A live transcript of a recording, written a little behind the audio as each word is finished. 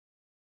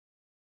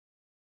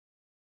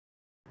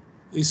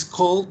It's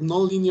called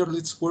nonlinear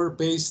least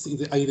square-based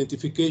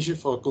identification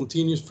for a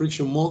continuous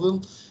friction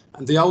model.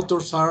 And the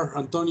authors are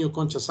Antonio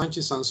Concha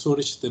Sanchez and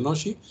Suresh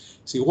Tenoshi.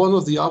 See, one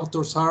of the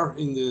authors are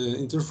in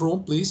this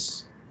room.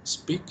 Please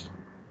speak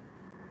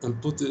and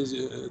put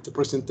the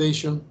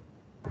presentation,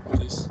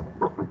 please.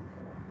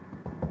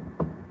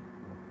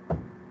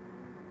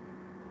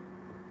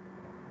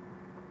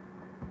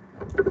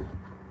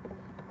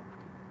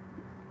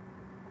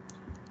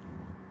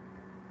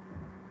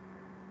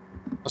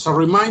 As a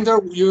reminder,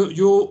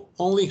 you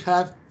only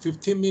have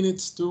 15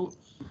 minutes to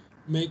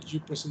make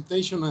your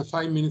presentation and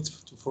 5 minutes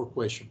for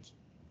questions.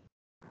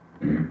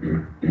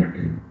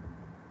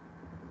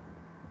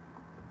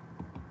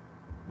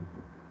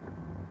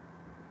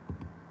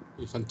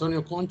 If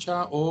Antonio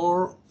Concha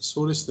or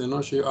Suresh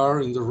Tenoshi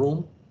are in the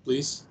room,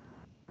 please.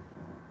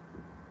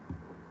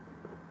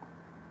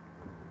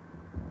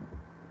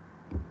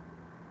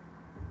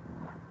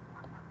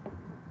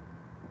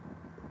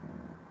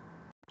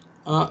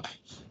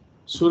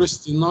 Suresh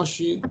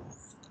Tenoshi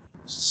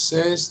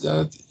says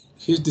that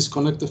he's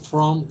disconnected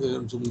from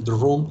the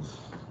room.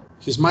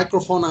 His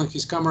microphone and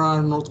his camera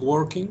are not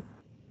working.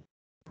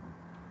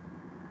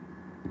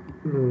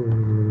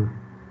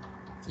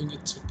 I think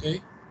it's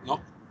okay.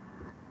 No.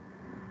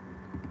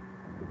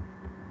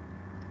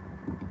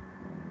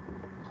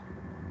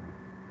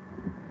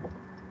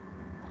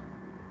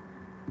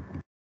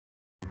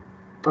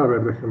 A ver,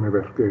 déjeme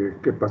ver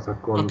qué pasa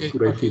con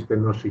Suresh y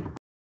Tenoshi.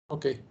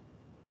 Okay.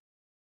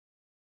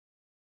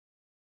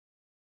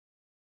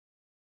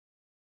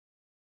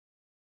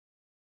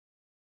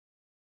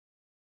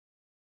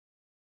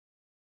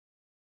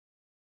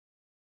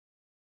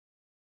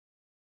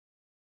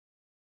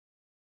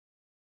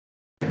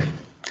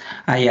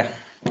 Yeah,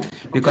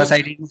 because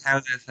I didn't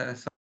have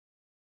this.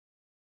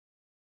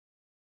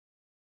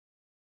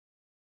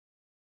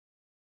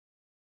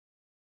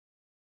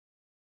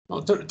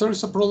 No, there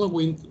is a problem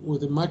with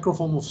the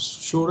microphone of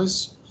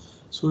Suresh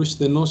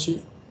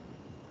Tenoshi.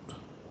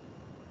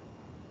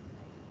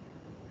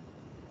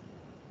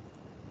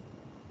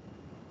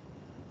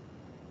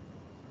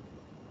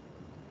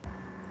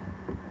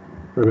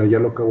 Pero ya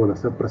lo acabo de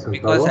hacer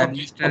presentador.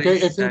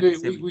 Okay, I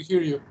think we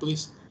hear you.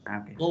 Please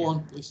go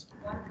on, please.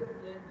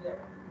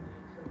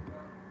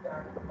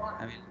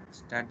 I will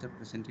start the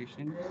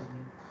presentation.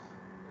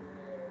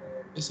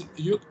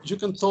 You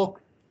can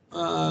talk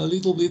a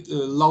little bit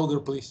louder,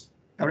 please.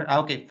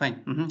 Okay,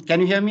 fine. Can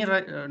you hear me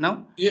right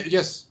now? Yeah,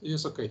 yes,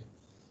 okay.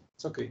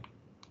 It's okay.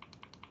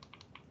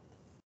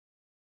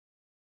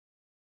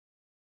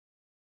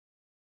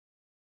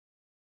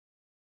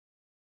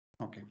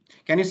 Okay.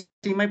 Can you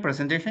see my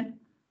presentation?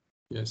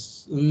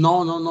 Yes.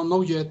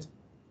 No yet.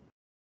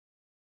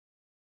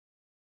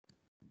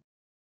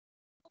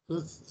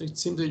 It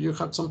seems that you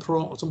had some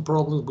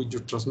problems with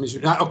your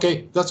transmission.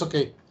 Okay, that's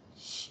okay.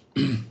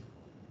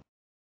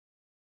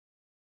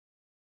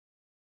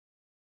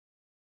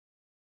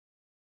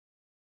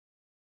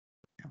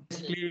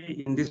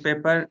 Basically, in this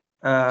paper,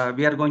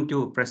 we are going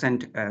to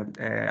present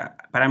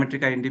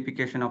parametric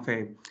identification of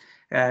a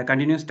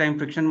continuous time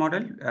friction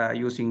model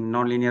using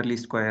nonlinear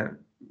least square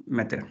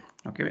method.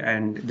 Okay,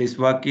 and this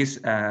work is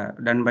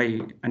done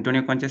by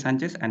Antonio Concha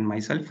Sanchez and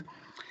myself.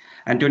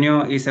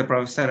 Antonio is a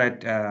professor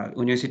at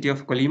University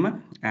of Colima,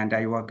 and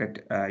I work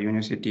at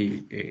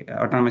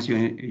Autonomous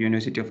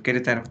University of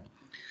Querétaro.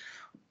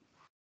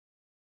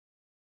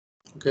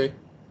 Okay.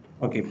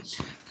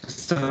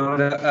 So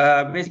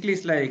basically,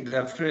 it's like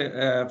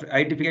the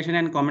identification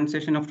and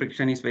compensation of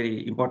friction is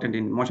very important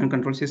in motion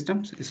control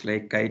systems. It's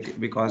like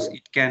because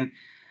it can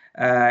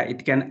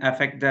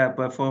affect the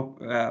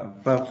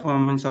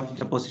performance of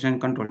the position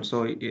control.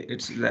 So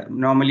it's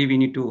normally we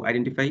need to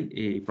identify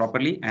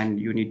properly, and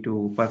you need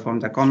to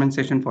perform the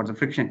compensation for the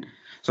friction,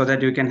 so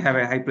that you can have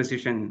a high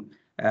precision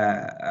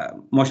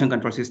motion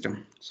control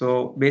system.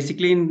 So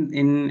basically,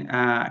 in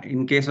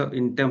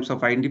terms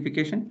of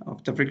identification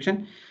of the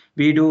friction,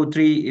 we do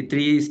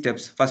three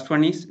steps. First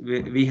one is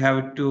we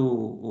have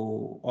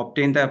to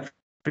obtain the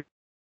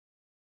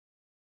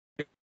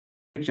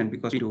friction,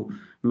 because we need to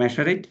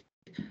measure it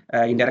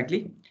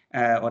indirectly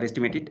or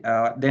estimate it.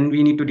 Then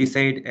we need to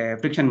decide a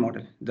friction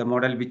model, the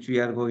model which we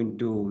are going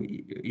to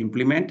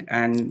implement.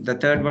 And the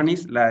third one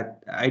is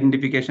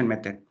identification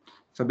method.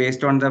 So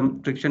based on the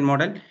friction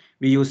model,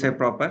 we use a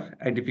proper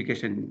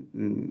identification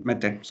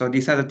method. So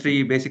these are the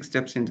three basic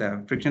steps in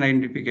the friction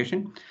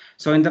identification.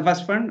 So in the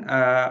first one,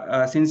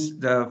 since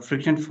the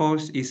friction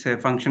force is a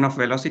function of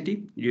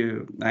velocity,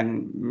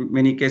 in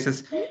many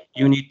cases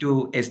you need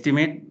to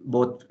estimate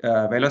both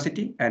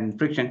velocity and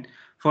friction.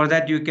 For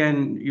that, you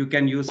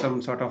can use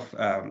some sort of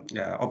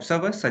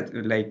observers, such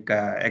like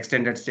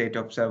extended state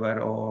observer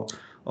or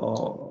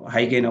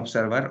high gain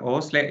observer,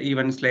 or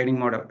even sliding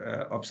mode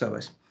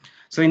observers.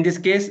 So in this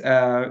case,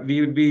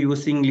 we would be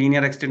using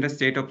linear extended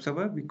state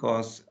observer,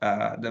 because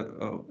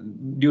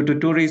due to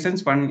two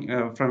reasons.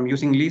 One, from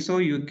using LISO,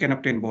 you can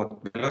obtain both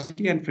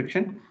velocity and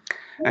friction.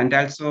 And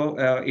also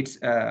its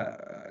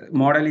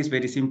model is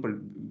very simple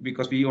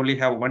because we only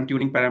have one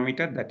tuning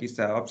parameter, that is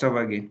the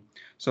observer gain.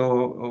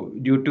 So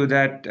due to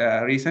that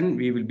reason,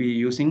 we will be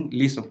using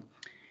LISO.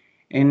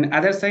 In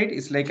other side,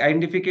 it's like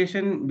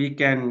identification. We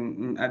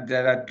can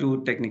there are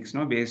two techniques,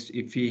 no, based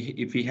if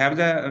we have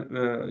the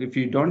if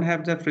you don't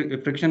have the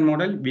friction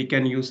model, we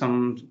can use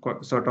some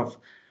sort of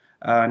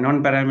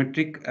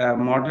non-parametric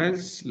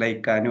models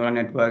like neural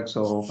networks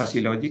or fuzzy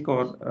logic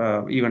or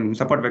even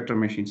support vector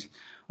machines.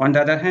 On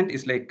the other hand,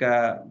 it's like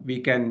we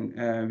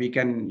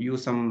can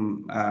use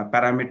some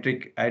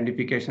parametric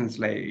identifications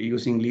like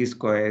using least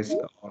squares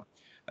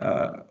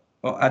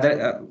or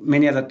other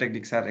many other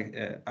techniques are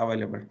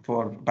available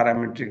for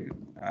parametric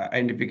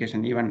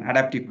identification, even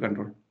adaptive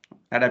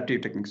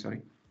techniques.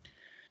 Sorry.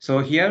 So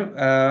here,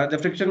 the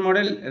friction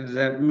model,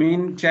 the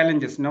main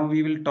challenges. Now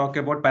we will talk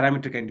about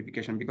parametric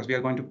identification because we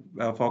are going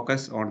to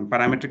focus on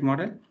parametric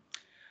model.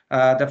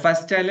 The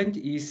first challenge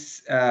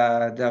is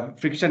the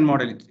friction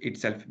model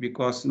itself,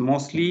 because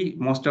most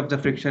of the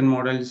friction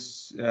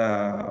models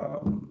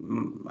are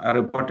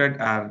reported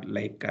are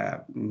like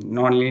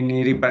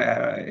non-linear,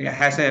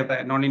 has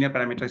a non-linear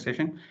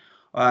parameterization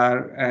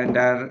and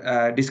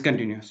are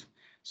discontinuous.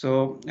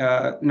 So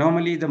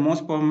normally the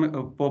most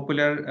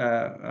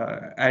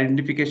popular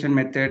identification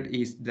method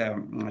is the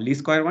least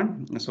square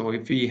one. So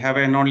if we have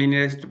a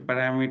non-linearized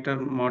parameter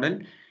model,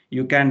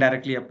 you can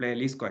directly apply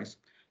least squares.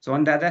 So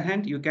on the other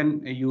hand, you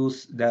can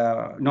use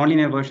the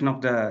nonlinear version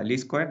of the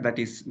least square, that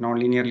is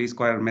nonlinear least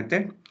square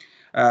method.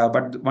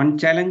 But one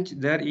challenge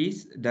there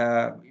is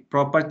the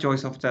proper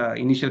choice of the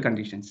initial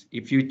conditions.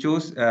 If you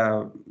choose,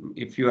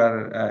 if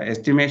your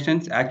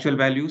estimations, actual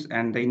values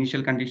and the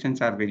initial conditions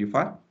are very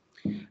far,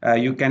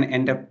 you can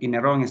end up in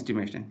a wrong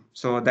estimation.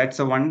 So that's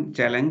a one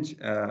challenge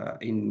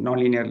in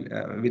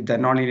nonlinear with the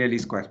nonlinear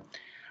least square.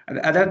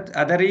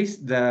 Other is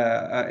the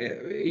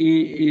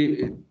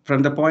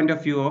from the point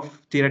of view of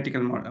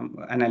theoretical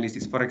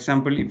analysis. For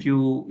example, if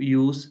you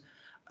use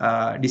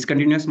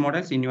discontinuous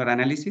models in your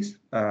analysis,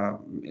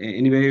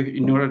 anyway,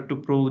 in order to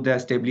prove the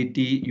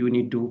stability, you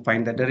need to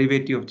find the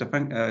derivative of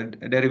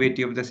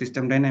the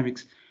system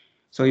dynamics.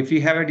 So if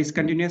you have a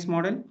discontinuous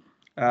model,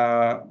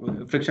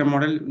 friction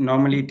model,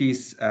 normally it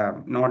is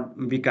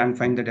we can't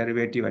find the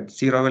derivative at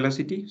zero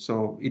velocity,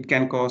 so it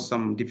can cause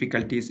some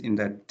difficulties in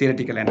the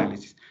theoretical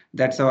analysis.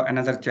 That's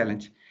another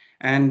challenge.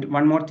 And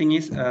one more thing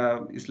is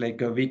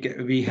like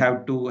we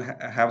have to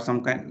have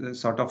some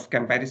sort of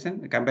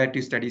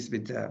comparative studies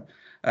with the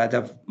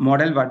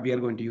model what we are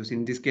going to use.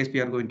 In this case,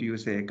 we are going to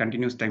use a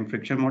continuous time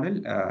friction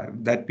model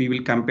that we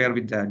will compare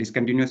with the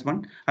discontinuous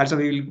one. Also,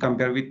 we will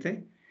compare with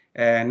the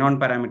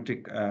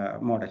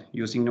non-parametric model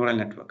using neural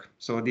network.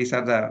 So these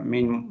are the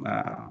main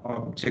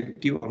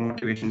objective or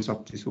motivations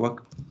of this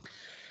work.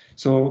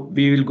 So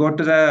we will go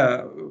to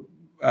the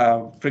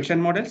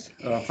friction models.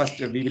 First,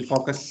 we will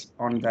focus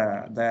on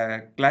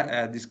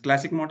this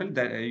classic model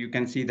that you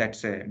can see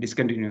that's a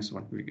discontinuous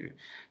one.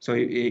 So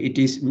it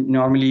is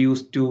normally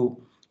used to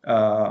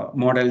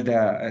model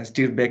the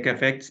Stirbeck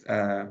effects,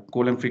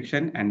 Coulomb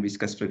friction, and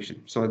viscous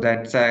friction. So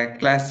that's a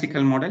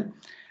classical model.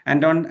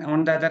 And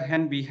on the other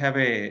hand, we have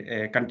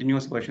a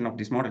continuous version of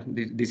this model.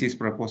 This is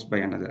proposed by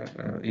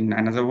in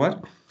another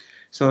work.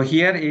 So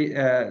here,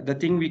 the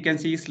thing we can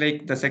see is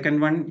like the second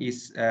one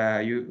is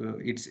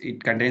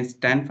it contains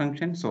tan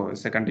function, so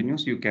it's a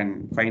continuous. You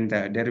can find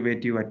the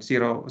derivative at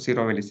zero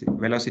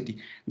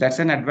velocity. That's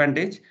an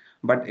advantage.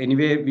 But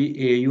anyway, we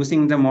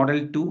using the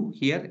model 2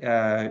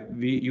 here,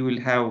 you will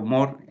have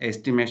more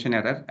estimation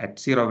error at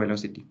zero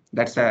velocity.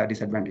 That's a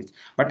disadvantage.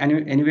 But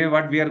anyway,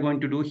 what we are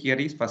going to do here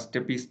is first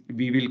step is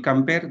we will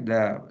compare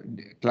the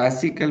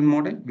classical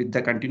model with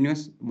the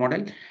continuous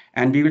model,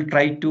 and we will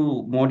try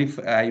to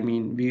modify.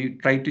 We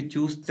try to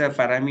choose the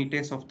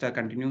parameters of the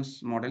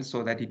continuous model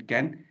so that it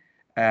can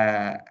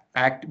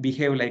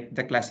behave like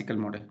the classical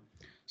model.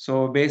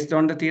 So based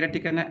on the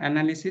theoretical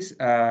analysis,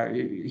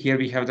 here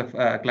we have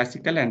the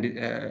classical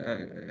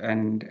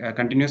and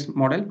continuous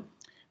model.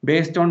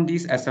 Based on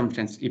these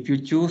assumptions, if you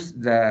choose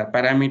the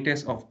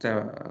parameters of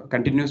the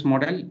continuous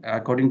model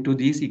according to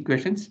these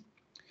equations,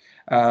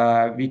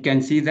 we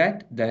can see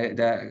that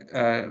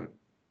the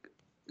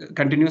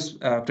continuous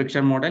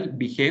friction model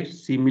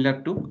behaves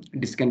similar to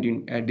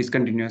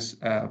discontinuous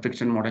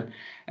friction model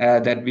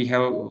that we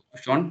have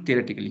shown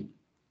theoretically.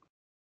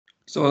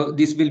 So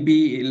this will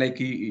be like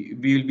we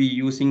will be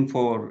using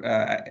for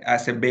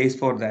as a base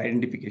for the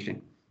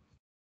identification.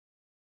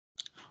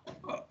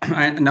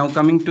 And now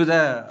coming to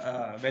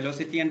the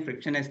velocity and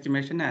friction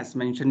estimation, as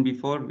mentioned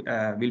before,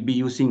 we'll be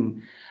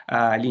using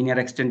linear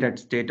extended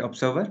state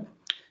observer.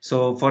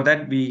 So for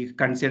that, we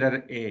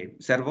consider a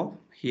servo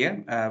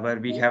here, where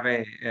we have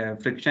a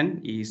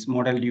friction is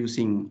modeled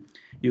using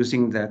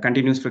the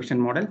continuous friction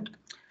model.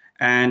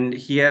 And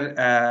here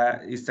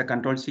is the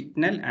control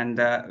signal, and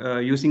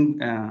using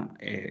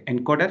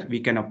encoder,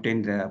 we can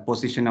obtain the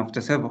position of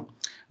the servo.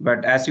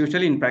 But as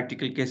usual, in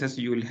practical cases,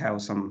 you will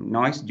have some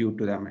noise due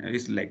to the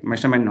it's like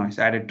measurement noise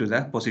added to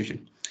the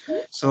position.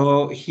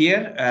 So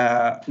here,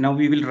 now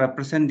we will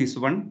represent this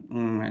one,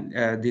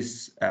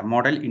 this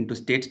model into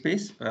state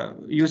space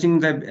using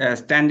the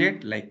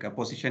standard like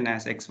position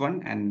as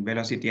x1 and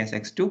velocity as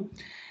x2.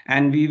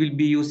 And we will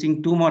be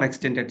using two more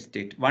extended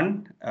state.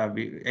 One,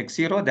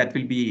 x0, that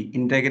will be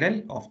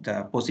integral of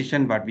the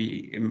position what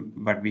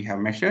we have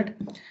measured.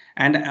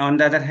 And on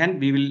the other hand,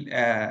 we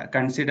will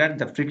consider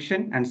the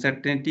friction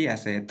uncertainty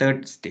as a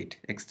third state,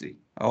 x3.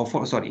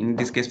 In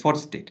this case, fourth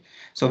state.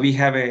 So we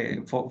have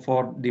a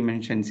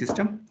four-dimension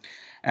system.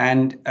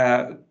 And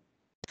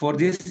for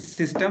this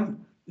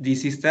system,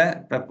 this is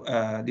the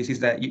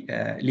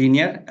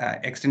linear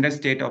extended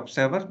state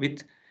observer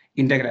with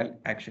integral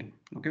action.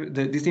 Okay,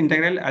 this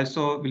integral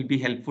also will be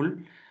helpful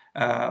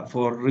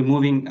for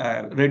reducing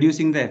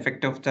the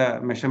effect of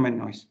the measurement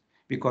noise,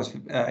 because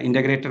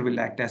integrator will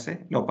act as a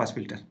low pass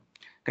filter,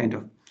 kind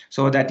of.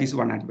 So that is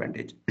one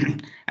advantage.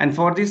 And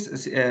for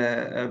this,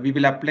 we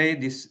will apply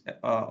this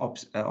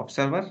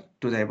observer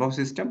to the above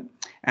system,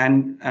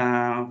 and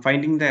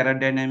finding the error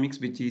dynamics,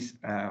 which is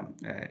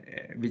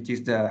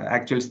the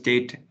actual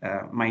state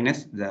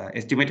minus the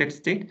estimated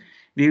state,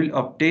 we will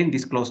obtain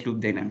this closed loop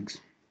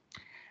dynamics.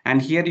 And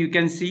here you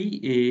can see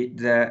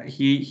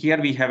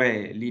here we have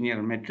a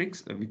linear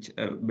matrix which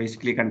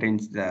basically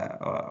contains the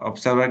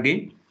observer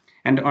gain.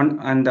 And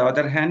on the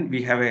other hand,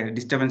 we have a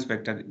disturbance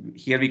vector.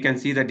 Here we can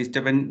see the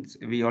disturbance,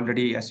 we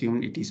already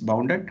assumed it is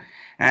bounded.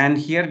 And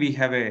here we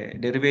have a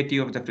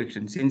derivative of the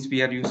friction. Since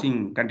we are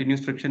using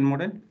continuous friction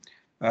model,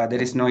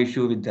 there is no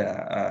issue with the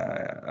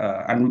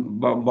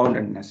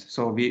unboundedness.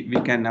 So we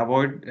can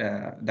avoid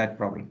that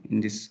problem in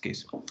this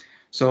case.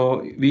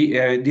 So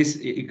this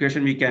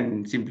equation we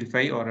can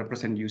simplify or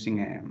represent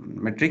using a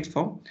matrix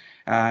form.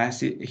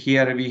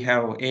 Here we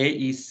have A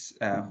is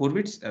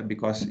Hurwitz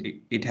because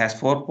it has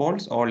 4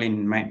 poles all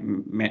in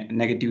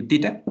negative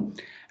theta,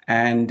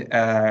 and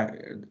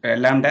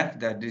lambda,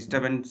 the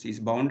disturbance, is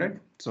bounded.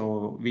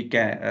 So we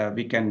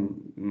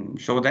can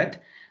show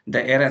that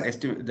the error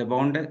the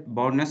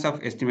boundness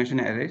of estimation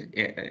error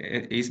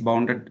is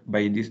bounded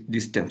by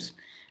these terms.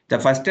 The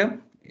first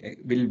term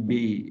will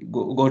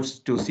goes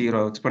to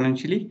 0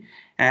 exponentially,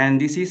 and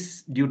this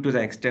is due to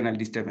the external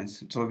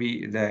disturbance. So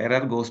the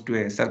error goes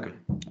to a circle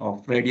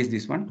of radius,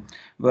 this one,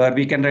 where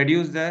we can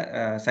reduce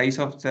the size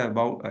of the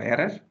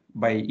error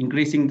by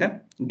increasing the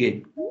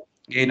gain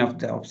of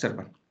the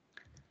observer.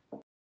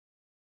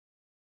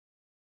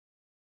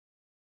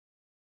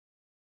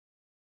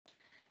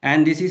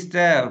 And this is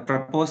the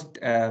proposed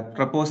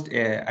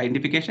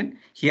identification.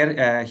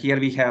 Here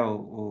we have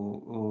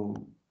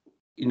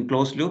in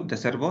closed loop the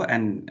servo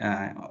and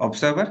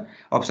observer.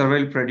 Observer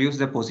will produce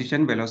the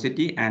position,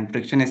 velocity, and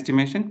friction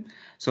estimation.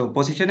 So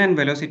position and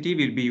velocity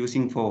will be used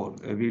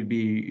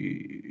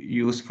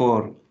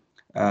for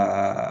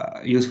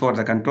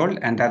the control.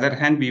 And the other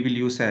hand, we will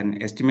use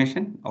an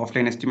estimation,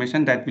 offline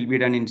estimation, that will be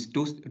done in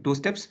two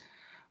steps.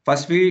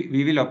 First,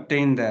 we will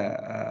obtain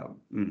the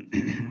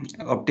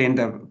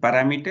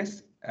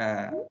parameters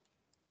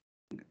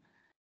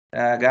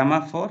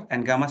gamma 4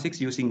 and gamma 6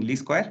 using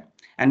least square.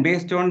 And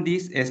based on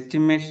these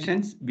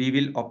estimations, we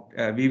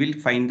will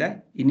find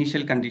the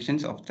initial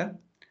conditions of the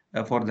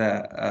for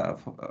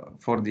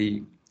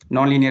the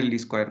nonlinear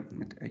least square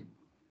method.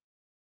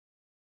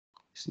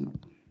 It's not.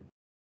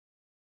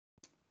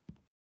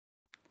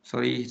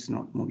 Sorry, it's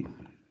not moving.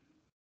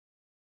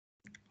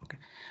 Okay.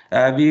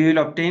 We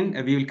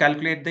will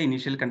calculate the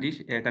initial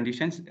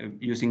conditions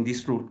using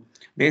this rule.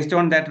 Based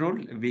on that rule,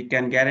 we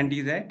can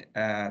guarantee that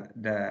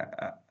the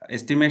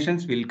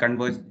estimations will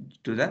converge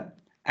to the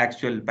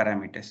actual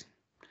parameters.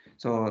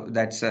 So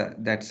that's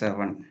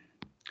one.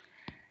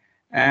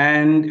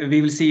 And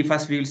we will see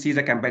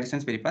the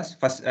comparisons very fast.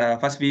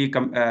 First we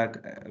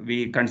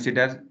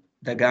consider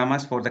the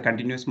gammas for the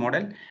continuous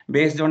model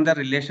based on the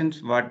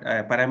relations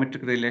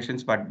parametric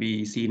relations what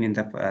we seen in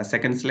the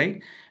second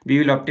slide. We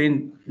will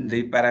obtain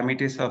the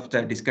parameters of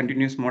the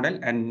discontinuous model,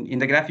 and in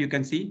the graph you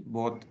can see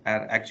both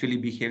are actually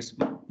behaves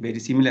very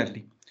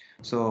similarly.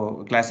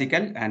 So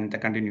classical and the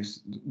continuous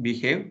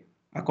behave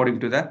according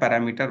to the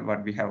parameter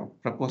what we have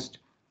proposed.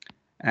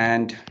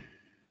 And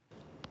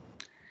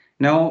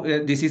now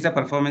this is the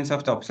performance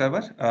of the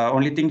observer.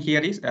 Only thing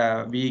here is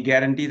we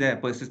guarantee the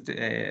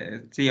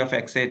persistency of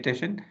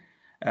excitation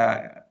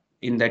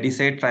in the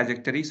desired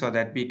trajectory so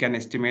that we can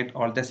estimate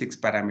all the 6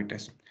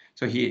 parameters.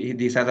 So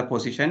these are the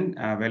position,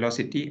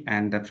 velocity,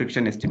 and the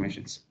friction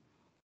estimations.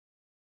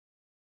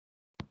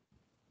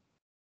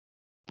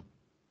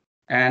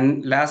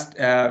 And last,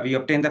 we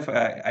obtain the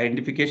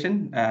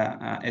identification,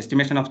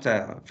 estimation of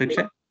the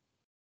friction.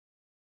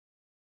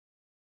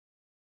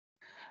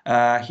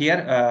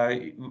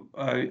 Here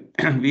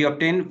we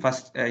obtain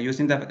first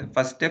using the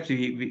first steps.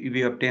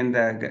 We obtain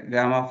the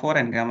gamma 4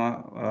 and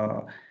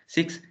gamma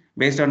 6.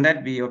 Based on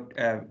that, we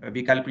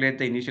calculate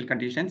the initial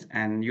conditions,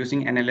 and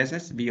using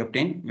analysis we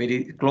obtain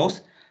very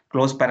close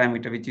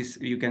parameter, which is,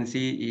 you can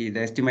see the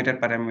estimated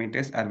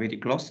parameters are very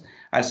close.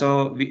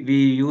 Also, we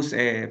use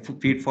a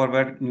feed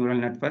forward neural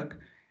network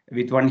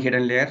with one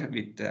hidden layer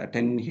with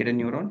 10 hidden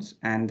neurons,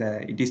 and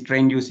it is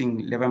trained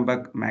using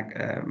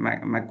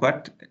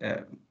Levenberg-Marquardt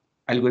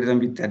algorithm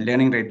with a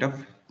learning rate of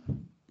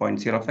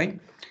 0.05.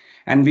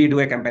 And we do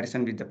a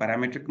comparison with the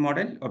parametric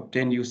model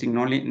obtained using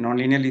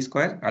nonlinear least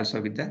square,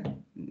 also with the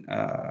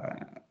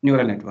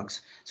neural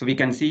networks. So we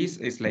can see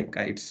it's like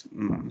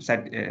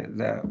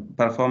the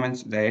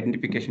performance, the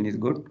identification is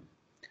good.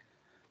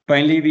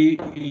 Finally, we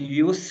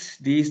use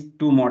these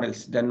two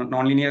models, the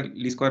nonlinear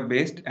least square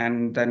based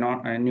and the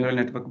neural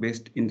network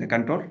based in the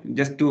control,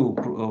 just to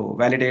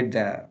validate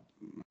the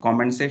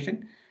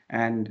compensation.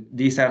 And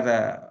these are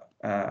the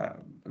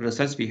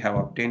results we have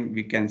obtained.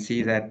 We can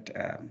see that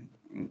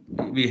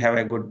we have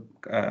a good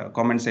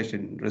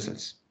compensation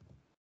results.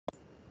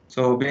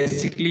 So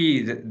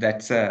basically,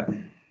 that's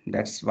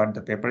what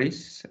the paper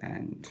is.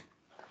 And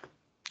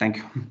thank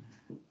you.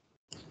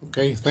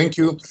 Okay, thank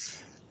you.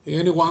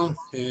 Anyone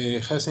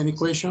has any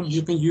question?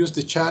 You can use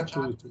the chat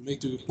to make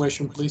the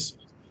question, please,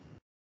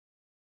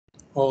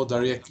 or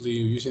directly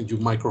using your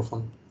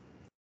microphone.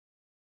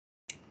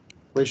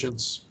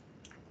 Questions?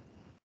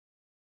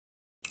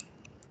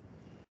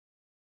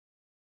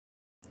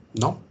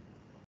 No?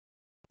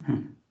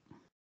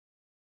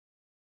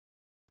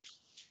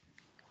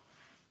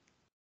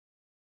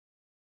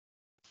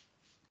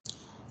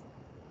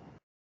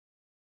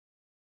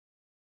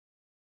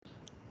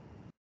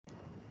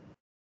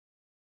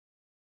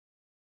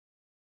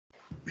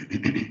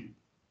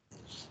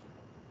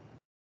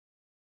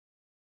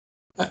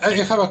 I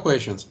have a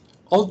question.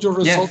 All your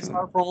results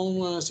are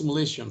from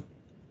simulation.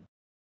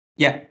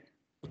 Yeah.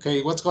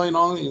 Okay, what's going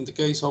on in the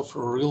case of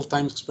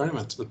real-time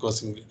experiments?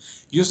 Because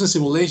using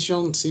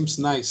simulation seems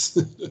nice.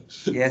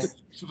 Yes.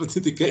 But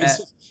in the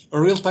case of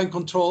real-time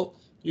control,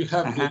 you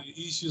have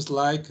issues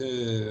like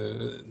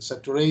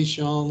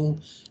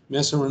saturation,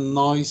 measuring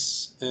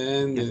noise,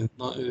 and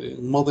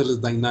model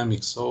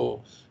dynamics.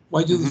 So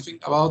what do you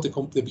think about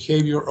the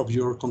behavior of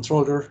your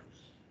controller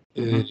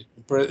in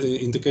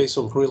the case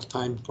of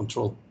real-time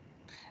control?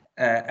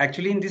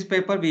 Actually, in this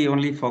paper, we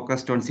only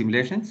focused on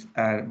simulations,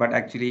 but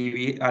actually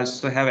we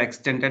also have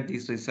extended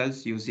these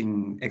results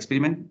using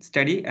experiment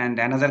study and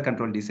another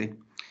control design.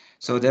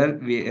 So there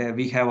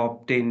we have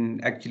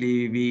obtained,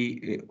 actually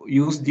we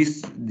use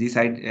this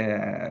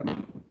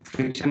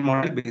friction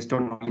model based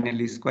on nonlinear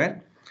least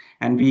square,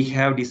 and we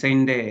have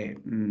designed a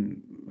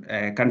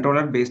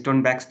controller based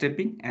on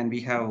backstepping, and we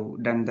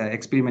have done the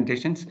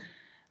experimentations,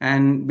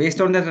 and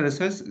based on the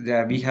results,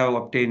 we have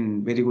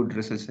obtained very good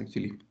results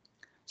actually.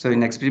 So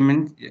in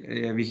experiment,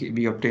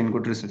 we obtain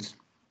good results.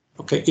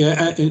 Okay,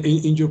 yeah.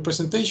 In your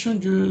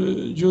presentation,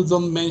 you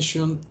don't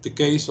mention the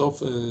case of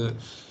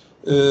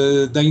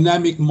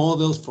dynamic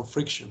models for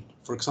friction.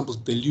 For example,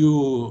 the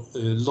Liu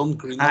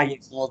Lundgren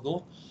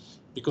model,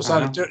 because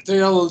they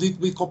are a little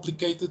bit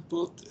complicated,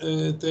 but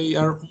they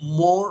are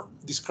more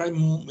describe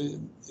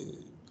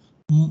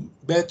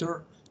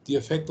better the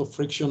effect of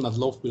friction at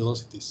low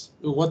velocities.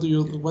 What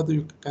you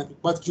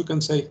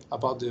can say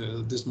about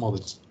these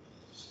models?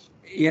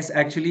 Yes,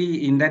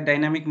 actually, in that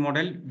dynamic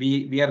model,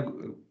 we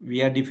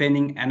are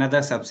defining another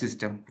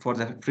subsystem for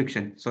the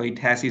friction. So it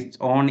has its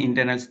own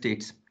internal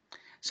states.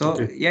 So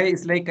yeah,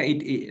 it's like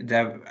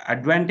the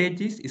advantage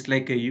is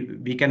like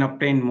we can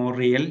obtain more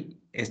real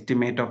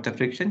estimate of the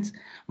frictions.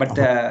 But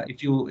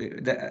if you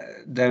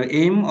the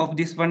aim of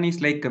this one is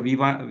like we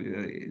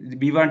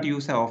want to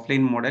use an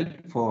offline model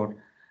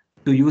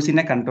to use in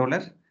a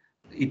controller.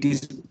 Which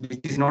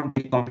is not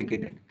very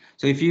complicated.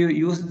 So if you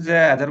use the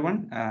other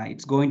one,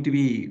 it's going to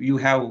be, you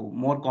have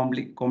more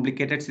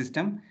complicated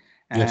system,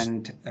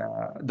 and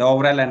the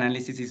overall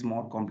analysis is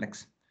more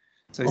complex.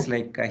 So it's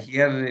like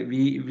here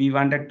we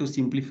wanted to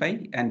simplify,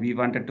 and we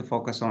wanted to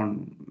focus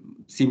on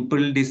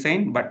simple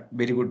design but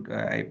very good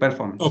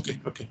performance. Okay.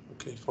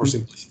 For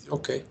simplicity.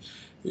 Okay.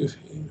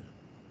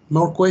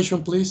 More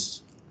question,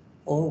 please,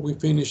 or we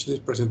finish this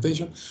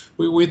presentation.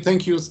 We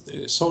thank you,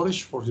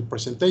 Suresh, for the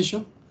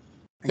presentation.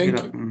 Thank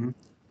you.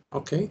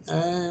 Okay,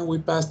 and we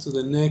pass to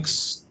the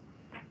next.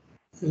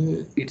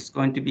 It's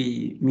going to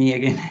be me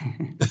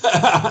again.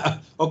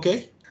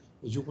 Okay.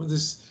 You want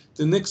this?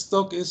 The next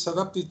talk is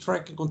adaptive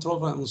tracking control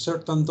for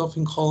uncertain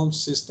Duffing-Holmes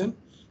system,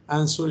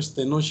 and Suresh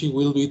Tenoshi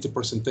will be the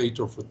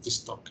presenter for this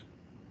talk.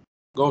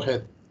 Go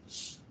ahead.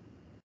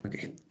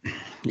 Okay.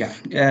 Yeah.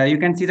 You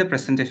can see the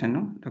presentation,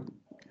 no?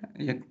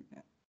 Yeah.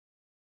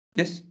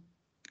 Yes.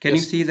 Can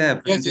you see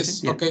the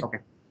presentation? Yes. Okay.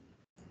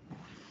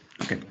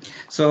 Okay.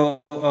 So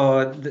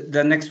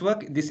the next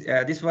work,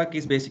 this work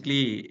is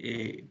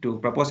basically to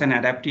propose an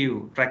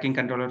adaptive tracking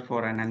controller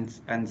for an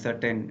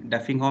uncertain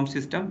Duffing-Holmes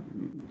system.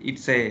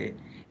 It's a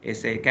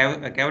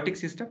chaotic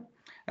system.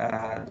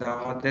 The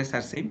authors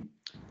are same.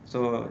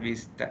 So we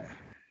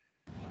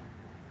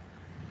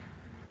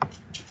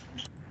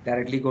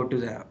directly go to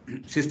the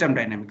system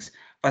dynamics.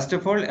 First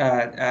of all,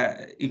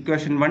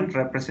 equation 1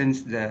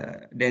 represents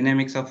the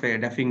dynamics of a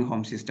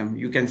Duffing-Holmes system.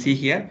 You can see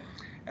here.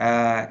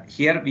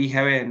 Here we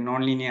have a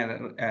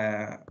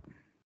nonlinear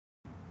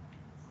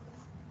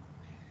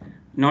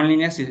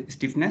nonlinear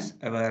stiffness,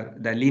 where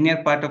the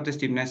linear part of the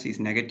stiffness is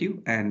negative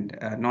and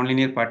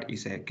nonlinear part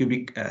is a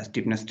cubic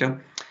stiffness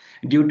term.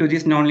 Due to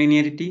this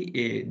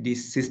nonlinearity,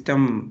 this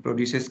system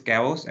produces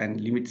chaos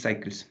and limit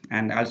cycles,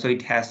 and also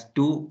it has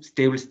two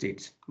stable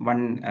states,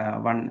 one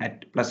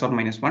at plus or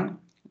minus 1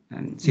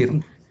 and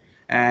 0.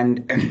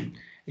 And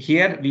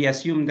here we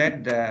assume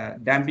that the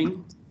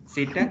damping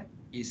theta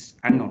is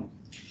unknown.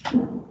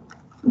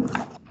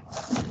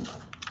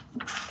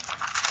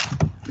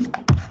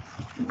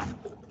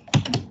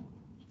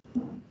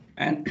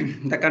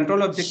 And the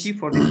control objective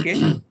for this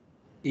case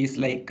is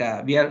like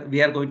we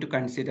are going to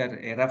consider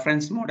a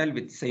reference model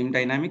with same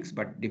dynamics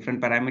but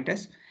different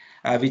parameters,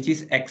 which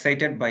is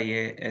excited by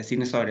a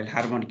sinusoidal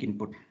harmonic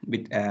input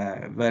with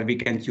where we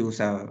can choose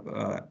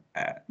a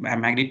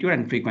magnitude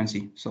and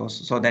frequency,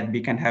 so that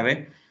we can have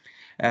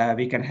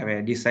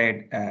a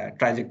desired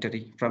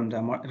trajectory from the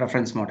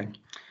reference model.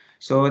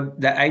 So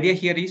the idea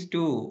here is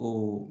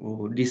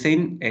to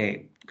design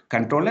a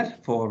controller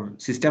for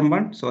system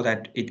 1 so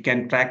that it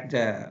can track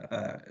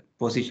the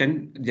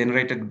position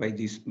generated by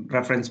this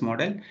reference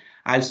model.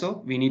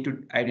 Also, we need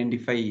to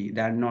identify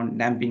the unknown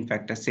damping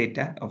factor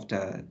theta of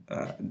the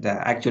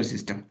actual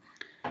system.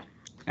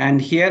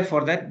 And here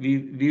for that we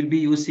will be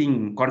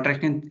using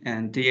contraction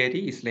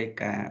theory. Is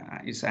like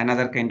is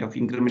another kind of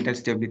incremental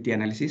stability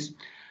analysis.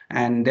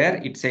 And there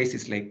it says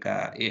it's like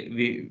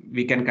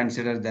we can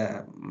consider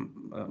the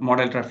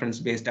model reference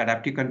based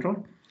adaptive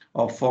control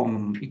of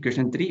form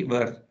equation 3,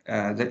 where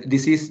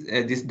this is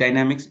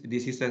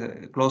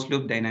a closed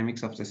loop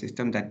dynamics of the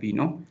system that we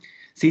know.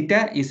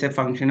 Theta is a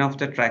function of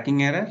the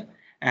tracking error,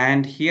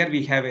 and here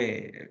we have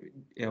a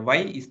y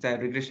is the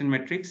regression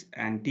matrix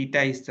and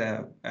theta is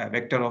the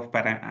vector of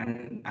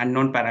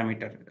unknown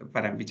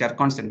parameter which are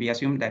constant. We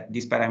assume that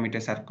these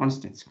parameters are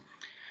constants.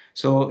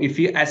 So if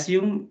you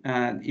assume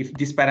if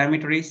this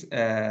parameter is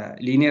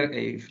linear,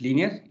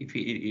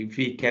 if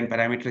we can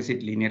parameterize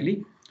it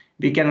linearly,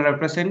 we can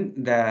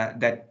represent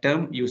that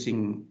term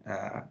using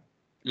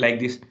like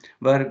this,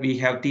 where we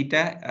have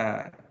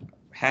theta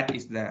hat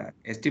is the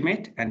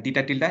estimate and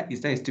theta tilde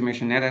is the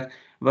estimation error,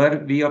 where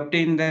we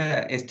obtain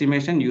the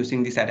estimation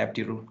using this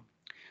adaptive rule.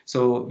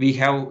 So we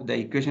have the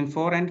equation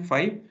 4 and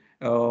 5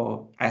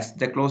 as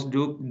the closed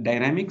loop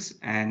dynamics,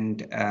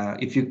 and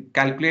if you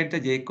calculate the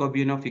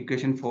Jacobian of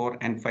equation 4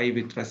 and 5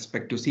 with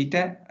respect to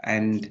theta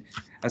and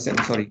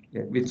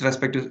with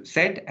respect to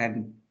Z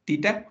and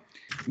theta,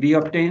 we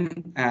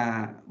obtain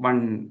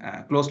one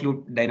closed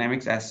loop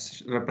dynamics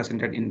as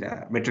represented in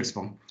the matrix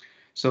form.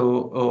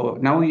 So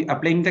now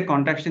applying the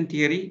contraction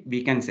theory,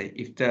 we can say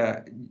if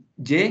the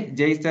J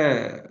is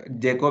the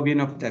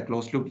Jacobian of the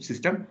closed loop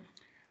system,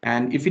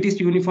 and if it is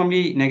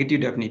uniformly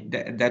negative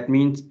definite, that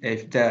means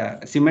if the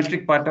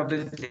symmetric part of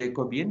the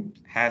Jacobian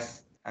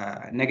has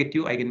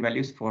negative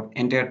eigenvalues for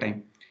entire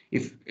time,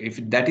 if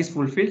that is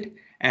fulfilled,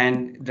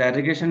 and the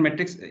regression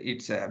matrix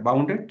it's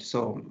bounded.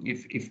 So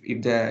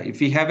if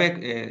we have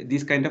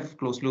this kind of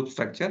closed loop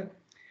structure,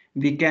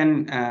 we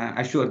can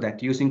assure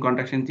that using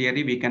contraction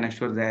theory we can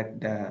assure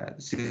that the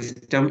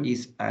system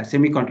is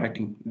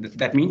semi-contracting.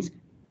 That means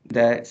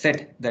the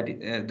set that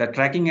the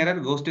tracking error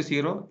goes to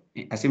 0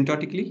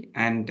 asymptotically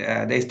and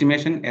the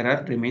estimation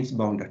error remains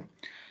bounded.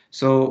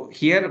 So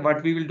here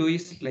what we will do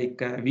is like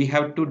we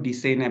have to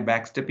design a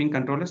backstepping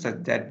controller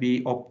such that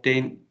we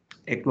obtain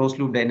a closed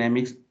loop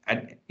dynamics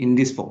in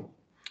this form.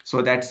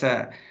 So that's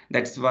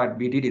what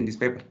we did in this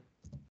paper.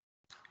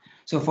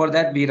 So for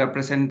that we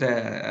represent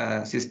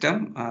the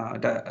system,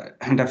 the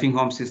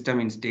Duffing-Holmes system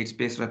in state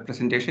space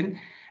representation.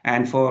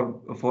 And for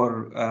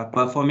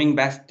performing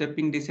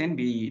backstepping design,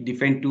 we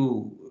define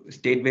two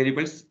state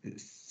variables,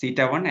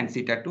 theta 1 and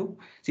theta 2.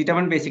 Theta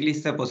 1 basically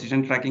is the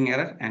position tracking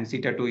error, and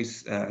theta 2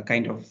 is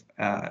kind of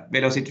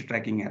velocity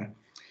tracking error.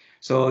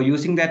 So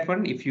using that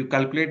one, if you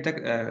calculate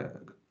the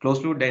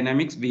closed loop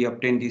dynamics, we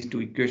obtain these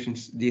two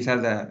equations. These are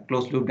the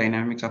closed loop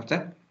dynamics of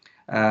the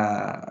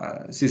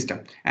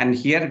system, and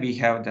here we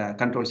have the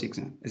control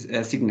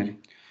signal.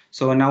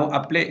 So now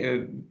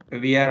apply.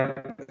 We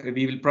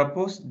will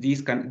propose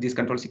this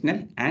control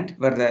signal, and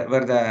where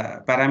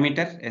the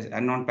parameter is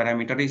unknown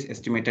parameter is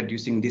estimated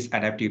using this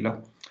adaptive law.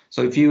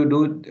 So if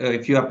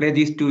you apply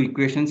these two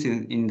equations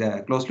in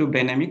the closed loop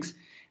dynamics,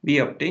 we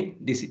obtain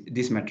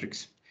this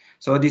matrix.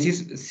 So this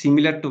is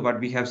similar to what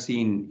we have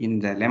seen in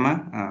the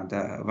lemma,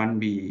 the one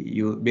we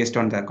use based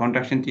on the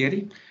contraction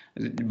theory,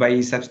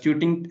 by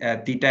substituting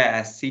theta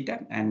as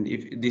theta, and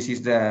if this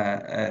is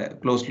the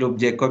closed loop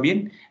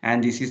Jacobian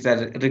and this is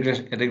the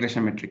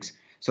regression matrix.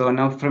 So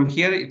now from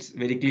here it's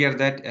very clear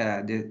that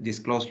this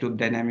closed loop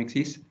dynamics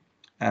is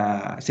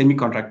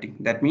semi-contracting.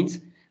 That means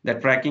the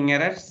tracking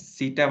error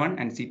theta 1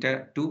 and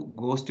theta 2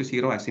 goes to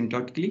 0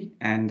 asymptotically,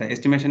 and the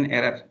estimation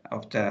error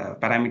of the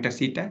parameter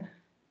theta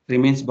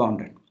remains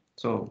bounded.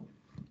 So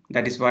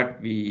that is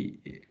what we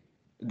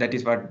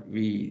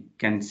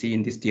can see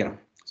in this theorem.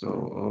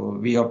 So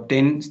we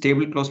obtain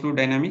stable closed loop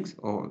dynamics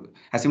or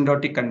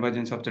asymptotic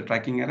convergence of the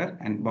tracking error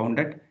and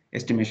bounded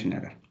estimation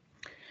error.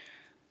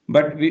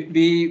 But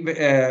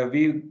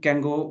we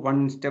can go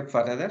one step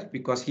further,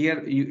 because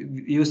here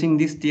using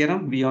this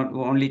theorem we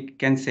only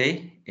can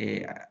say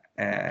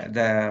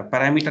the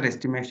parameter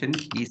estimation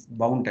is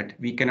bounded.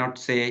 We cannot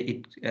say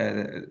it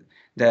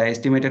the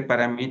estimated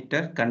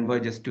parameter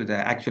converges to the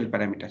actual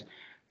parameter.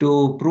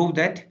 To prove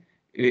that,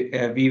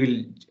 we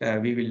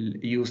will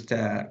use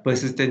the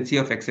persistency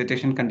of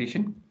excitation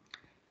condition.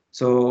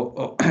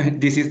 So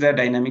this is the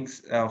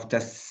dynamics of the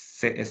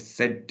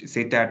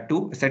set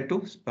 2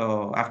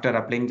 after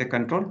applying the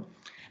control.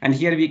 And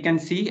here we can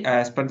see,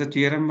 as per the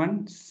theorem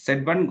 1,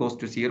 Z1 goes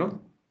to 0,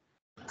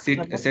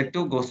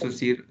 Z2 goes to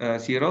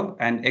 0,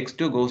 and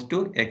X2 goes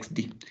to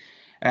XD.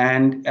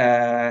 And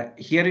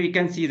here we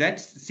can see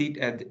that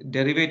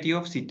derivative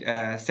of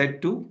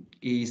Z2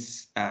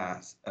 is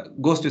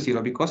goes to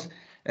 0, because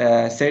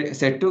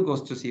Z2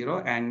 goes to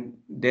 0 and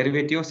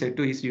derivative of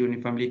Z2 is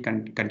uniformly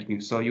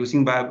continuous. So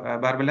using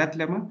Barbalath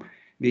lemma,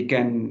 we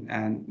can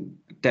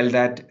tell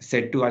that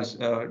Z2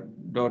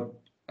 also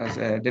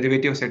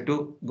derivative of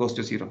Z2 goes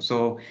to 0.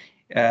 So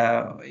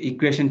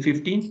equation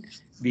 15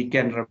 we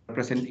can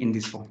represent in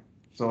this form.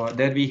 So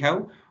there we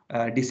have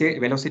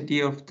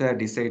velocity of the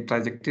desired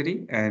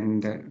trajectory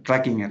and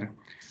tracking error.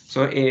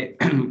 So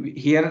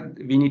here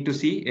we need to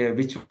see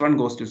which one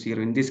goes to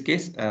 0. In this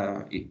case,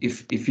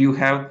 if you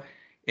have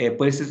a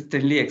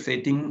persistently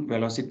exciting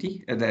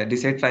velocity, the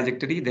desired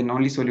trajectory, then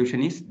only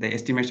solution is the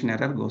estimation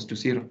error goes to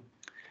 0.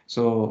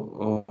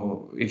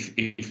 So if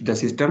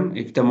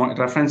the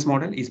reference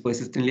model is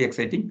persistently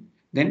exciting,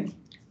 then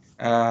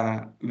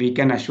we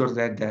can assure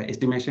that the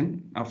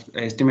estimation of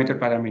estimated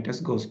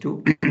parameters goes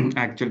to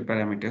actual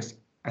parameters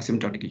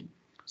asymptotically.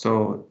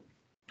 So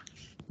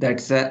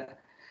that's a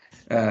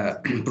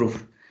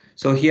proof.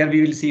 So here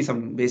we will see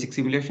some basic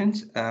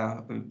simulations.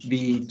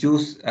 We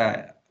choose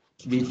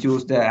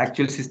the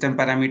actual system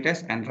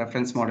parameters and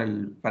reference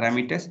model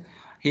parameters.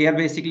 Here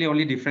basically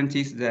only difference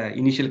is the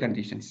initial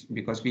conditions,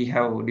 because we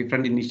have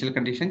different initial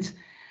conditions,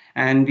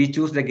 and we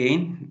choose the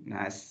gain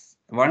as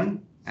 1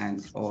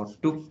 or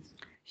 2.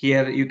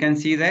 Here you can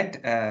see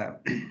that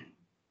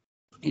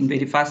in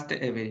very fast,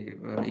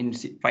 in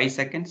 5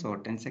 seconds or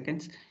 10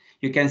 seconds,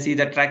 you can see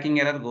the tracking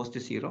error goes to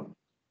 0.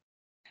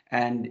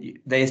 And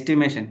the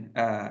estimation,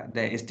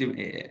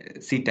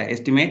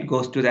 estimate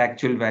goes to the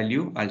actual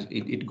value.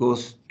 It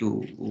goes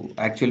to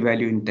actual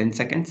value in 10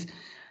 seconds.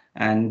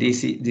 And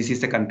this is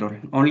the control.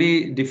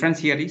 Only difference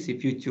here is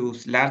if you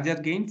choose larger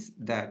gains,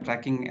 the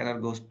tracking error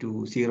goes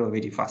to 0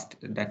 very fast.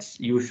 That's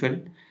usual,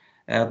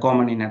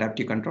 common in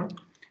adaptive control.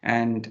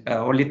 And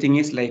only thing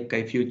is, like,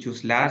 if you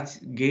choose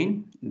large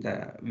gain,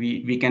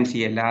 we can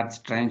see a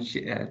large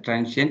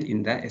transient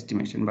in the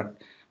estimation.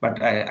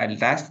 But at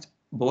last,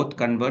 both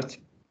converge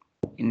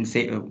in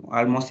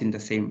almost in the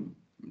same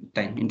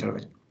time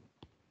interval.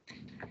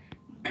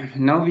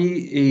 Now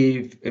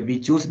we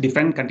choose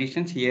different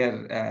conditions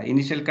here.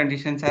 Initial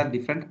conditions are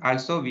different.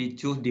 Also, we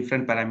choose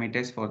different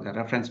parameters for the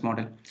reference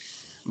model.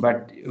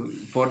 But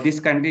for this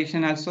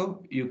condition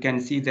also, you can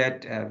see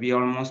that we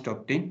almost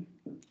obtain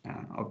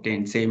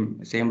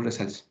same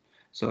results.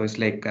 So it's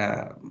like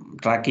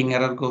tracking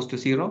error goes to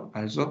 0.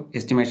 Also,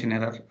 estimation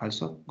error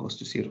also goes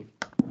to 0.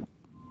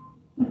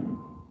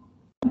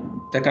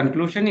 The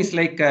conclusion is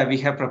like we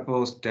have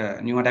proposed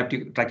new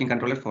adaptive tracking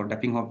controller for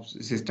damping of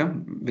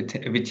system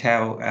which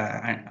have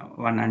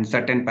one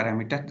uncertain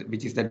parameter,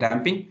 which is the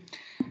damping.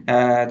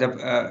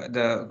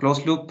 The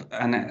closed loop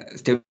and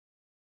stability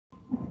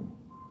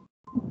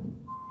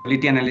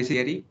analysis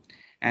theory,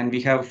 and we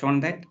have shown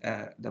that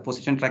the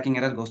position tracking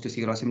error goes to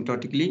 0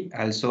 asymptotically.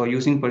 Also,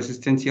 using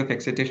persistency of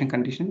excitation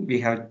condition, we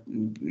have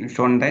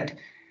shown that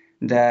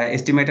the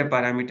estimated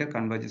parameter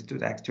converges to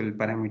the actual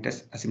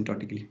parameters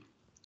asymptotically.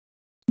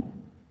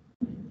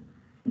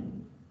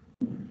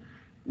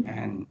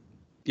 And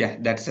yeah,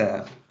 that's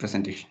a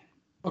presentation.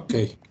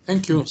 Okay,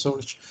 thank you so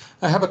much.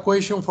 I have a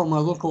question from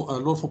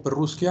Adolfo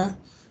Perrusquia.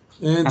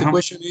 And the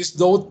question is,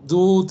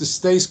 do the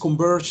states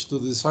converge to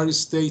the desired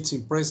states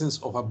in presence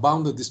of a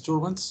bounded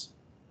disturbance?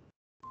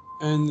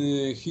 And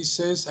he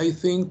says, I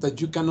think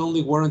that you can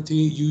only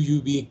guarantee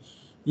UUB,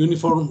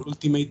 uniform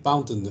ultimate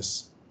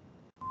boundedness.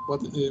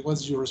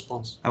 What's your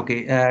response?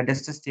 Okay,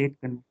 does the state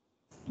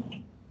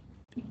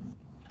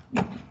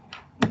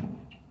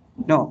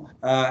No,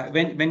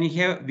 when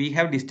we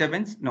have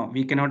disturbance, no,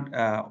 we cannot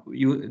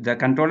the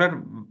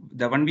controller,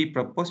 the one we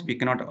propose, we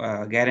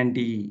cannot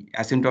guarantee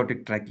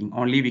asymptotic tracking.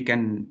 Only we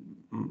can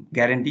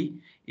guarantee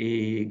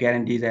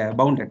the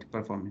bounded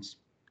performance.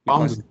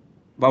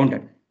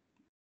 Bounded.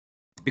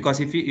 Because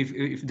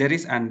if there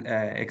is an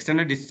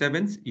external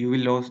disturbance, you will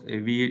lose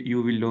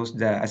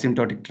the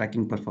asymptotic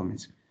tracking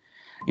performance.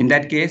 In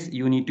that case,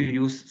 you need to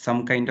use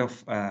some kind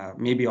of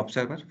maybe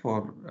observer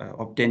for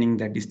obtaining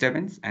the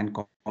disturbance and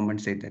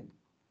compensate that.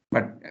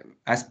 But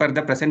as per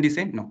the present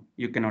design, no,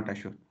 you cannot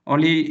assure.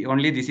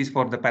 Only this is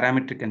for the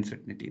parametric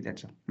uncertainty.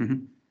 That's all.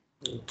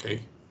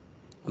 Okay.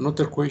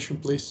 Another question,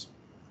 please.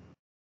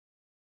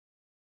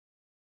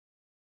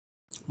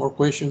 More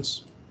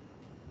questions?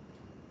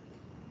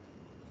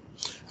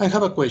 I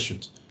have a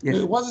question.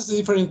 Yes. What is the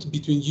difference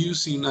between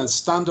using a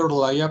standard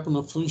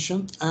Lyapunov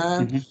function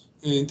and,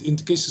 in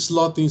the case of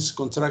slotting's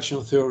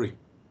contraction theory?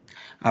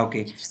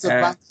 Okay. What's the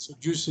advantage of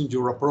using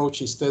your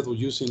approach instead of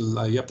using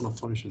Lyapunov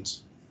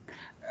functions?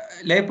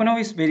 Lyapunov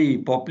is very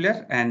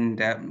popular,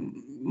 and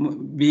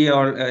we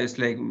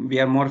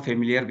are more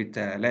familiar with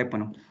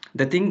Lyapunov.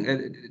 The thing,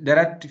 there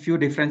are a few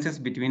differences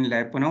between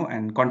Lyapunov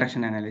and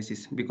contraction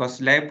analysis, because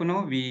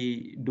Lyapunov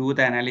we do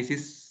the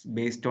analysis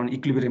based on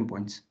equilibrium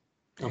points.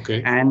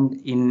 Okay.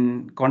 And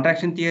in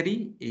contraction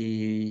theory,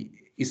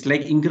 it's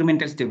like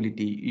incremental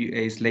stability.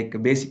 It's like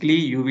basically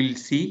you will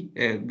see,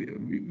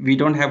 we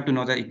don't have to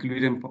know the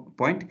equilibrium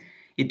point.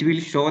 It will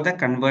show the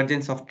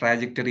convergence of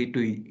trajectory to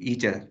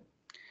each other.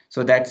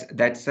 So that's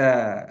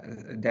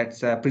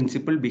a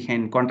principle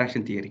behind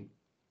contraction theory.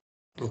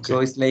 Okay. So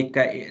it's like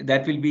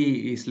that will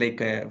be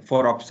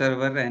for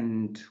observer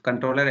and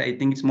controller. I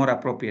think it's more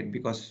appropriate,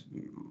 because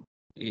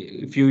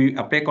if you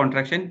apply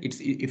contraction,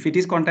 if it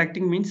is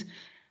contracting means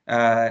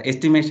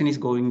estimation is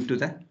going to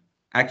the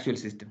actual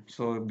system.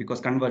 So because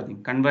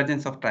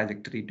convergence of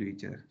trajectory to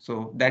each other.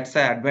 So that's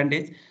the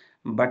advantage.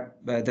 But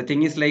the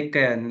thing is,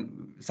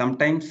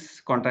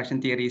 sometimes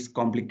contraction theory is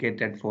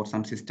complicated for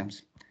some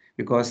systems,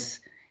 because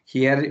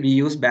here we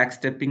use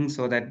backstepping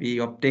so that we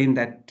obtain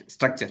that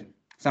structure.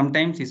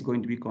 Sometimes it's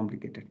going to be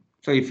complicated.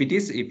 So if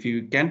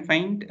you can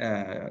find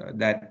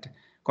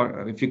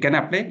if you can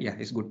apply, yeah,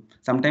 it's good.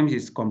 Sometimes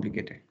it's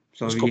complicated.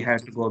 So we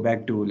have to go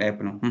back to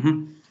Lyapunov.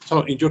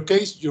 So in your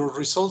case, your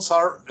results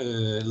are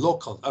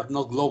local, are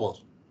not global.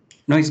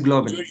 No, it's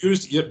global.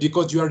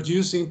 Because you are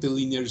using the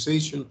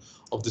linearization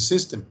of the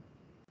system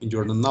in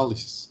your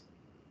analysis.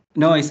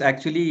 No, it's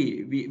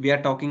actually we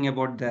are talking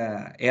about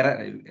the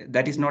error.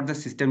 That is not the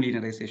system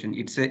linearization.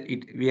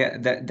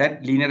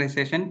 That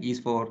linearization is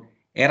for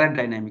error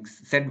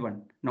dynamics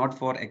Z1, not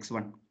for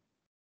X1.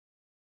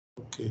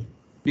 Okay.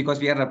 Because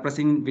we are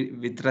representing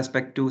with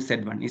respect to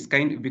Z1. It's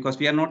because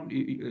we are not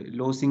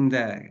losing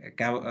the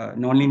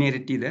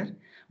nonlinearity there,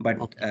 but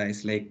okay.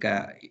 It's like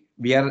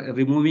we are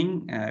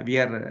removing. We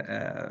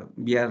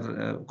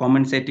are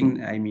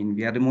compensating. I mean,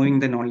 we are removing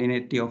the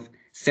nonlinearity of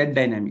Z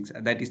dynamics.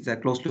 That is the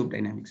closed loop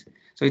dynamics.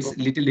 So it's a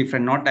little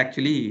different. Not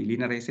actually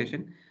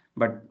linearization,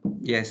 but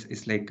yes,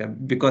 it's like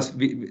because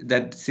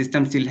that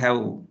system still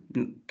have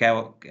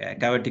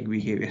chaotic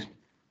behavior.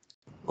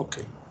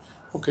 Okay.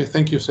 Okay.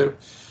 Thank you, sir.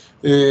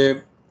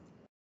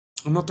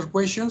 Another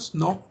questions?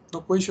 No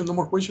question, no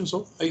more questions.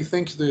 So I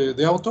thank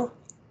the author.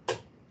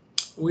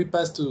 We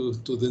pass to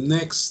the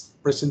next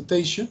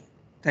presentation.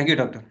 Thank you,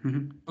 Doctor.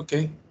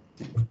 Okay.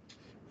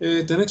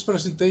 The next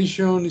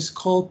presentation is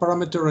called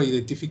Parameter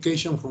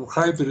Identification from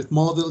Hybrid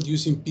Model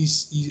using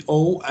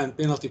PCO and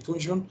Penalty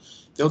Function.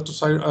 The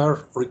authors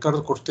are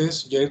Ricardo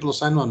Cortez, Jair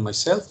Lozano, and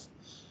myself.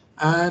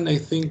 And I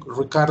think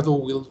Ricardo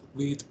will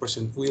make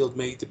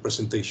the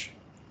presentation.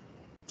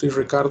 Please,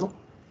 Ricardo.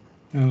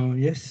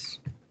 Yes.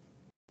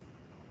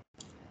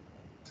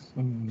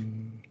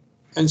 And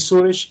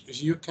Suresh,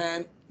 if you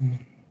can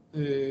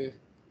leave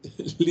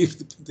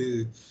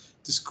the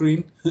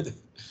screen.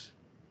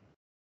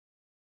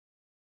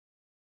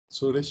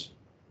 Suresh.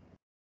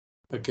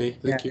 Okay,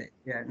 thank you.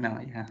 Yeah, no,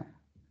 yeah.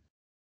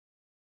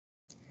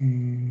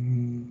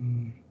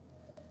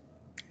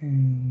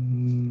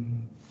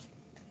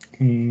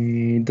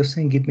 It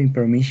doesn't give me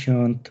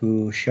permission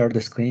to share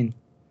the screen.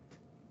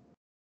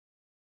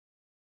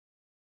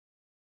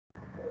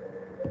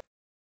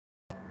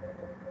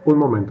 Un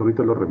momento,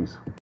 ahorita lo reviso.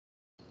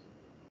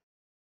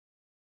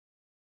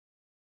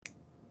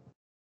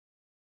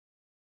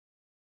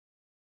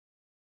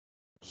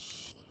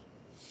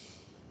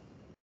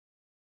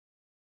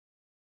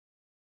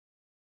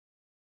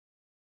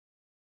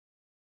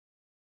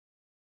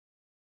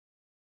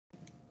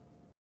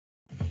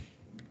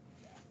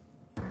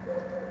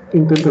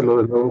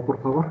 Inténtelo de nuevo,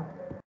 por favor.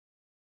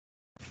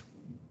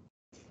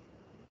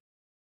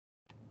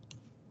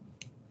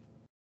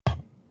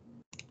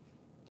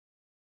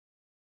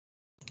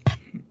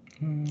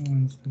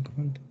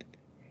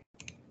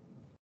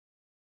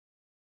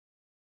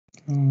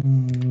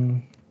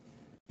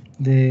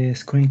 The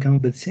screen can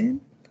be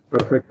seen?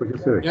 Perfecto, ya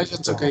se ve. Yes,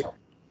 it's okay.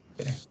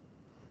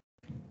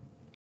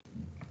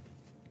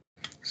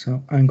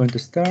 So I'm going to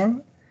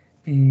start.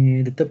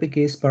 The topic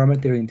is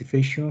parameter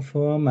identification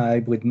from a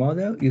hybrid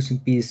model using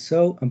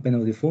PSO and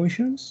penalty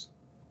functions.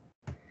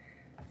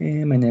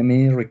 My name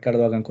is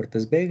Ricardo Agan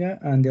Cortez Vega,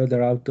 and the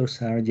other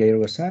authors are Jair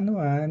Lozano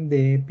and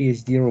the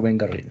PhD Rubén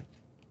Garrido.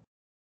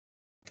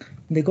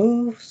 The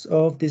goals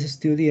of this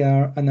study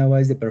are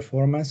analyze the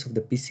performance of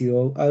the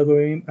PCO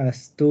algorithm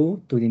as tool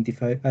to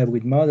identify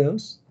hybrid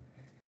models,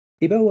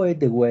 evaluate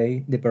the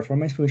way the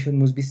performance function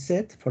must be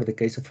set for the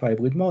case of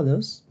hybrid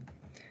models,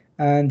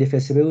 and the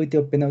feasibility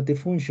of penalty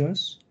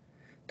functions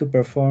to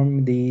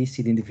perform this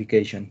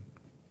identification.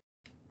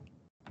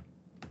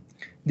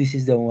 This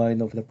is the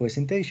outline of the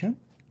presentation,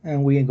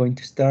 and we are going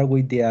to start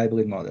with the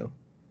hybrid model.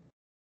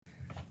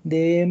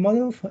 The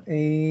model of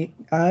a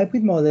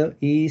hybrid model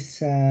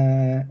is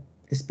a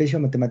special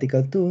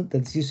mathematical tool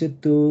that's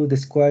used to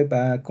describe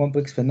a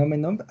complex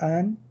phenomenon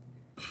and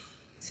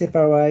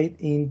separate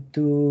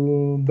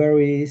into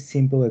very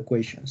simple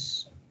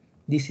equations.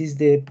 This is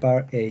the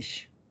part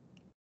H.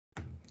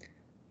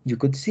 You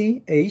could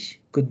see H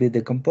could be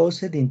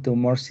decomposed into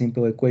more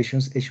simple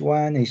equations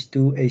H1,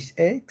 H2,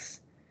 Hx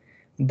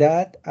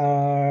that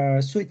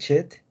are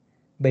switched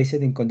based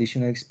in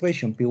conditional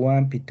expression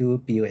P1,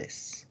 P2,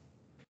 Ps.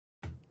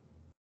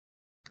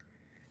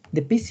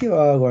 The PCO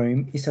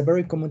algorithm is a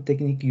very common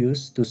technique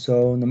used to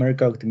solve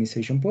numerical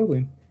optimization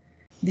problem.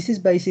 This is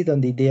based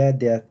on the idea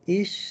that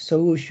each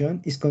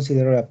solution is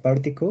considered a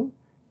particle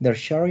that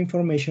shares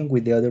information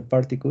with the other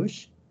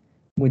particles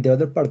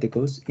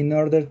in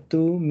order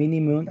to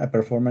minimum a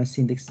performance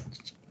index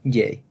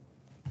J.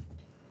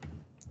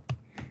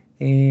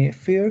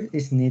 First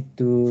is need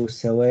to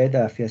select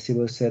a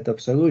feasible set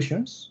of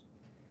solutions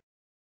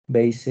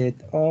based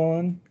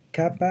on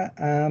kappa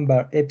and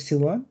bar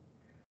epsilon,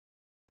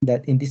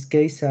 that in this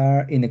case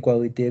are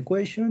inequality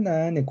equation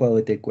and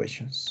equality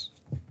equations.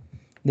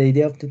 The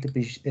idea of the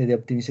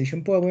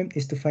optimization problem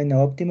is to find an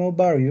optimal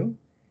value,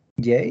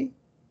 J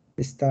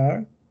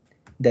star,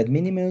 that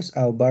minimizes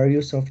all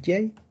values of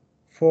J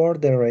for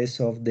the rest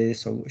of the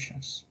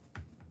solutions.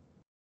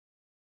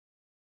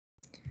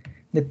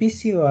 The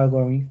PCO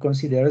algorithm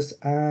considers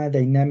a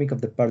dynamic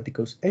of the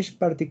particles. Each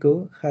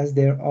particle has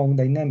their own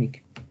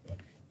dynamic.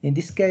 In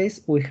this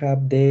case, we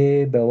have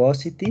the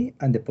velocity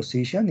and the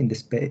position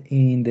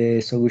in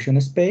the solution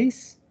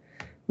space.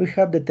 We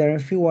have the term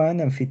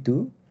phi1 and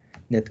phi2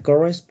 that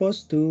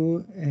corresponds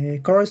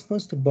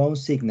to bound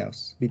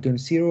signals between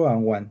 0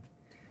 and 1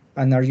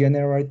 and are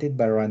generated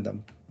by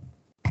random.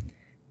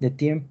 The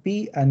term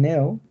P and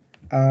L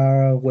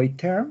are weight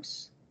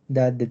terms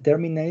that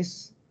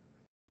determines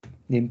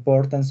the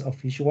importance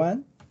of each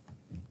one.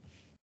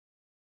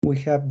 We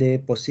have the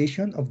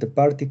position of the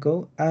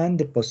particle and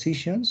the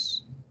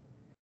positions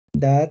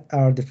that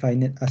are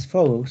defined as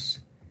follows.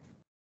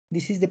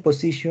 This is the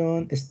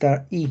position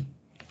star E.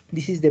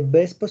 This is the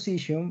best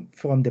position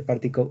from the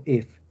particle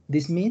if.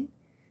 This means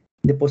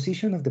the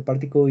position of the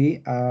particle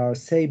E are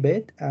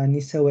saved and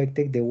is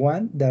selected the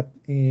one that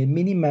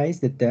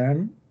minimizes the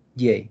term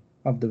J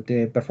of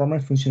the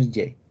performance function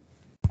J.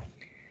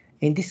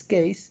 In this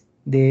case,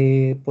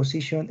 the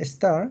position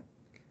star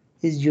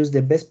is just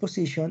the best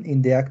position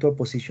in the actual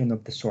position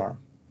of the swarm.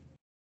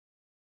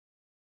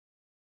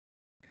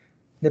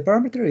 The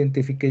parameter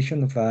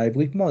identification of a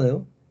hybrid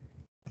model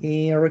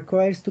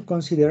requires to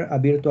consider a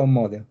virtual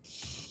model.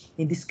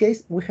 In this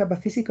case, we have a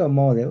physical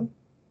model,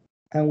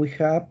 and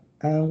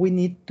we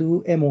need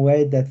to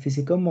emulate that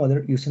physical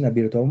model using a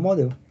virtual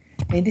model.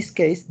 In this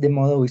case, the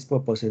model is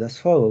proposed as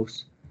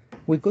follows.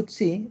 We could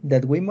see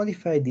that we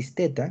modify this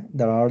theta,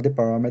 that are the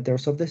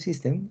parameters of the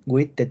system,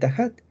 with theta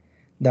hat,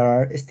 that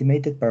are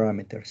estimated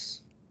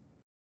parameters.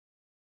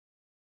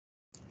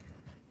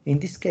 In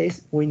this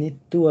case, we need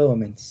two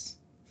elements.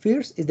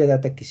 First is the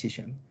data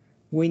acquisition.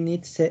 We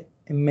need to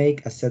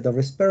make a set of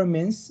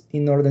experiments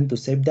in order to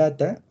save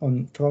data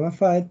from a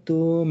file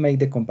to make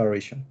the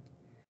comparison.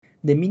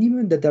 The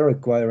minimum data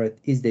required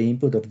is the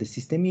input of the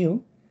system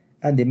U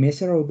and the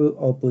measurable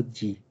output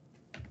G.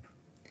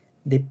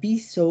 The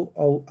PCO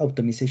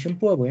optimization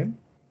problem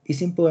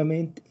is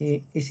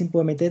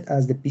implemented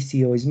as the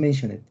PCO is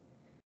mentioned. It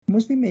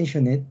must be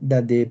mentioned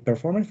that the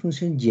performance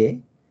function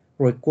J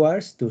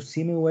requires to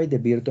simulate the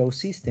virtual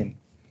system.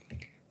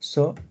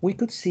 So we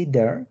could see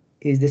there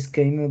is the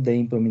scheme of the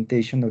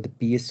implementation of the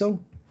PSO.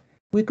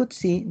 We could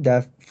see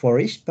that for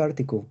each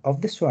particle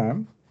of the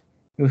swarm,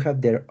 we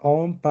have their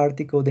own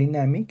particle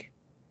dynamic.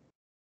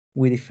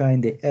 We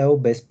define the L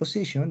best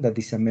position, that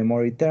is a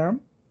memory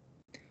term.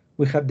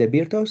 We have the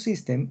virtual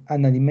system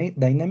and a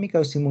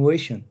dynamical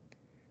simulation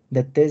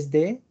that tests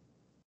the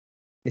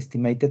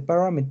estimated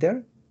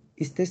parameter,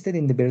 is tested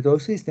in the virtual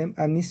system,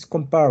 and is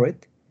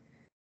compared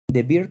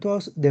the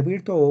virtual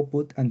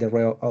output and the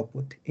real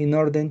output in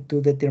order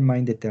to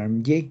determine the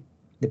term J,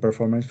 the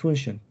performance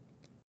function.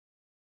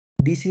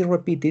 This is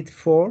repeated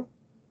for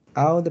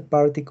all the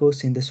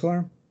particles in the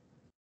swarm,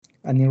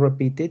 and is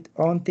repeated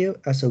until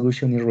a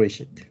solution is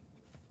reached.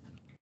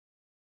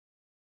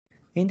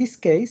 In this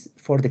case,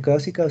 for the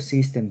classical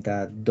system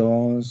that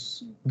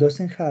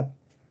doesn't have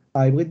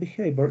hybrid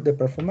behavior, the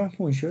performance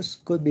functions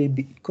could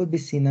be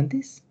seen as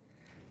this.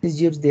 This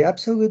gives the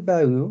absolute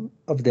value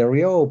of the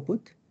real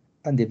output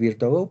and the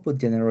virtual output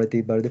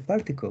generated by the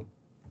particle.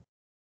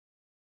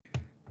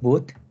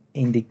 But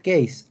in the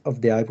case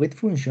of the hybrid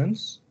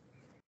functions,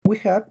 we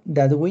have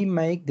that we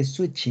make the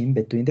switching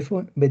between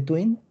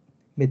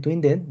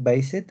them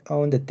based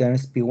on the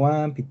terms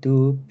P1,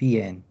 P2,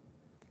 Pn.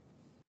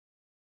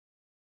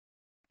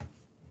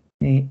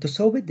 To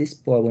solve this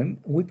problem,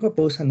 we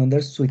propose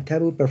another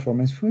suitable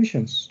performance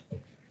functions.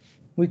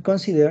 We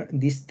consider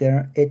this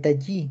term eta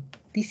g.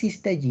 This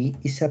eta g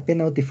is a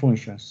penalty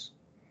functions.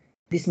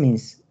 This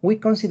means we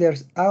consider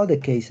all the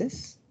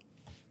cases,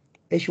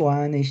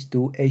 H1,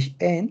 H2,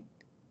 Hn,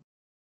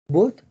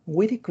 but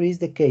we decrease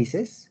the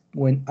cases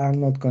when are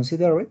not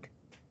considered,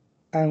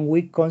 and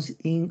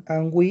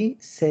we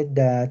set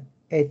that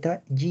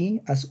eta g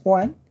as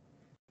 1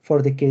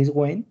 for the case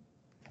when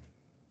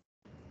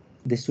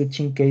the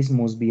switching case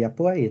must be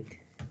applied.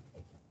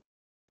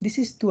 This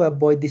is to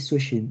avoid the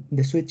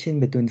switching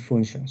between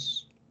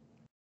functions.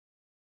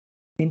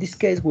 In this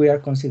case, we are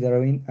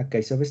considering a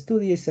case of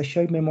study is a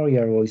shared memory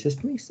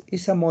algorithm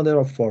is a model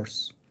of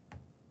force.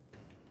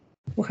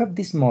 We have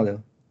this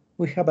model.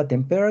 We have a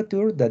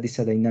temperature that is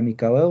a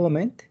dynamical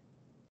element.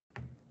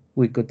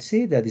 We could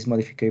see that is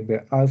modified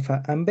by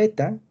alpha and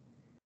beta.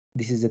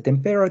 This is the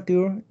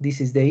temperature. This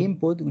is the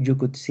input. You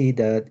could see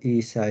that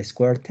is a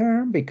square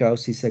term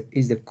because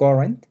it's the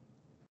current.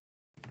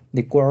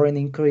 The current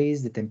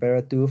increases the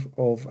temperature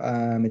of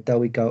a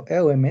metallical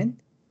element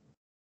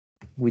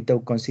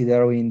without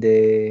considering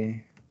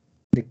the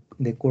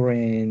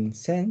current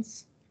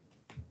sense.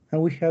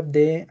 And we have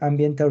the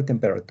ambiental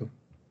temperature.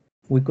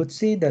 We could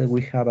see that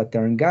we have a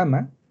term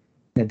gamma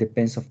that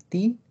depends on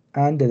T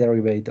and the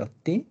derivative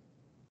of T.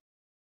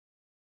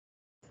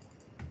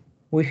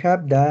 We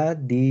have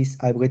that this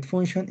hybrid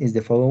function is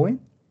the following.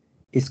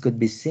 It could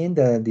be seen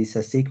that it's a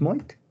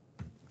sigmoid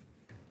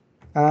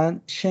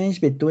and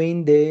change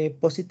between the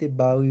positive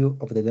value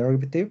of the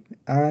derivative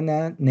and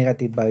a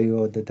negative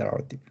value of the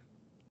derivative.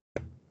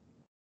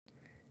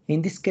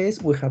 In this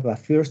case, we have a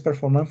first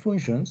performance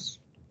functions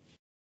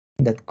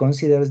that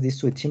considers the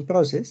switching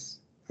process,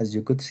 as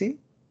you could see.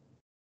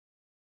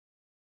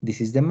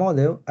 This is the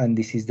model, and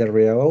this is the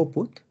real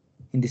output.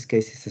 In this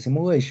case, it's a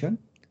simulation.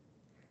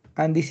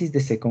 And this is the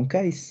second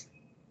case.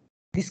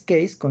 This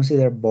case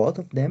considers both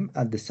of them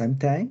at the same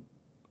time.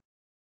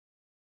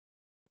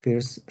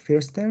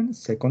 First term,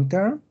 second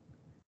term.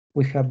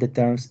 We have the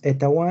terms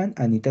eta 1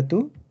 and eta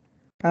 2,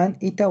 and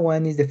eta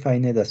 1 is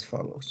defined as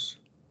follows.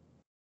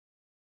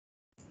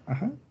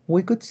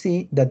 We could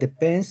see that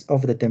depends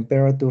of the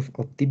temperature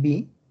of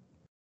Tb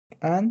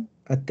and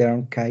a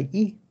term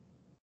Ke.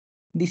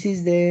 This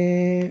is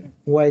the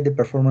why the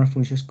performance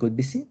functions could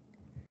be seen.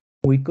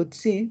 We could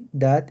see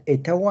that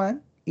eta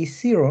 1 is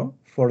 0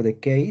 for the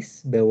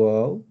case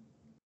below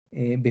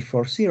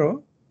before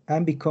 0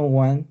 and become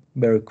 1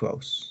 very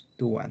close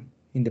to 1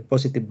 in the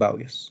positive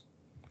values.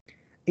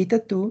 Eta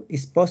 2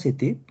 is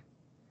positive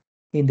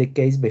in the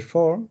case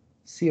before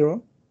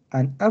 0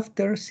 and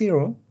after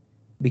 0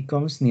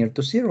 becomes near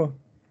to 0.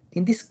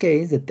 In this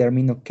case, the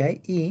terminal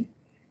Ke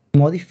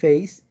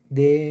modifies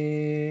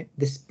the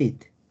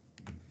speed.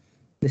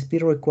 The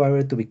speed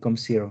required to become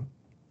 0.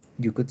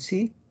 You could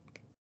see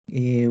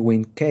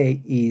when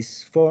K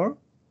is 4,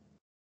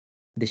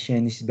 the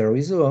change is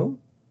very slow,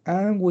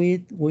 and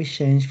we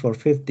change for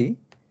 50,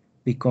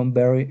 become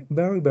very,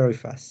 very, very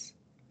fast,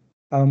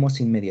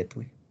 almost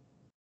immediately.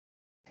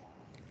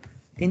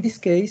 In this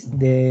case,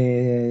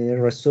 the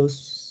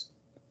results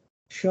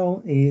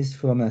shown is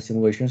from a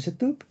simulation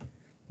setup.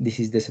 This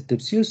is the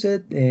setups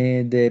used.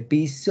 The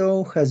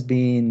PSO has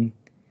been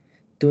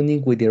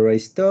tuning with the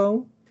raised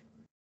tau.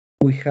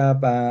 We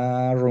have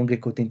a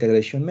Runge-Kut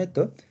integration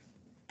method,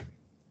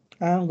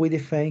 and we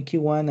define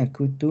Q1 and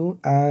Q2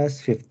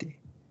 as 50.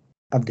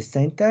 At the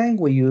same time,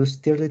 we use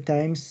 30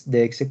 times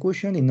the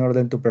execution in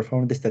order to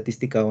perform the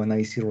statistical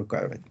analysis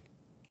required.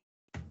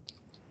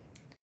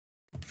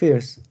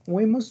 First,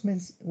 we must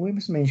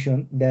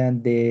mention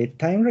that the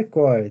time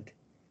required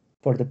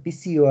for the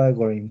PCO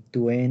algorithm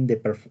to end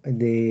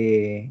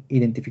the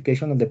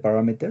identification of the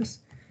parameters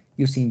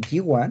using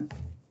G1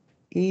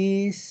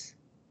 is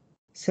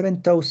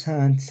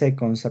 7,000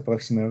 seconds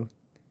approximately,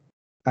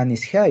 and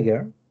is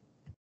higher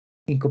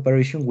in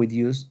comparison with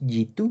use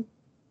G2,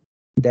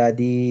 that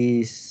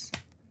is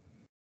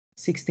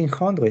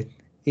 1,600,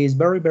 is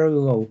very, very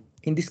low.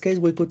 In this case,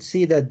 we could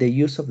see that the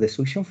use of the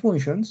suction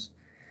functions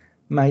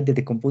made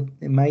the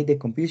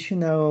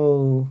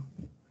computational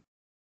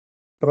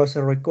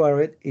process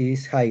required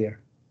is higher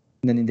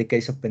than in the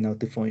case of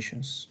penalty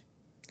functions.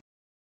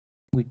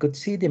 We could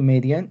see the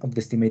median of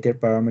the estimated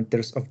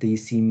parameters of the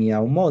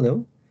EC-meow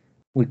model.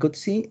 We could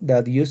see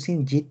that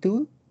using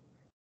G2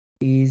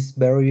 is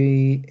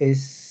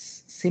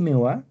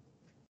similar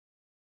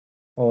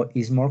or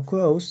is more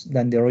close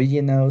than the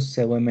original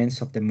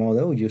elements of the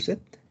model used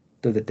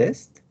to the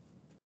test.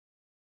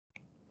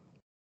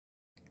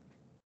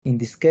 In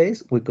this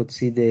case, we could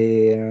see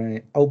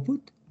the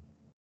output.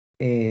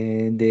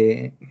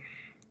 The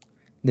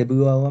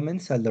blue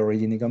elements are the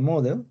original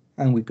model,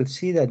 and we could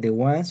see that the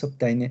ones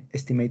obtained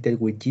estimated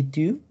with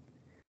G2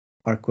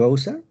 are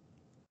closer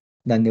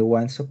than the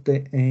ones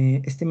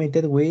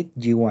estimated with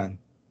G1.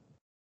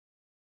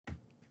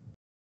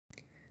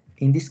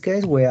 In this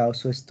case, we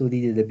also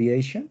studied the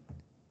deviation.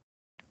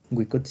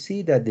 We could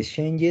see that the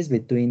changes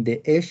between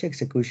the edge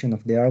execution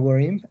of the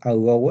algorithm are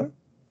lower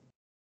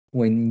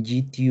when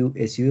G2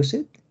 is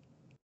used.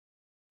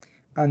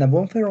 And a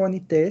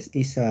Bonferroni test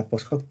is a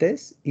post-hoc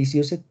test, is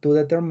used to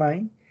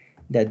determine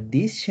that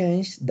these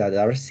changes that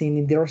are seen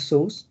in the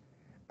results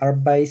are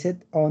based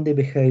on the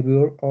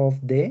behavior of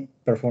the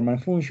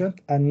performance function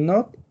and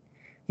not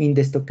in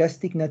the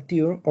stochastic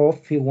nature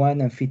of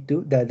phi1 and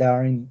phi2 that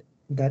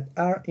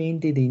are in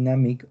the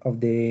dynamic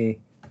of the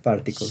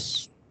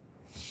particles.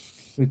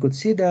 We could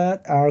see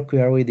that are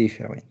clearly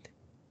different.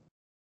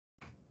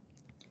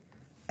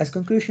 As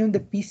conclusion,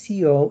 the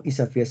PCO is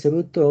a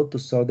feasible tool to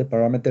solve the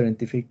parameter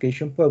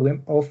identification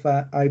problem of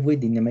a hybrid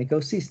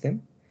dynamical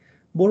system,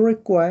 but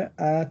require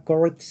a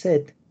correct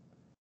set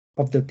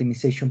of the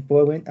optimization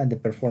problem and the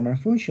performance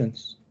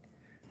functions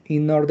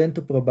in order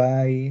to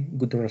provide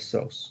good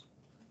results.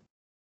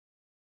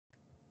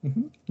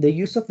 The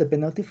use of the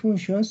penalty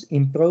functions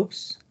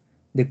improves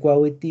the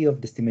quality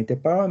of the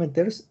estimated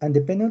parameters, and the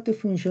penalty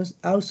functions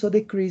also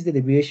decrease the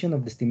deviation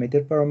of the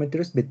estimated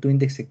parameters between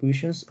the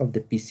executions of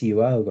the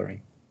PCO algorithm.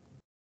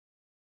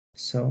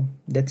 So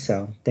that's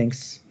all.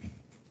 Thanks.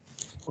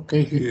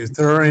 Okay, if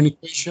there are any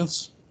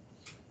questions?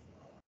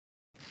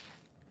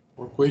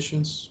 Or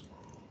questions?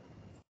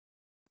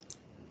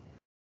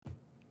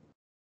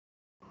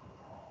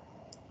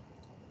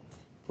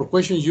 For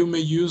questions, you may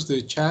use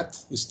the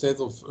chat instead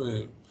of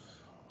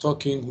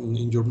talking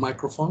in your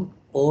microphone,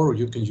 or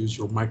you can use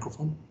your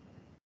microphone.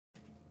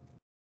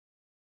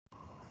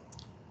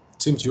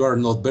 It seems you are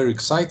not very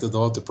excited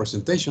about the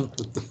presentation.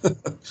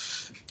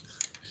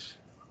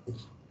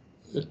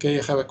 Okay,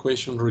 I have a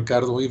question,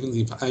 Ricardo, even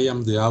if I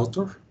am the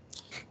author,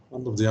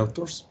 one of the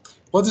authors.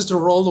 What is the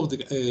role of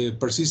the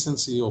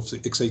persistency of the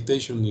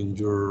excitation in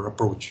your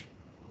approach?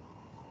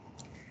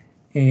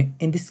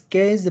 In this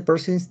case, the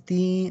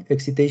persistent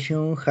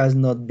excitation has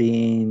not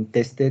been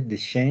tested, the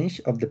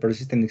change of the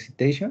persistent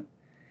excitation.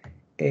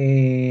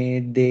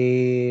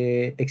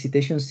 The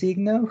excitation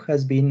signal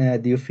has been a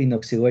Diophine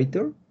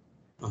oscillator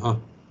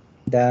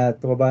that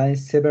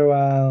provides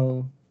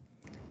several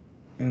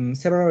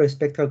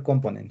spectral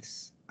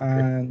components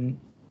and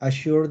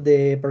assure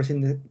the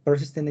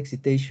persistent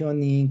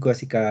excitation in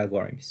classical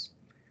algorithms.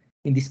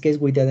 In this case,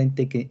 we didn't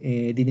take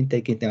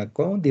into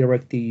account,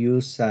 directly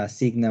use a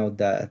signal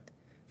that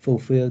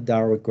fulfill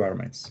the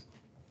requirements.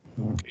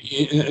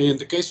 In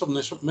the case of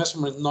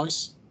measurement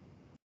noise?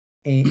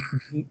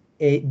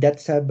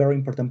 That's a very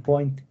important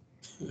point.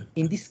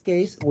 In this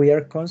case, we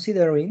are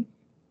considering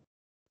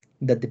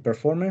that the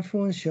performance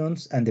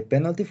functions and the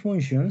penalty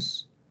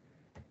functions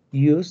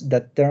use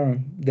that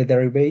term, the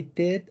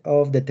derivative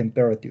of the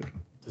temperature.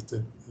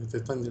 The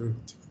time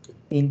derivative. Okay.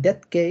 In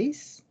that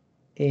case,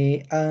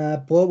 a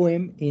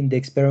problem in the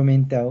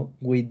experimental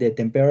with the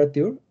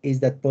temperature is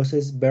that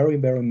poses very,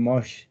 very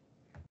much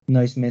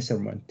noise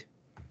measurement.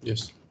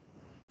 Yes.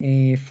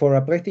 For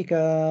a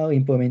practical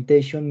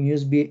implementation,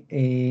 must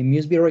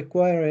be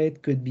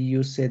required, could be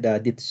used a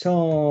dead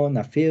zone,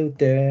 a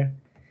filter,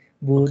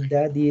 but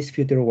that is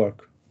future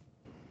work.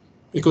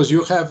 Because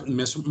you have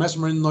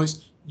measurement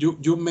noise,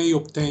 you may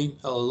obtain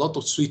a lot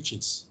of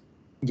switches.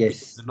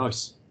 Yes. The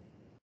noise.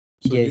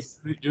 So yes.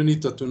 You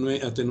need to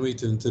attenuate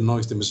the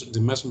noise,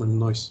 the measurement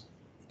noise.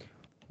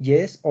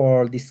 Yes,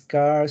 or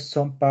discard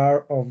some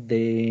part of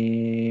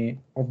the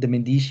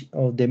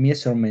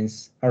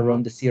measurements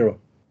around the zero.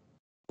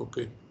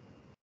 Okay.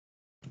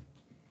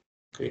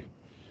 Okay.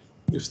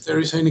 If there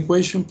is any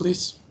question,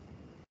 please.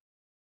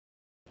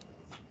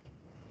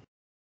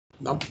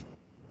 No.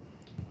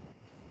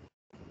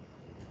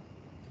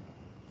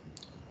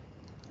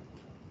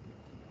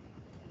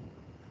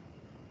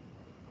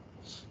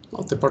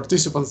 Well, the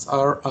participants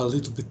are a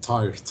little bit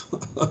tired.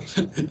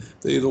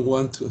 They don't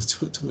want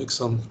to make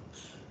some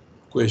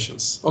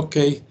questions.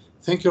 Okay,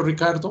 thank you,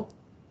 Ricardo.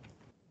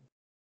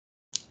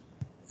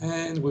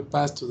 And we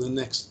pass to the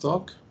next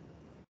talk.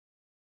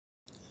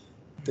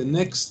 The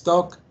next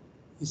talk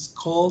is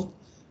called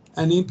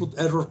an input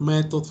error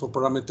method for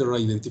parameter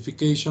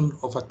identification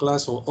of a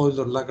class of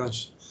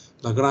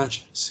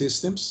Euler-Lagrange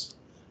systems.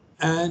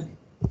 And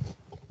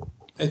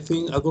I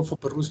think Adolfo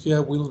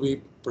Perrusquia will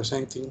be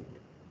presenting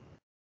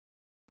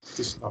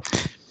this talk.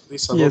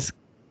 Please, Adolfo. Yes.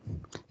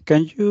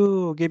 Can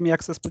you give me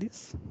access,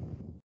 please?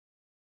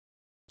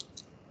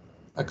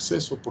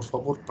 Acceso, por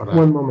favor, para...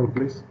 One moment,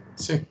 please.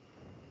 Sí.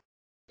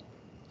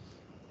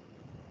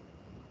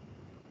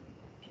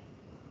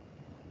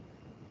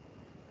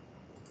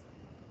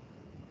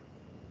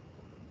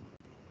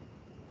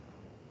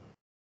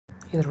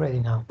 He's ready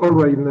now. All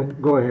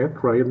right, go ahead,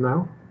 try it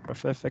now.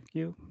 Perfect, thank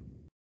you.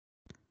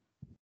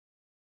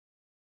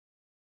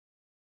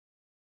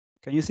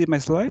 Can you see my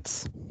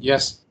slides?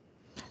 Yes.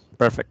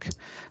 Perfect.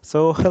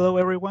 So hello,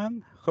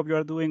 everyone. Hope you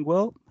are doing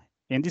well.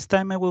 In this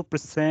time, I will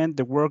present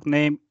the work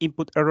named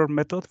Input Error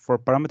Method for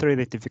Parameter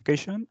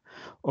Identification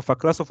of a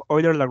class of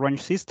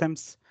Euler-Lagrange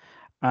systems.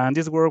 And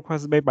this work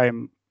was made by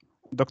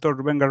Dr.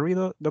 Ruben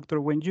Garrido, Dr.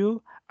 Wen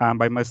Yu, and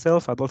by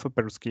myself, Adolfo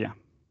Perrusquia.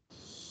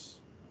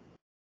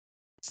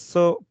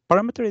 So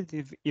parameter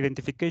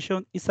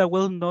identification is a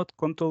well-known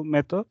control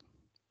method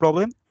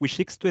problem which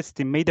seeks to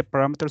estimate the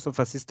parameters of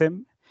a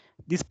system.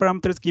 These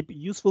parameters give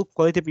useful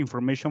qualitative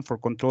information for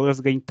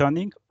controllers gain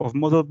tuning of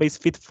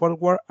model-based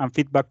feed-forward and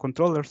feedback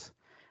controllers.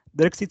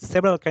 There exist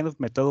several kinds of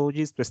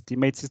methodologies to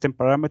estimate system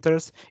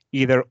parameters,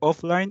 either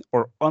offline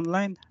or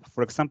online.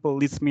 For example,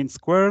 least mean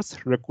squares,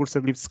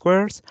 recursive least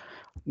squares.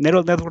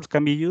 Neural networks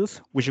can be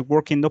used, which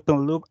work in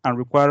open loop and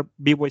require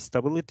bitwise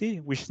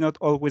stability, which is not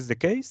always the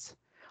case.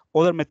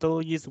 Other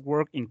methodologies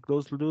work in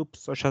closed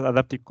loops, such as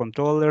adaptive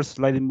controllers,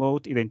 sliding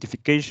mode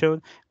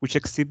identification, which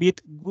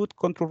exhibit good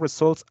control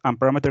results and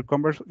parameter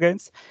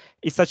convergence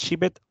is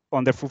achieved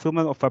on the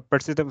fulfillment of a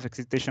persistent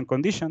excitation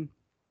condition.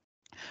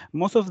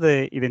 Most of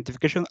the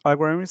identification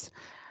algorithms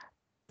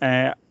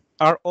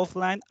are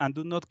offline and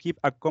do not give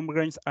a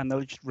convergence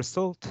analysis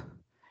result,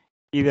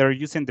 either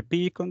using the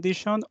PE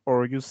condition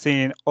or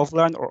using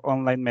offline or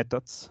online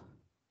methods.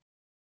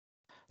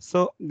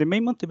 So the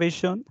main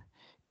motivation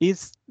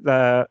is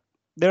that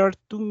there are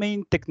two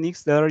main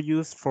techniques that are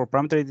used for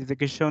parameter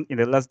identification in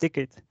the last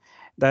decade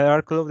that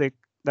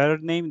are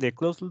named the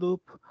closed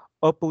loop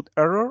output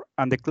error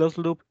and the closed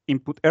loop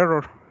input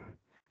error.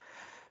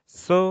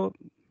 So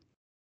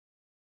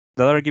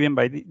that are given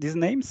by these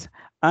names.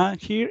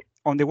 And here,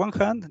 on the one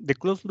hand, the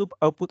closed loop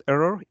output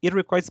error, it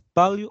requires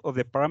value of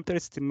the parameter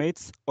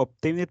estimates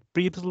obtained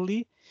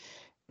previously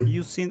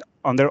using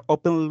under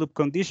open loop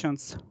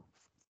conditions.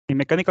 In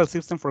mechanical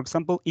system, for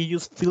example, it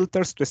uses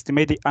filters to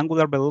estimate the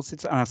angular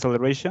velocities and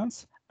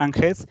accelerations, and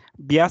hence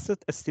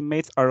biased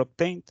estimates are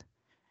obtained.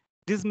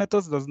 This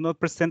method does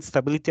not present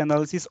stability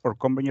analysis or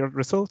convergent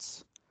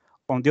results.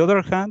 On the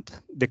other hand,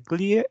 the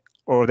CLIE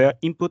or the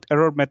input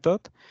error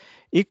method,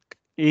 it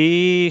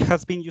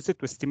has been used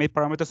to estimate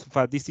parameters of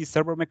a DC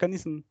servo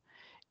mechanism.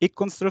 It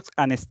constructs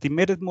an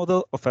estimated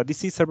model of a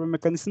DC servo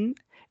mechanism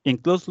in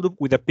closed loop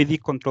with a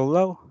PD control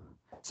law.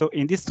 So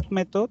in this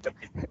method,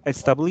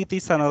 stability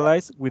is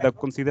analyzed without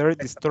considering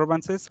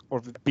disturbances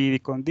of the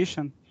PD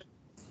condition.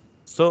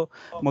 So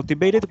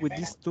motivated with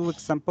these two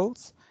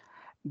examples,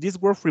 this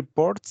work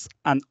reports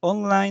an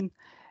online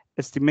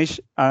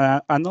estimation,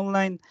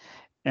 parameter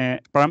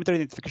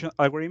identification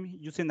algorithm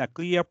using a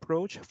clear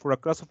approach for a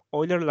class of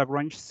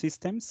Euler-Lagrange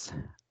systems.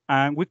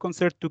 And we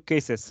consider two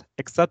cases,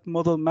 exact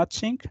model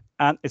matching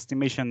and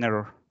estimation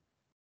error.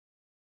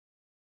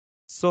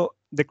 So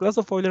the class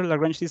of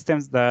Euler-Lagrange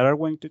systems that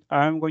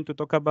I'm going to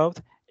talk about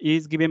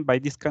is given by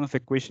this kind of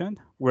equation,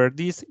 where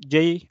these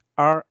J,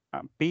 R,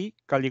 and P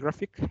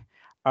calligraphic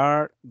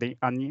are the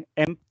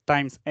M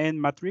times N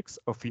matrix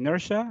of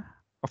inertia,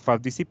 of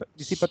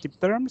dissipative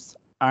terms,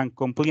 and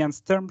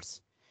compliance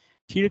terms.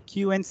 Here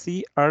Q and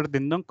C are the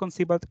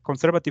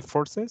non-conservative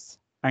forces,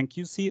 and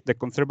QC the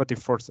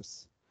conservative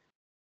forces.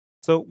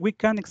 So we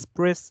can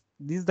express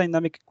this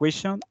dynamic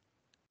equation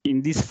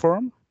in this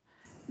form,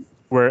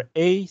 where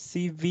A,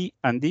 C, V,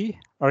 and D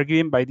are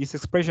given by this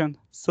expression.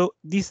 So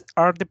these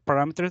are the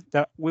parameters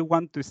that we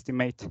want to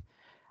estimate.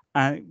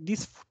 And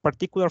this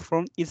particular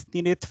form is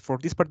needed for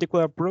this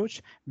particular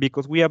approach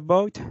because we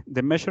avoid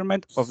the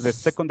measurement of the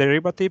second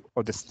derivative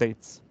of the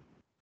states.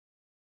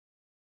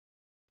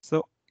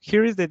 So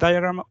here is the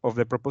diagram of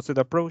the proposed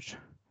approach.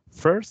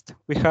 First,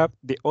 we have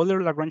the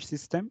Euler-Lagrange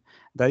system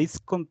that is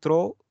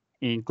controlled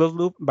in closed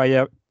loop by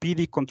a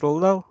PD control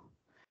law.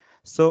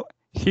 So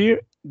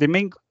here, the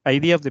main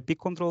idea of the P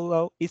control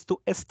law is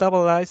to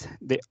stabilize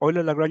the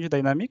Euler-Lagrange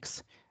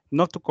dynamics,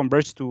 not to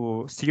converge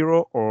to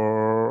zero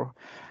or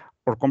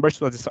converge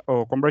to a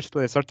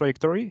desired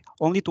trajectory,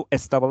 only to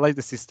stabilize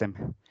the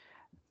system.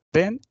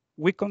 Then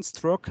we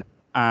construct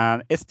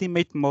an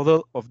estimate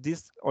model of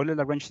this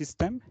Euler-Lagrange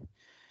system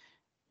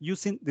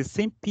using the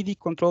same PD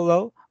control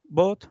law,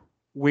 but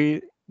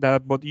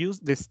use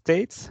the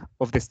states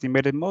of the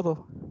estimated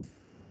model.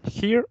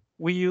 Here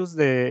we use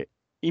the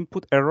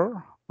input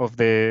error of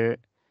the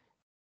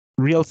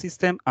real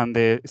system and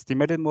the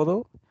estimated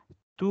model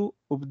to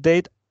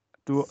update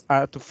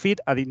to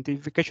feed an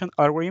identification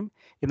algorithm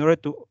in order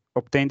to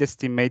obtain the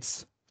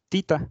estimates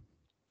theta.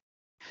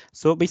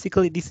 So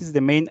basically, this is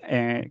the main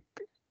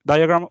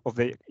diagram of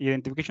the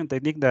identification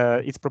technique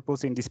that is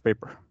proposed in this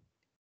paper.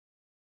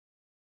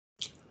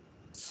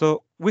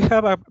 So we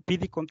have a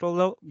PD control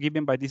law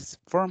given by this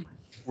form,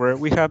 where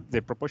we have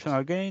the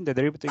proportional gain, the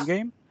derivative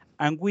gain,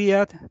 and we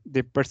add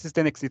the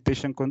persistent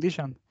excitation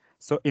condition.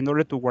 So in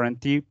order to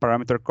guarantee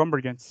parameter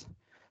convergence.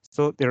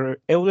 So the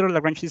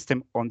Euler-Lagrange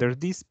system under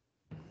this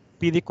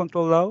PD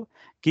control law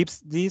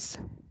gives this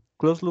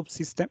closed loop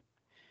system,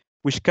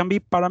 which can be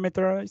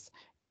parameterized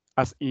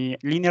as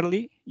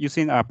linearly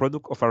using a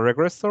product of a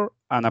regressor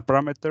and a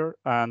parameter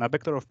and a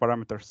vector of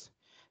parameters.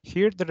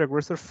 Here, the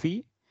regressor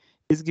phi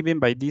is given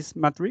by this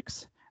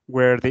matrix,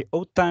 where the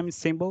O times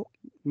symbol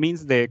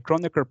means the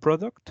Kronecker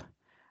product,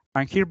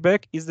 and here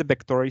Beck is the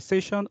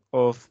vectorization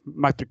of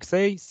matrix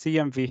A, C,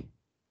 and V.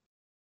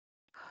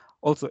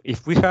 Also,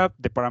 if we have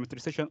the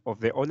parameterization of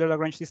the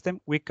Euler-Lagrange system,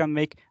 we can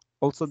make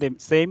also the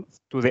same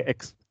to the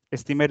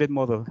estimated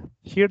model.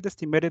 Here, the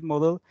estimated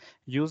model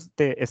uses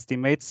the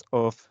estimates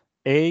of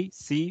A,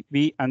 C,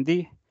 B, and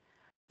D,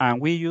 and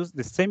we use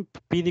the same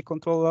PD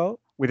control law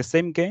with the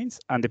same gains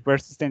and the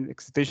persistent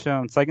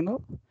excitation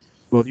signal,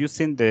 but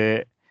using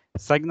the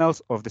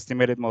signals of the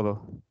estimated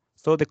model.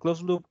 So the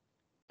closed loop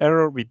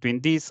error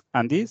between this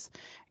and this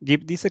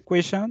give this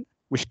equation,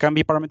 which can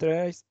be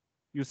parameterized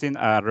using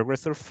a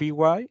regressor phi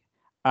y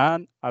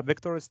and a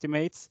vector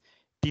estimates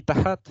theta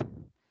hat.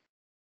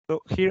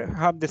 So here I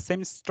have the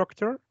same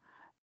structure,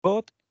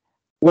 but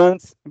One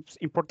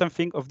important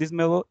thing of this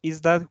model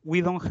is that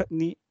we don't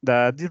need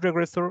that this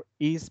regressor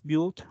is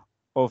built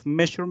of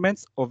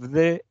measurements of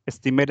the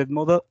estimated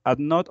model and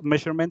not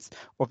measurements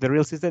of the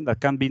real system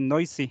that can be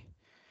noisy.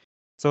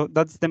 So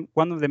that's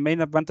one of the main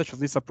advantages of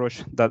this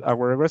approach, that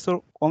our regressor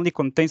only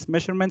contains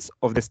measurements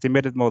of the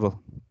estimated model.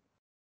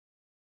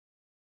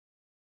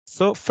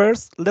 So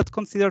first, let's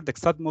consider the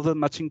exact model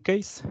matching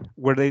case,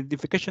 where the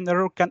identification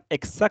error can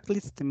exactly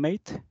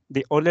estimate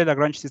the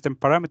Euler-Lagrange system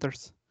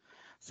parameters.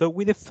 So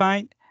we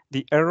define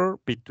the error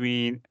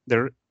between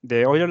the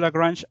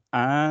Euler-Lagrange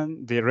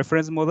and the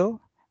reference model,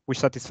 which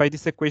satisfy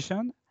this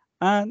equation,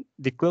 and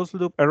the closed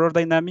loop error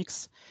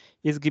dynamics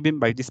is given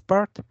by this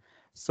part.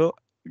 So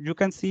you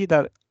can see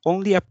that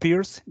only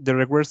appears the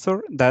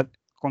regressor that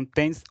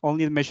contains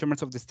only the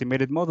measurements of the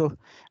estimated model,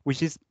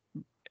 which is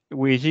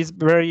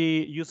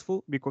very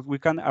useful because we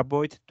can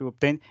avoid to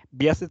obtain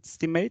biased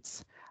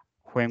estimates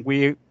when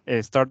we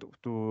start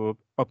to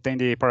obtain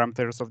the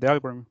parameters of the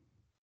algorithm.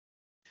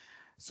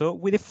 So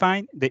we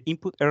define the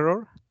input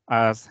error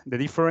as the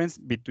difference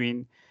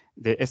between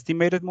the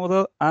estimated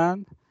model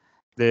and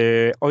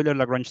the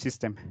Euler-Lagrange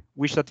system,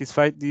 which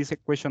satisfies this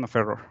equation of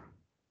error.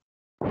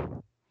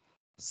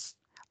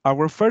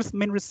 Our first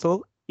main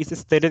result is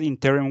stated in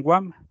theorem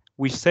 1,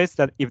 which says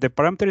that if the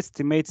parameter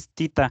estimates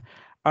theta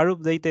are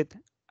updated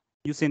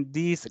using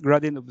this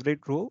gradient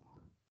update rule,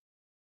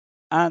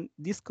 and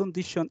this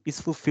condition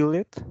is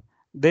fulfilled,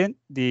 then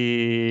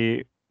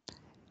the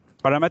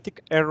parametric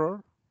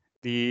error,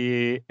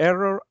 the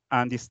error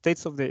and the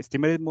states of the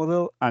estimated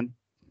model and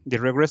the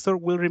regressor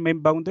will remain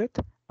bounded,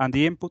 and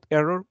the input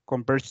error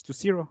converges to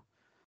 0.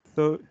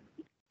 So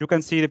you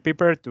can see the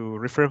paper to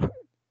refer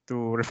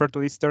to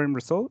this theorem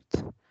result.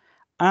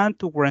 And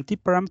to guarantee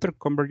parameter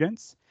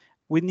convergence,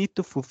 we need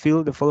to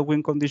fulfill the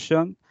following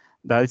condition,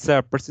 that is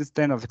a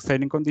persistent of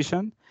exciting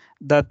condition.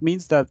 That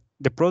means that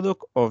the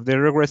product of the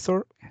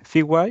regressor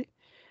phi y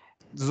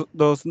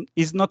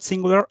is not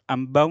singular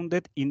and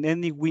bounded in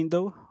any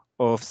window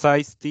of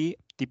size t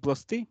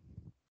plus t.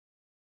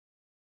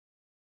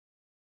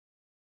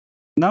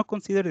 Now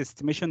consider the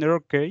estimation error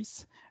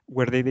case,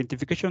 where the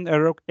identification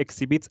error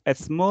exhibits a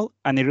small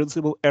and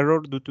irreducible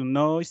error due to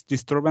noise,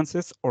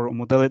 disturbances, or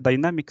model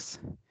dynamics.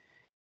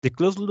 The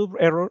closed loop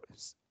error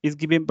is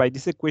given by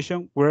this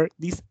equation, where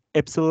this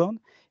epsilon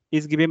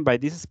is given by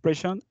this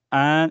expression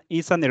and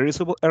is an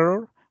irreducible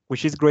error,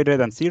 which is greater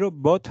than 0,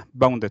 but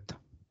bounded.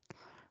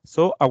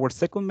 So our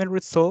second main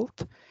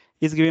result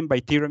is given by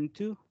theorem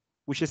 2,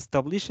 which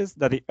establishes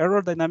that the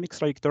error dynamics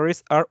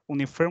trajectories are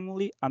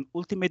uniformly and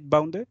ultimate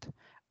bounded,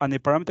 and the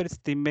parameter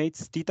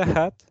estimates theta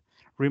hat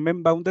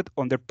remain bounded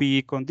under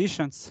PE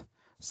conditions.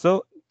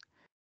 So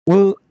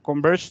will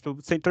converge to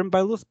same term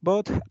values,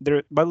 but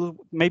their value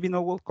maybe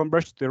not will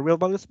converge to the real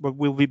values, but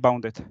will be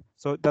bounded.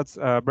 So that's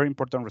a very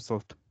important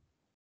result.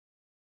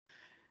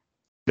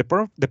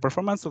 The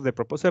performance of the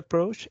proposed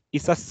approach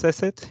is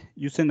assessed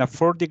using a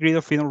 4-degree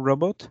of freedom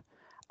robot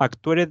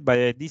actuated by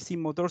a DC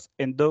motors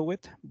endowed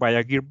by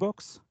a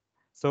gearbox.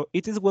 So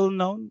it is well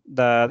known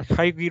that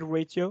high gear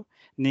ratio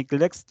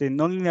neglects the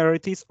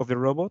nonlinearities of the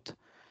robot,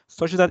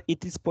 such that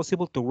it is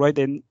possible to write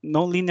the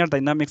nonlinear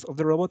dynamics of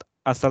the robot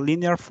as a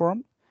linear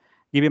form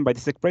given by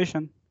this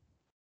expression,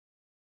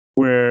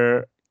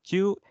 where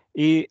Q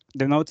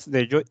denotes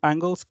the joint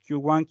angles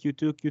Q1,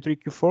 Q2, Q3,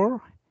 Q4,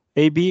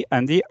 A, B,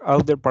 and D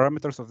are the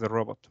parameters of the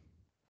robot.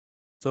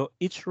 So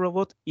each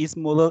robot is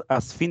modeled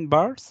as thin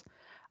bars,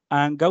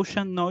 and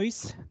Gaussian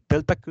noise,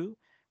 delta Q,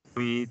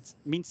 with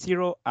mean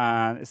 0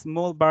 and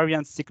small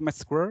variance sigma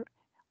square,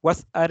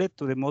 was added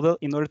to the model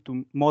in order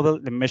to model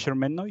the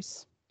measurement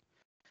noise.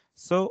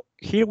 So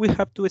here we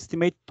have to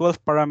estimate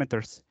 12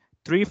 parameters,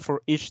 3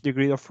 for each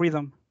degree of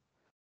freedom.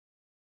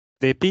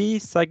 The PE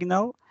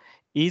signal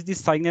is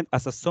designed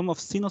as a sum of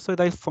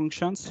sinusoidal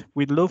functions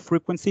with low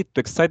frequency to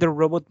excite the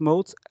robot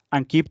modes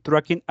and keep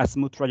tracking a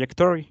smooth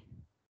trajectory.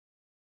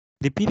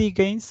 The PD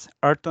gains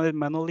are tuned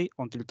manually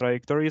until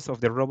trajectories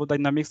of the robot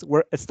dynamics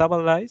were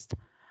stabilized,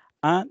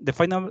 and the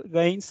final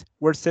gains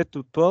were set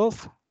to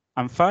 12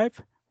 and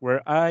 5,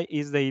 where I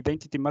is the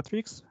identity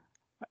matrix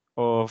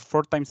of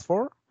 4 times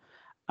 4,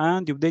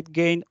 and the update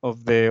gain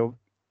of the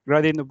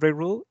gradient update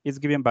rule is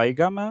given by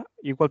gamma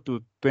equal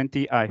to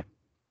 20i.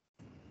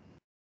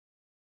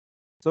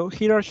 So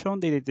here are shown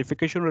the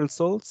identification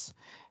results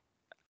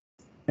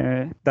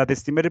that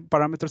estimated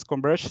parameters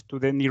converge to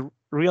the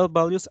real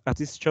values as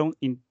is shown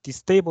in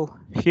this table.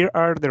 Here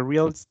are the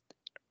real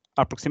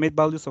approximate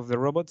values of the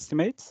robot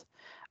estimates,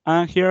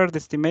 and here are the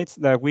estimates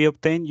that we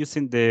obtain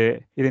using the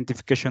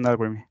identification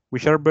algorithm,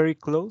 which are very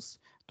close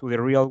to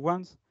the real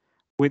ones,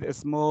 with a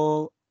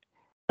small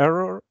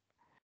error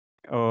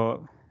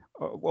or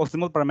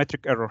small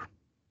parametric error.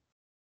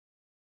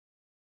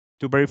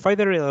 To verify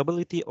the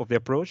reliability of the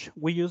approach,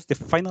 we use the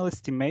final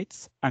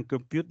estimates and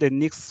compute the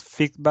next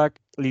feedback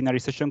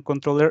linearization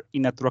controller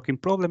in a tracking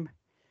problem.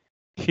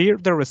 Here,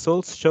 the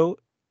results show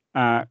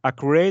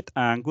accurate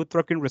and good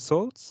tracking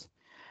results.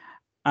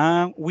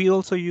 And we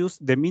also use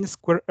the mean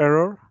square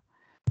error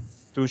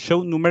to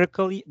show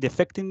numerically the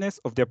effectiveness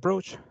of the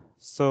approach.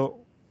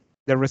 So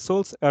The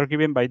results are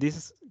given by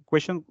this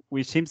equation,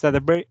 which seems that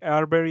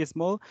are very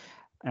small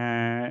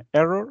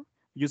error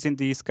using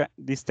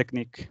this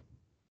technique.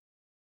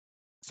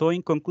 So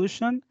in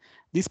conclusion,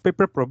 this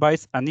paper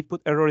provides an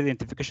input error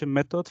identification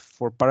method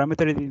for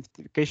parameter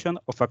identification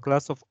of a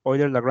class of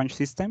Euler-Lagrange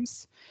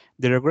systems.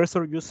 The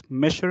regressor uses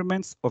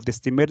measurements of the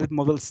estimated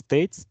model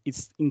states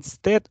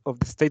instead of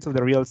the states of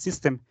the real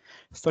system,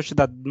 such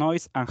that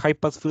noise and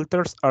high-pass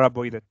filters are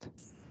avoided.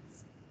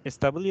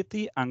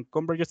 Stability and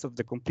convergence of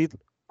the complete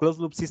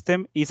closed-loop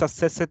system is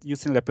assessed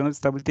using Lyapunov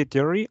stability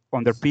theory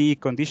under PE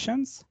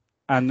conditions,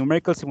 and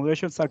numerical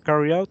simulations are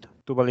carried out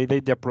to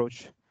validate the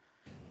approach.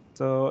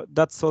 So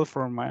that's all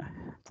for my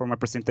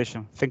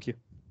presentation. Thank you.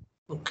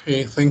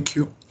 Okay, thank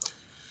you.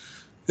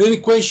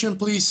 Any question,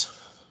 please?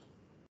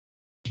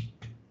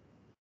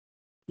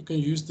 You can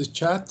use the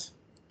chat.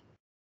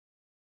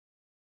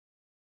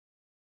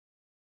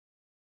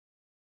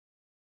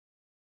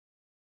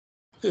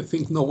 I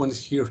think no one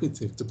is hearing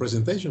the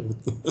presentation.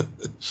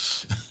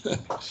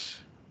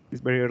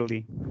 It's very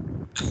early.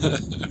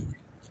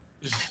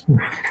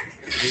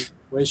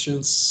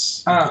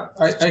 Questions?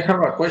 I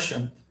have a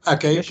question.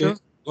 Okay, Yeah, okay. sure.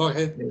 Go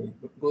ahead.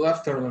 Good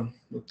afternoon,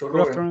 Dr. Good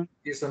Ruben. afternoon.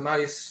 It's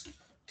nice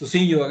to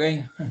see you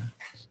again.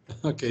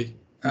 Okay.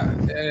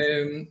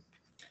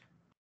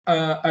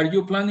 Are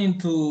you planning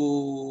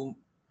to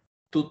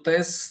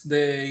test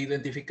the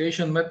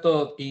identification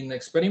method in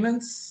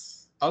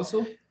experiments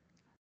also?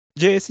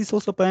 Yes, it's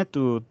also planned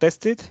to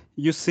test it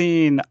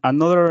using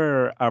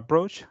another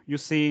approach,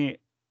 using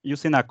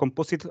a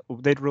composite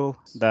update rule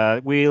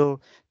that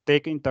will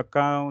take into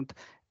account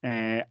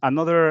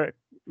another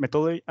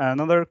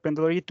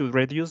methodology to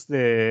reduce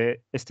the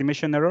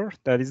estimation error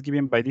that is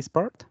given by this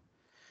part.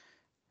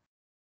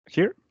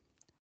 Here,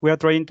 we are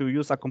trying to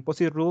use a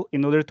composite rule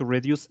in order to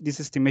reduce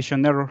this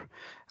estimation error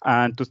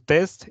and to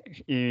test,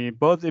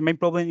 but the main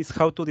problem is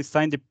how to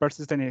design the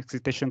persistent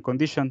excitation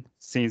condition.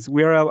 Since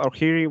we are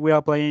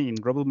applying in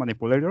robot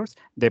manipulators,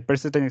 the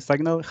persistent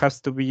signal has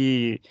to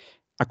be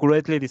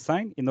accurately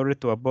designed in order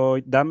to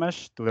avoid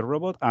damage to the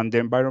robot and the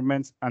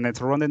environments and its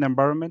surrounding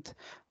environment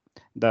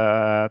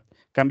that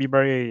can be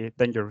very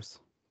dangerous.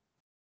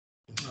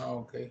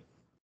 Okay.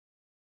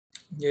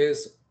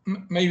 Yes,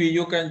 maybe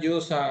you can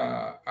use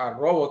a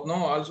robot, no?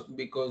 Also,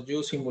 because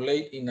you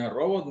simulate in a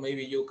robot,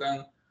 maybe you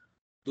can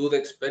do the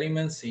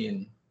experiments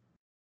in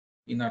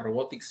a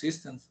robotic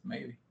system,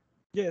 maybe.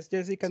 Yes,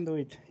 you can do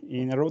it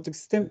in a robotic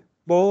system.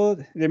 But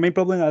the main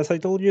problem, as I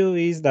told you,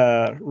 is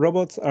that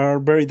robots are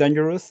very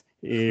dangerous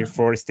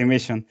for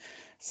estimation.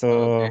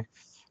 So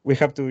we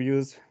have to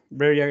use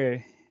a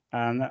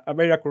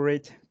very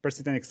accurate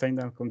persistent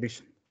excitation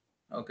condition.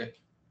 Okay.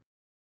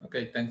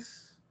 Okay,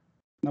 thanks.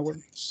 No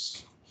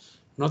worries.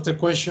 Other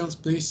questions,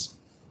 please?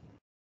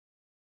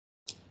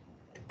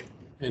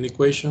 Any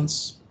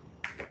questions?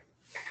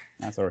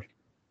 Sorry.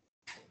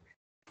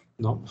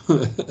 No.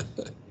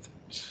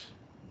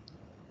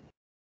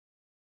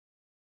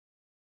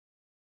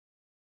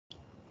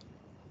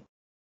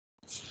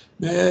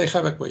 I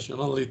have a question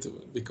only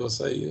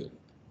because I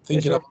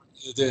thinking about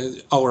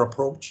our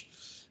approach.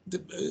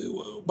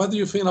 What do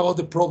you think about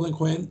the problem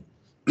when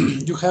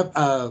you have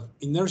an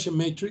inertia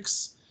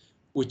matrix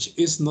which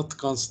is not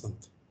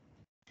constant?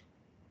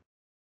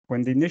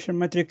 When the inertia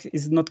matrix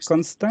is not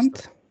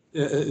constant?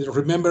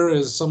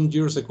 Remember some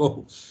years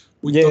ago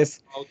we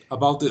talked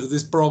about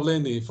this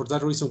problem. For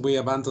that reason, we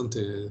abandoned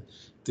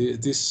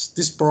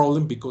this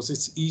problem because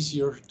it's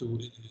easier to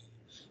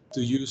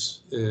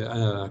use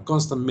a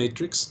constant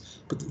matrix.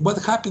 But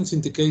what happens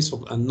in the case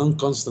of a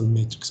non-constant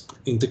matrix?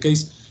 In the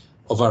case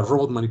of a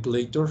robot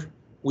manipulator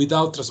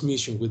without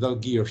transmission,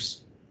 without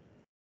gears?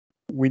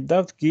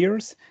 Without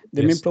gears,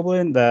 the main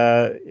problem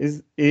that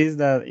is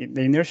that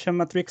the inertia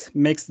matrix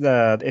makes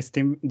the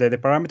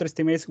parameter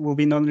estimates will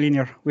be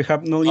non-linear. We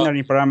have no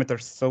linear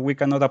parameters, so we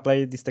cannot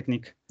apply this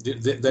technique.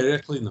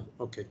 Directly, no.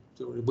 Okay,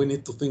 so we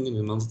need to think in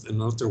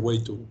another way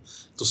to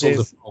solve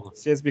the problem.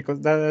 Yes, because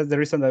that's the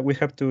reason that we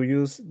have to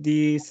use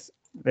this.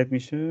 Let me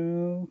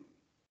show.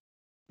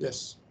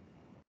 Yes.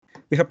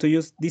 We have to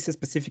use this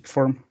specific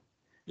form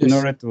in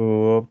order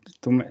to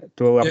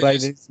apply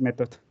this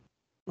method.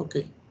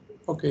 Okay.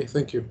 Okay,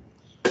 thank you.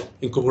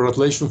 And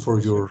congratulations for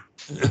your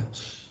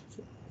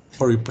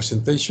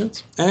presentation.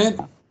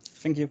 And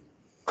thank you.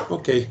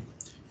 Okay,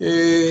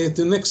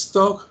 the next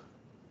talk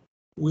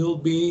will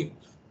be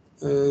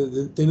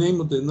the name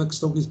of the next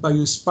talk is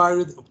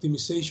Bio-Inspired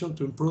Optimization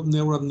to Improve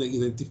Neural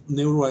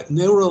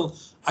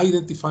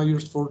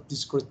Identifiers for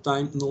Discrete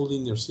Time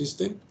Nonlinear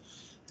System.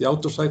 The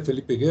authors are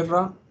Felipe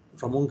Guerra,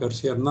 Ramón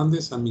García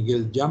Hernández, and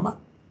Miguel Llama.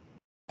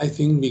 I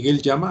think Miguel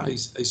Llama. I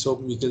saw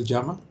Miguel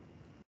Llama.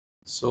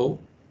 So,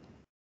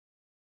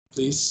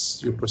 please,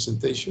 your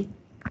presentation.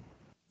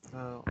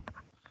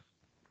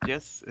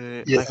 Yes,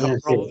 I have a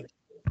problem.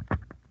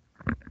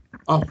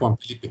 Juan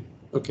Felipe.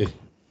 Okay.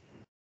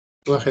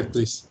 Go ahead,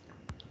 please.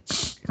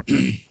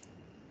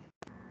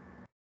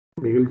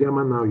 Miguel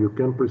Llama, now you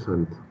can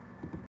present.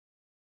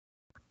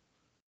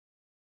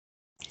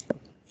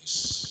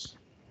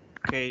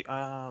 Okay,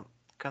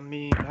 can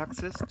we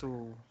access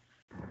to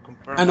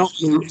No,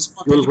 you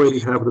already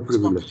have the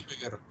privilege.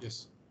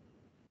 Yes.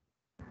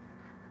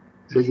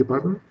 Beg your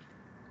pardon?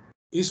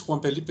 Is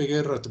Juan Felipe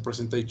Guerra the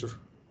presenter?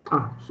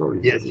 Ah, sorry.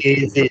 Yes,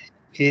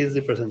 he is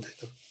the presenter.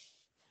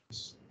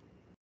 Yes.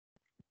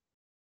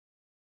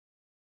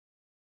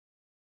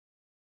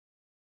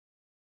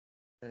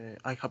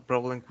 I have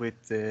problem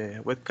with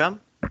the webcam.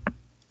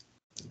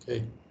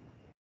 Okay.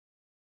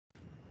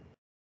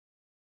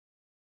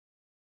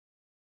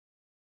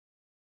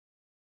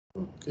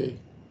 Okay.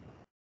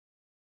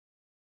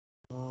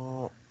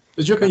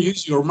 But you can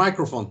use your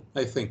microphone,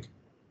 I think.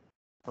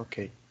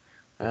 Okay.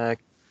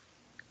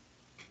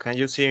 Can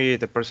you see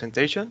the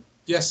presentation?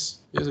 Yes.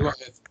 Yes, go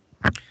ahead.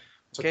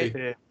 It's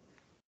okay.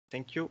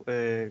 Thank you.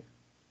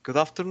 Good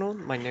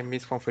afternoon. My name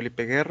is Juan Felipe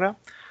Guerra.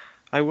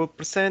 I will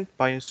present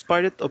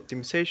bio-inspired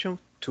optimization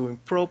to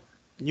improve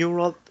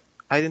neural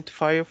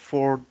identifier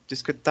for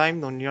discrete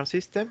time nonlinear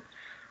system.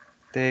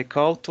 The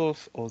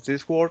co-authors of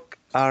this work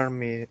are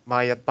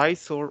my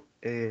advisor,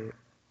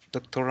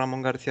 Dr.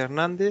 Ramón García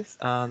Hernández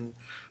and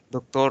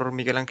Dr.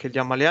 Miguel Ángel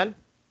Yamaleal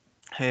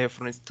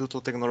from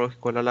Instituto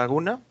Tecnológico de La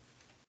Laguna.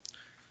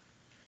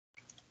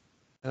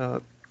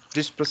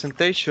 This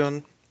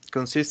presentation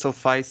consists of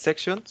 5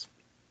 sections: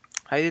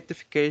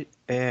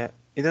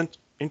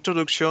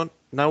 introduction,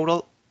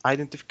 neural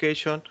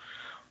identification,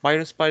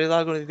 bio-inspired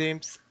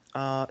algorithms,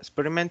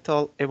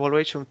 experimental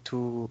evaluation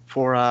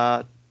for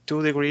a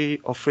 2-degree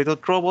of freedom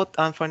robot,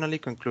 and finally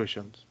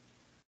conclusions.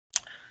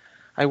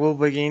 I will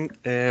begin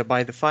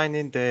by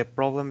defining the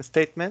problem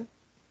statement.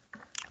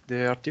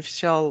 The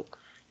artificial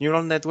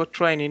neural network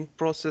training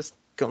process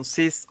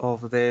consists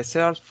of the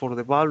search for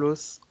the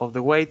values of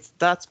the weights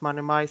that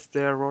minimize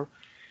the error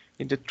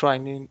in the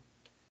training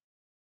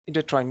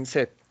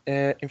set.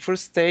 In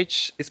first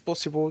stage, it's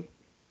possible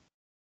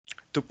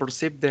to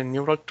perceive the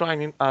neural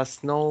training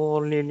as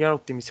non-linear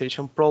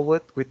optimization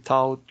problem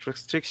without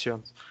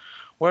restrictions,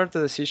 where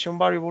the decision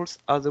variables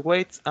are the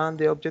weights and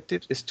the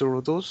objective is to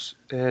reduce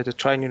the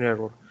training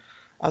error.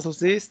 As of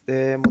this,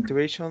 the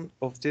motivation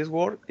of this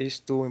work is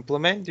to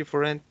implement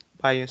different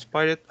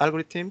bio-inspired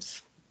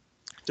algorithms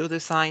to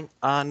design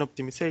an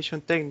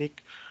optimization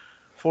technique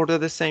for the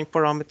design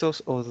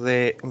parameters of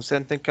the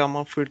uncertain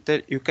Kalman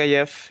filter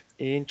UKF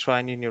in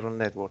training neural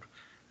network.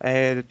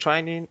 The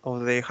training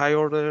of the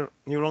high-order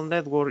neural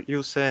network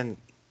using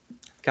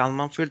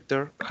Kalman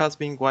filter has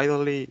been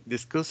widely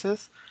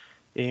discussed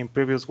in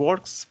previous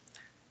works.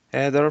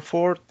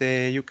 Therefore,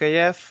 the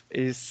UKF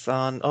is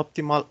an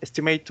optimal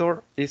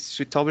estimator, is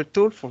suitable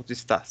tool for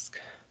this task.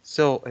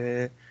 So,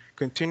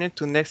 continuing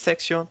to next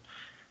section,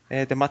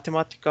 the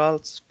mathematical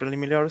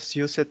preliminaries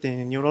used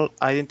in neural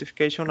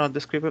identification are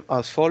described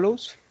as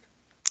follows.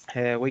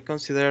 We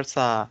consider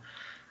a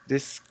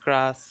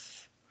discrete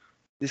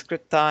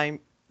time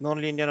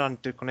nonlinear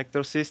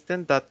interconnector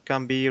system that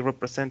can be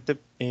represented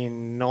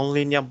in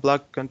nonlinear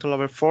block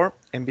controllable form,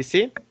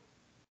 MBC,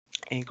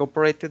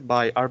 incorporated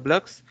by R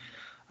blocks,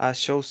 as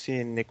shown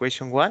in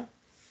equation 1,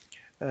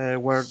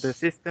 where the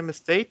system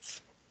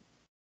states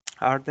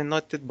are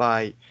denoted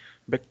by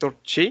vector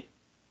chi.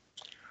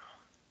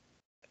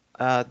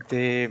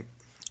 The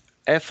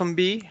f and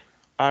b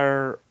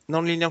are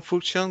nonlinear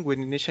functions with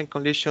initial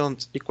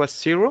conditions equals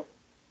 0.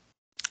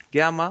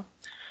 Gamma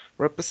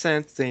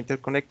represents the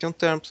interconnection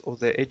terms of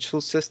the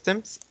H2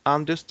 systems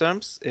and these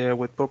terms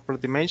with proper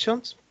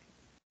dimensions.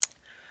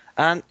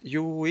 And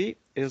UE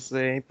is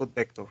the input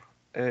vector.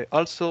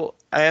 Also,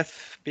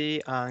 F,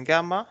 B, and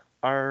gamma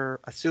are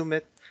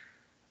assumed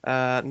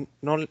assumed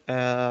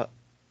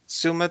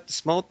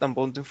smooth and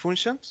bounding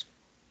functions.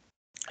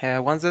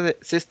 Once the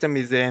system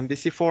is the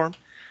MVC form,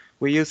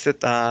 we use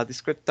a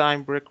discrete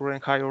time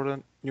recurrent high-order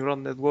neural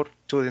network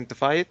to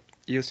identify it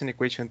using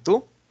equation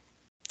 2,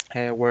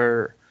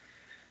 where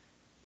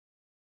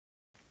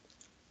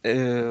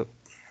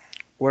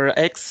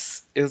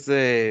X is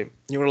the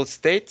neural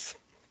states,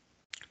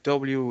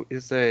 W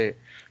is the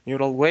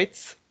neural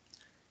weights,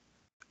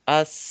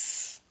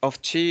 as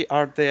of chi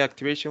are the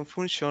activation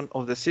function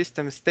of the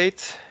system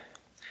states,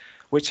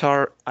 which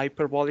are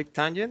hyperbolic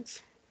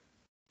tangents.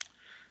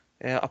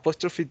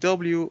 Apostrophe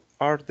W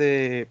are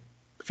the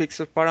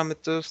fixed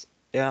parameters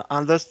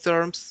and those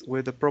terms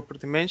with the proper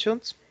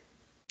dimensions.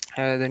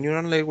 The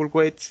neural network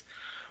weights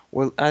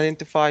will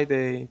identify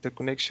the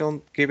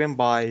interconnection given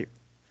by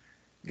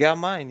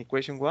gamma in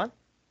equation 1.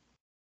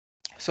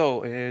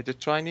 So the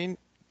training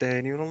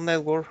the neural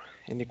network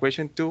in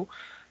equation 2,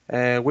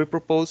 we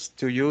propose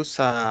to use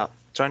a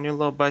training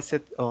law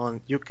based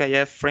on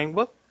UKF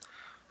framework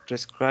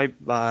described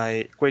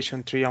by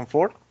equation 3 and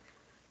 4,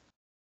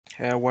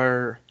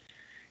 where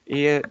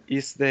E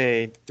is the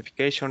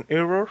identification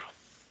error,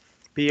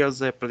 P is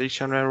the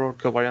prediction error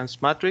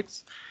covariance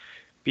matrix,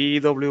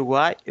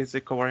 PWY is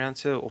the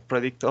covariance of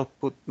predict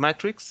output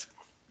matrix,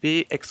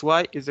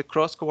 PXY is the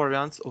cross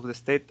covariance of the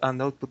state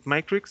and output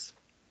matrix,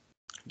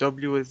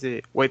 W is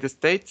the weight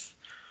states,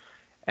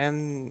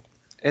 and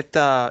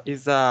eta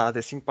is the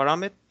design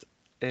parameter,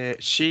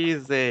 She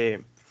is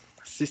the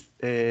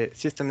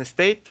system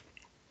state,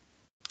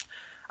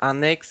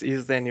 and X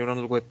is the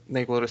neural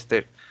network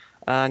state.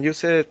 and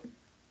use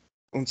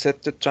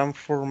unset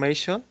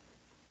transformation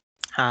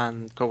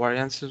and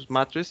covariance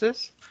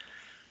matrices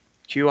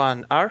Q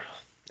and R.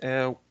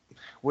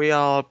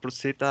 We'll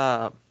proceed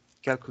to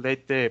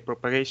calculate the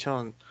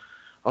propagation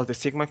of the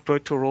sigma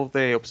projector of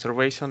the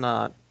observation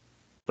and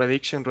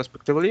prediction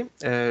respectively,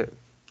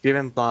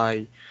 given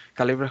by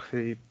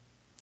calligraphy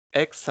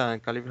X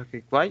and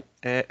calligraphy Y.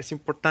 It's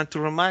important to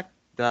remark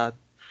that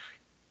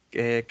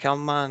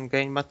Kalman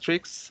gain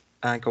matrix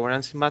and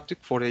covariance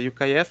matrix for the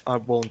UKF are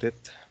bounded.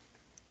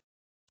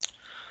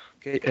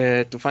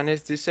 Okay, to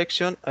finish this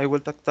section, I will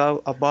talk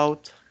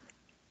about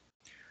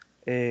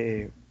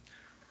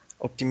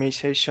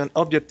optimization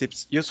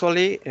objectives.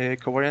 Usually,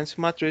 covariance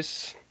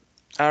matrices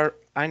are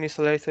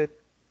isolated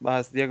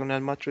as diagonal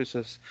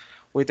matrices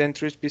with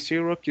entries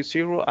P0,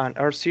 Q0, and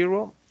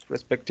R0,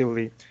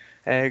 respectively.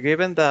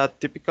 Given that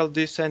typical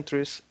these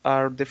entries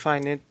are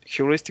defined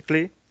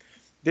heuristically,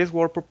 this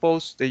work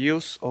proposed the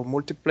use of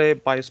multiple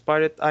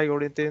biospirit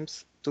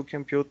algorithms to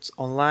compute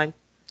online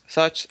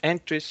such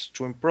entries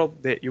to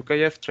improve the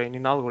UKF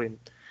training algorithm.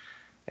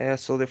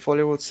 So the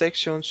following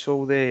section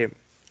shows the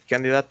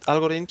candidate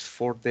algorithms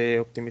for the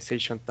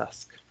optimization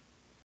task.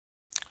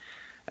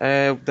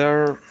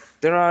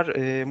 There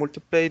are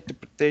multiple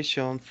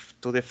interpretations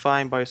to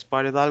define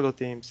biospirit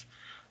algorithms.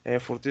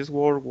 For this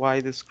work,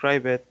 I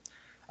describe it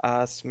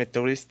as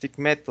meteoristic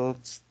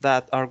methods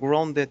that are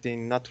grounded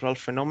in natural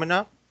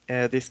phenomena.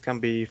 This can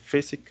be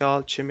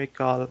physical,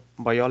 chemical,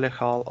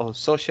 biological, or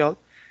social.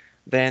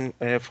 Then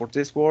for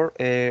this work,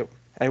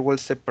 I will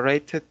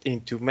separate it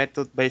into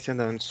methods based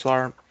on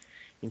swarm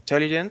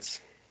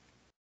intelligence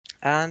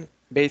and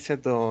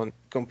based on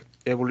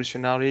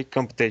evolutionary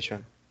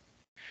computation.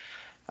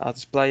 As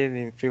displayed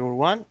in figure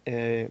 1,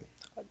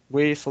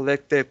 we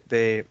selected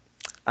the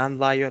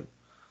Ant-Lion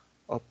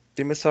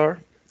optimizer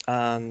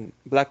and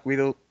Black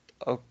Widow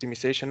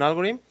optimization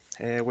algorithm,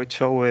 which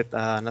showed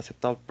an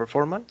acceptable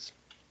performance.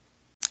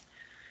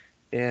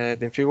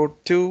 Then figure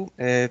 2,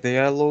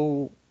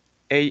 the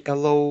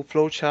ALO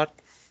flowchart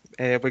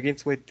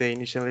begins with the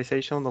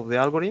initialization of the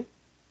algorithm,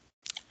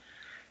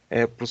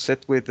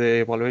 proceed with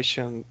the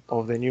evaluation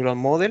of the neural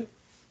model.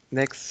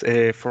 Next,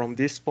 from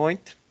this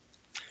point,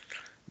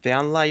 the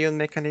ant-lion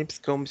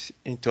mechanism comes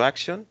into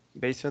action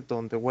based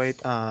on the way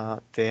the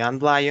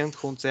ant-lion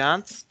hunts the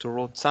ants to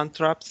root sand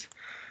traps.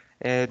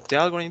 The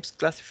algorithm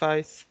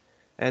classifies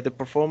the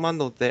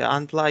performance of the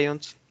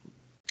ant-lions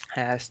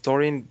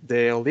storing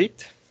the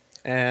lead,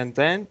 and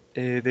then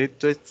it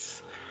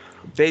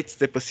updates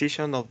the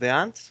position of the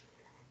ants.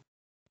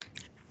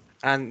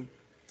 And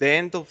the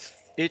end of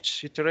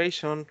each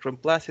iteration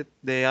replaces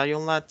the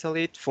ion lateral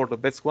lead for the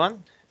best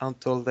one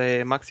until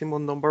the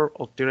maximum number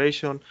of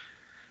iterations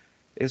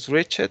is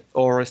reached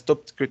or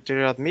stopped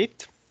criteria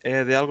meet.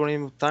 The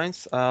algorithm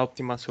obtains an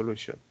optimal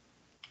solution.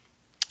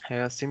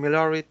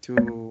 Similarly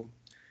to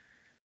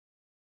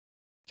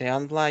the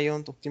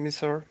ant-lion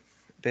optimizer,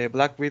 the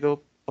Black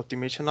Widow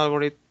optimization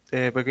algorithm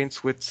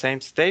begins with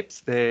same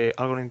steps: the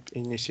algorithm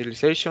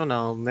initialization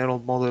and neural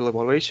model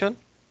evaluation.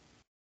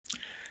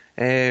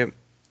 The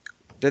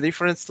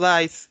difference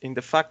lies in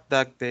the fact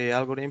that the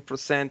algorithm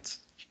presents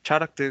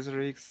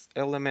characteristics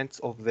elements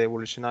of the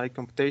evolutionary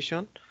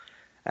computation,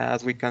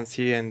 as we can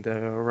see in the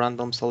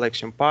random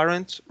selection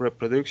parents,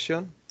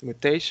 reproduction,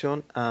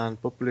 mutation,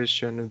 and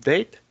population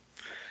update.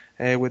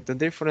 With the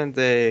different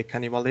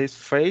cannibalism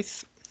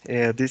phase,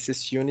 this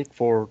is unique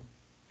for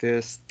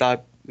this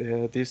type,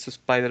 this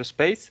spider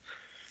space.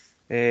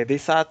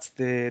 This adds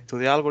to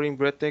the algorithm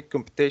greater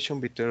computation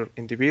between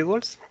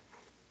individuals,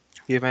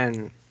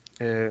 given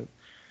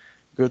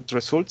good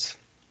results.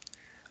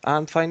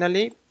 And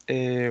finally,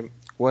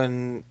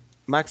 when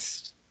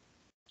max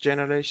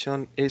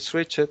generation is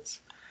reached,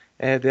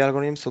 the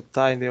algorithms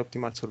obtain the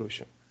optimal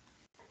solution.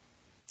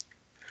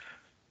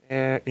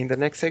 In the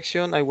next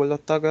section, I will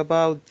talk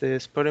about the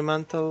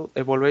experimental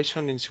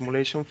evaluation in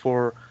simulation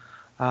for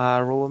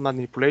a robot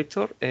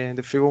manipulator. And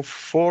the figure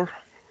 4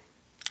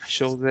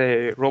 shows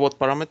the robot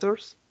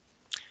parameters.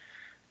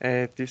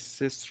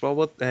 This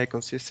robot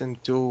consists in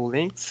 2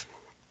 links,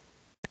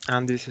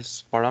 and this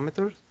is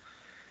parameters.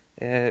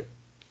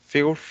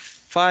 Figure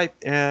 5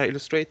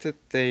 illustrated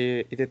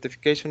the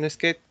identification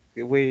scheme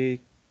we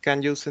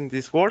can use in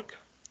this work.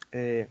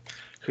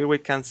 Here we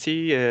can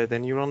see the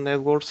neural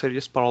network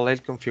series parallel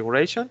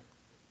configuration.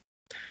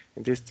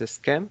 And this is the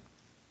scheme.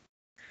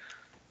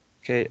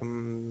 Okay,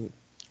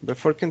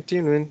 before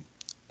continuing,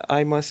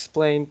 I must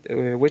explain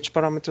which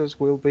parameters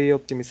will be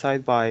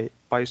optimized by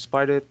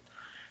biospirit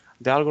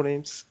the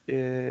algorithms,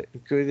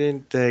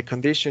 including the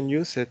condition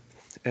used.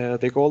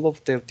 The goal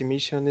of the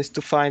optimization is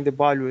to find the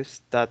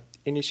values that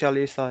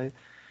initialize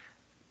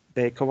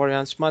the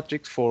covariance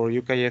matrix for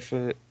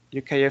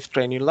UKF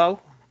training law.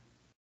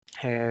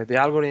 The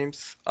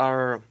algorithms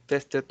are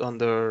tested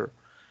under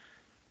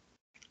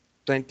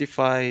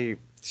 25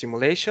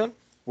 simulation,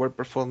 were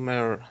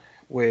performed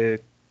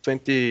with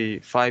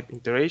 25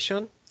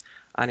 iteration,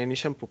 an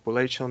initial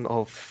population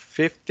of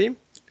 50,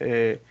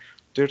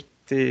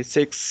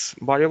 36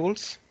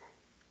 variables.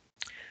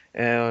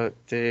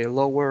 The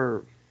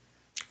lower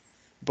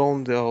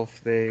bound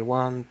of the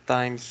 1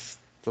 times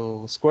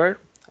the square,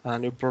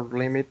 an upper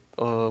limit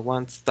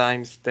 1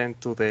 times 10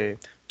 to the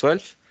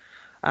 12,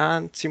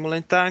 and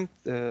simulate time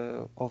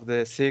of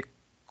the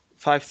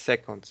 5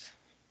 seconds.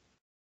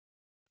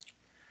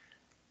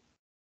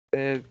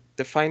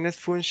 The finest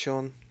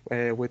function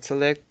we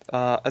select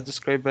as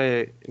described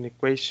by an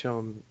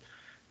equation,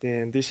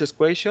 this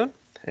equation,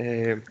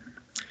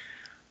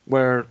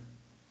 where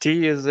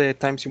T is the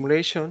time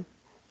simulation,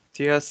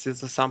 Ts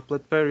is the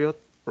sampled period,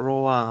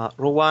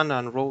 ρ1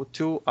 and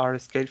ρ2 are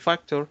scale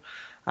factor,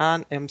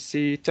 and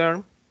MC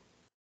term,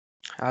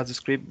 as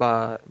described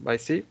by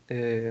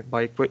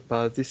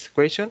this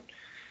equation,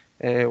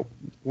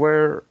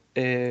 where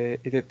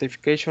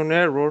identification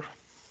error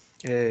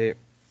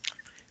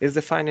is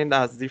defined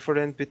as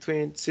difference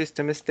between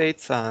system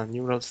states and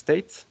neural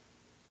states.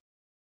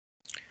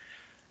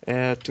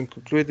 To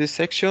conclude this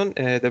section,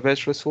 the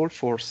best result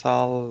for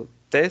SAL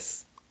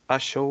tests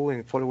as shown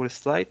in following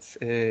slides.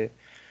 The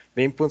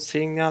input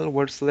signal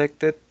were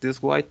selected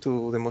this way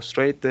to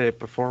demonstrate the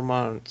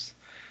performance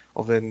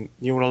of the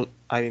neural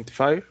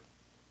identifier.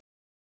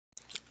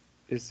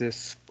 This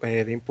is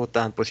the input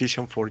and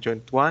position for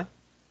joint 1,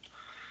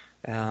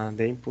 and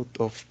the input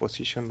of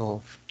position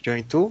of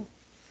joint 2.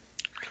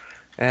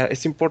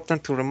 It's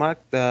important to remark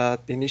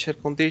that the initial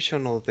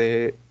condition of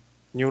the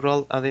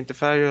neural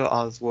identifier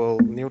as well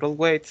neural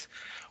weights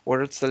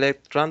were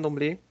selected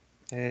randomly.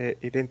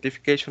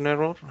 Identification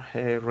error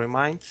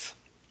remains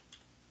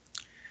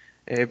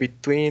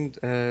between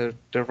the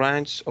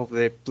range of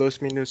the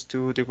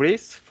 ±2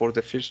 degrees for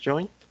the first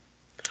joint,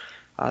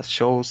 as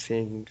shows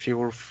in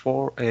figure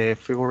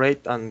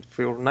 8 and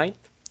figure 9,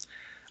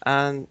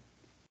 and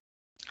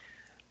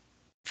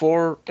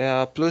for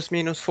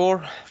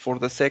 ±4 for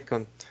the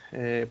second,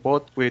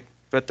 both with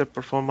better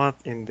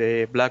performance in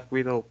the Black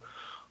Widow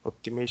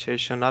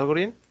optimization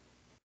algorithm.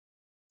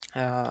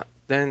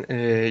 Then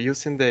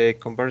using the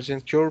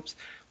convergence curves,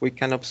 we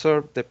can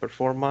observe the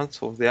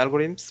performance of the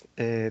algorithms,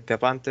 the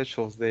advantage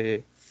of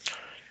the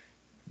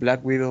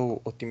Black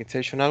Widow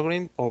optimization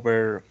algorithm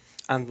over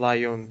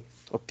Antlion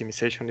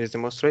optimization is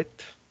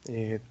demonstrated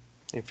in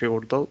figure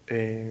 12.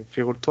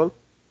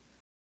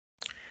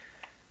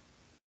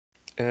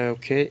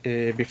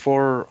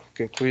 Before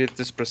concluding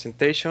this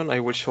presentation, I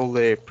will show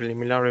the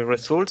preliminary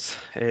results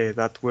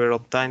that were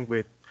obtained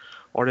with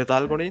other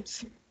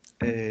algorithms.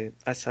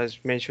 As I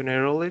mentioned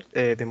earlier,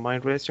 the main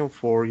reason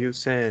for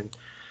using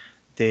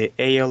the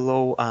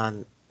ALO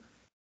and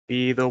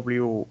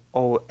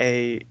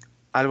PWOA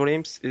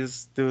algorithms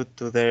is due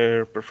to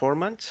their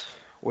performance.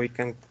 We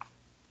can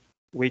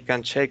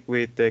check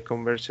with the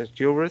convergence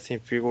curves in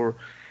figure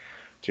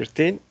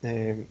 13.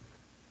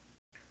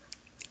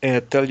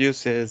 Tell you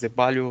the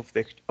value of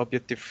the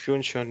objective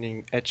function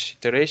in each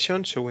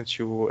iteration, showing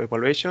you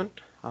evaluation.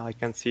 I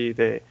can see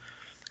the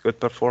good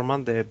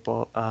performance the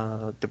both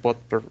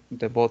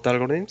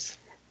algorithms.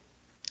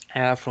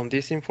 From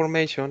this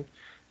information,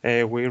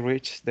 we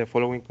reach the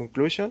following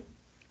conclusion.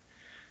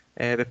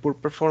 The poor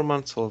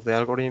performance of the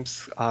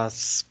algorithms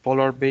as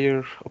polar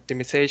bear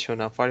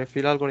optimization and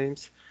Firefield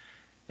algorithms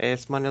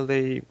is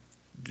mainly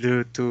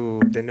due to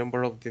the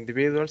number of the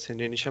individuals in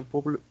the initial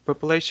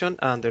population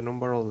and the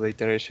number of the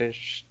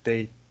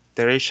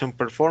iteration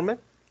performed.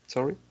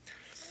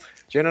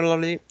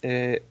 Generally,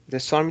 the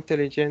swarm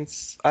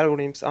intelligence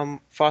algorithms are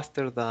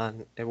faster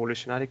than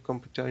evolutionary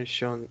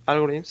computation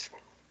algorithms.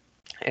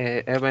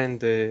 Even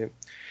the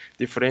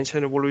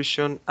differential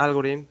evolution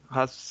algorithm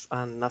has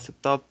an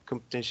acceptable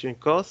computation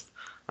cost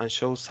and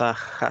shows a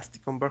hasty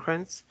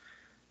convergence.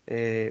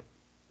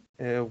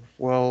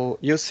 While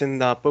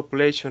using a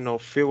population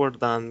of fewer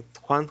than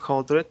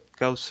 100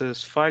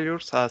 causes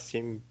failures as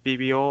in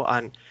PBO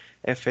and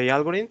FA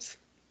algorithms.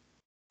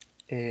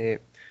 The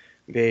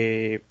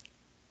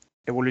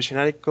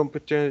evolutionary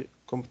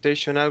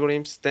computation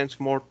algorithms tends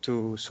more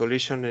to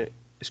solution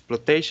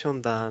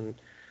exploitation than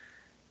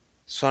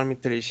swarm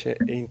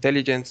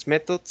intelligence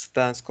methods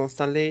that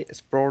constantly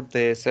explore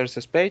the search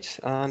space.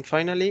 And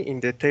finally, in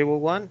the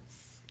table 1,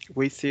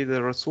 we see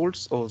the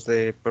results of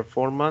the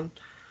performance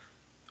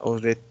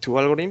of the two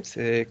algorithms.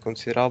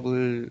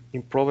 Considerable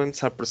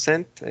improvements are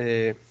present,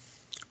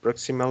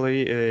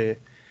 approximately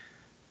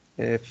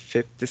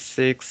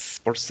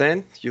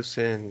 56%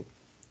 using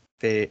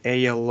the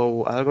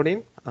ALO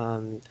algorithm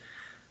and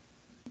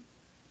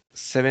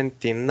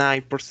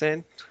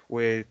 79%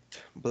 with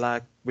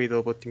Black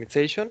Widow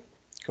optimization,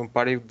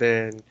 compared with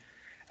the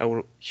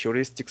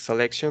heuristic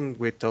selection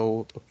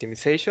without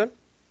optimization.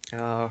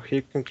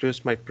 Here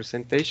concludes my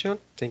presentation.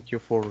 Thank you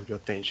for your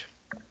attention.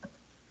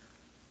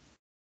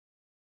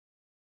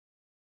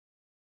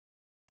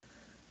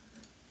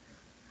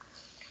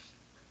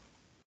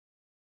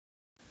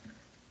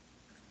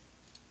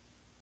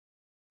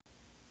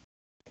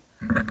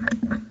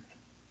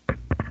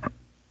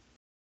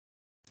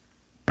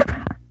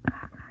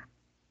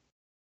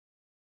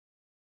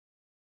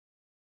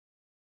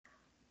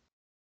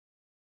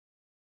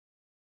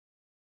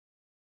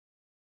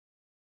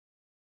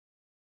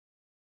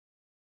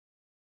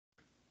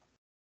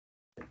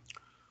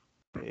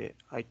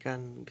 I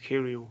can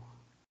hear you,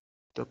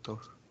 Doctor.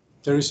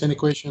 There is any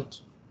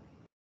questions?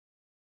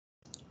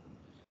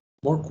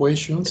 More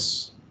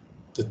questions?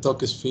 The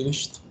talk is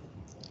finished.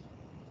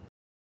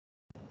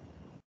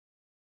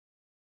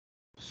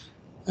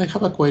 I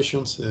have a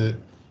questions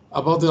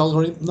about the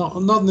algorithm. No,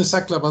 not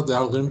exactly about the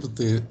algorithm, but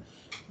the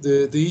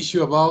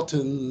issue about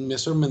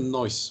measurement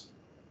noise.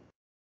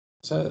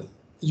 So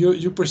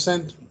you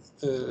present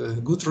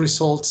good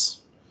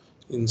results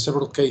in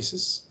several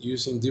cases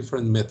using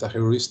different meta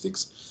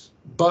heuristics,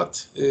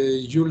 but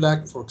you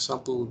lack, for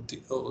example,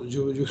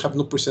 you have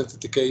not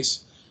presented the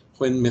case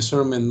when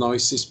measurement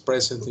noise is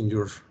present in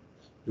your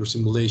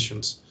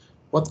simulations.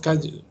 What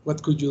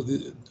could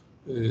you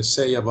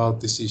say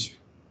about this issue?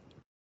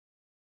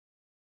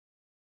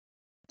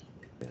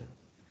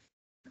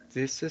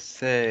 This is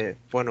this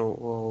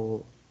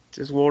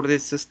word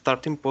is a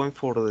starting point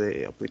for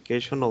the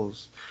application of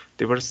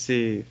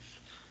diversity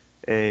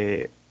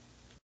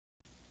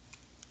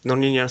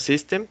nonlinear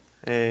system.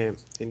 In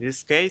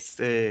this case,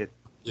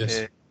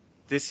 yes.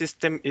 This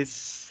system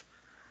is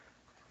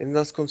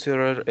not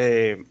considered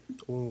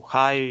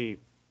high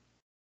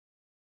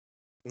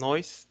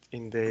noise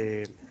in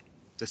the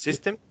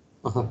system.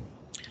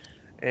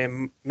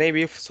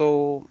 Maybe if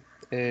so.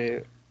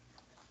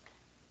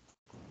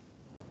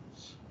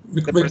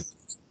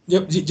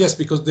 Yes,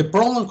 because the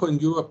problem when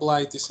you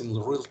apply this in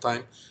real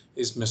time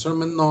is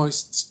measurement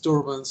noise,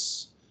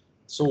 disturbance,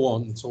 so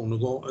on and so on.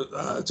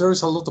 There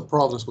is a lot of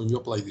problems when you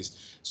apply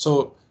this.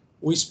 So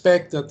we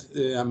expect that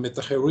a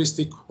meta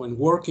heuristic, when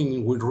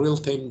working with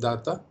real-time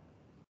data,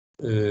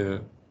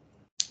 there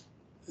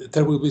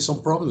will be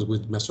some problems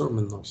with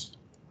measurement noise.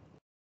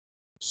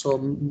 So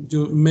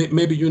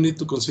maybe you need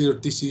to consider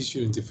this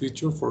issue in the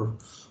future for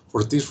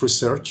this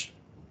research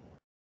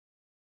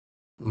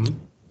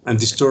and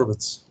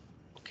disturbance.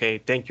 Okay,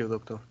 thank you,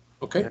 Doctor.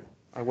 Okay.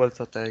 I will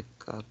take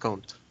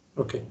account.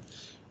 Okay.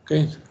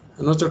 Okay.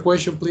 Another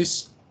question,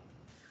 please.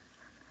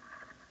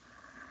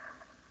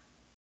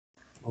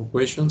 No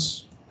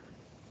questions?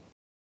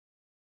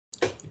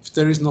 If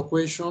there is no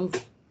question,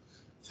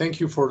 thank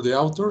you for the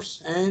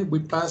authors, and we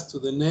pass to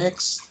the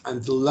next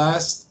and the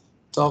last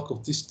talk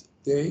of this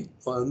day,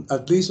 or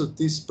at least of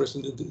this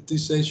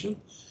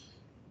session.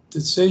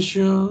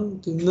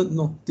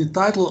 The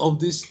title of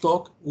this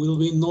talk will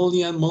be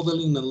Nonlinear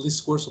Modeling and Least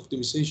Squares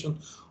Optimization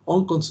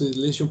on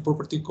Consolidation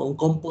Property on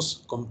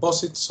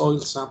Composite Soil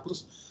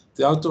Samples.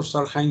 The authors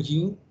are Han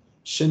Jin,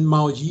 Shen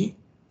Mao Yi,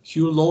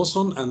 Hugh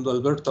Lawson, and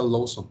Alberta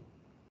Lawson.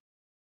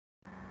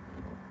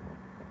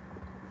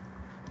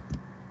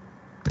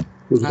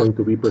 Who's going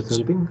to be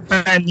presenting?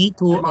 I need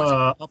to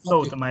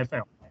upload my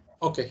file.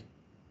 Okay.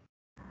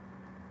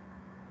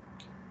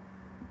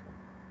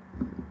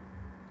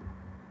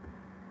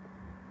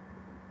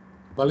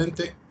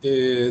 Valente,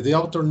 the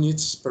author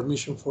needs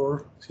permission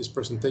for his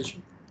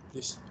presentation,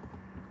 please.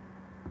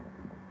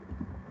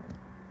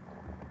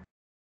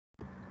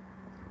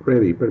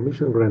 Ready,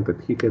 permission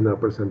granted. He can now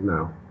present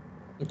now.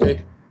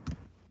 Okay,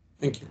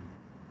 thank you.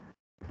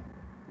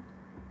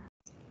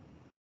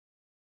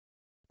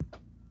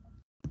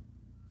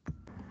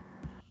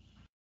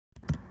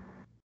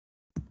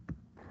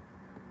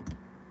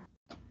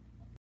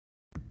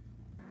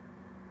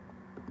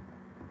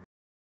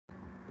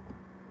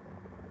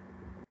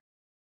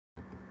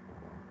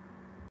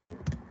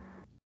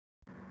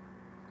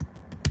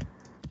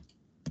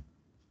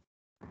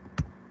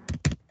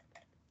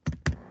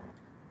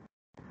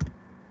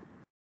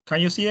 Can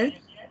you see it?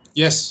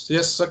 Yes,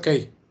 yes,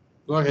 okay.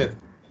 Go ahead.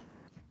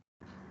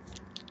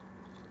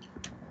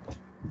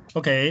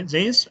 Okay,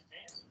 this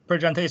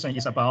presentation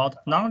is about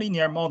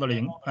nonlinear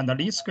modeling and the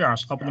least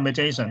squares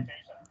optimization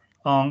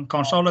on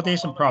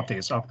consolidation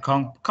properties of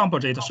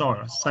composite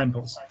soil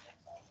samples.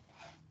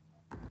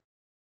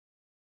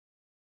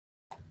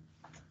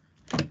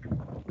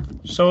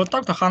 So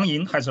Dr. Han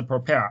Yin has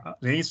prepared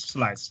these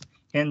slides,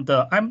 and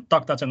I'm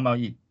Dr. Zheng Mao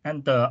Yi,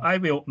 and I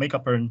will make a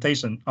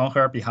presentation on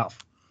her behalf.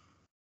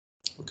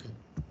 Okay.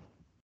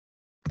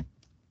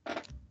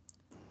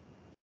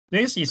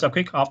 This is a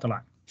quick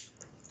outline.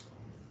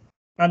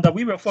 And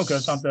we will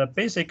focus on the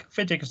basic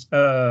physics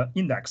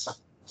index,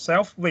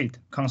 self-weight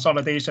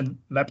consolidation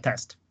lab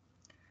test,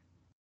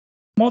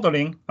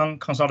 modeling on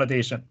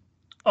consolidation,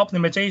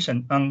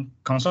 optimization on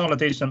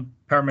consolidation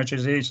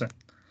parameterization,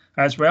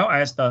 as well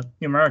as the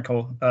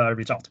numerical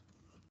result.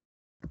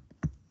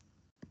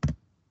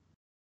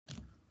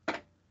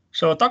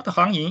 So Dr.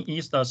 Han Yin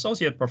is the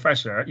associate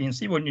professor in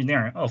civil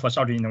engineering of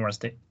Southern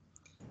University,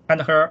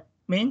 and her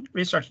main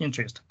research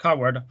interest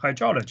covered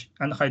hydrology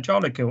and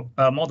hydraulic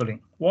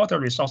modeling, water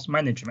resource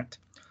management,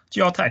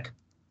 geotech,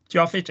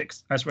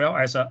 geophysics, as well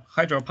as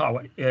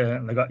hydropower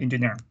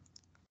engineering.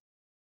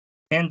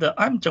 And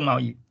I'm Zheng Mao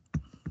Yi.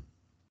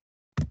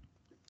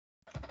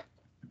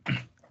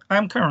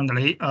 I'm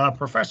currently a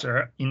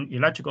professor in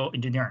electrical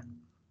engineering.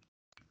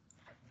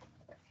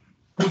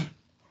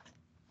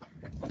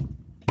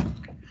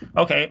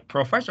 Okay,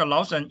 Professor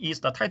Lawson is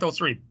the Title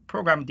III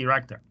Program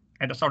Director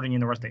at Southern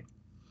University.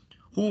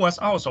 who was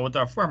also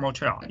the former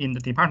chair in the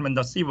Department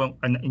of Civil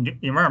and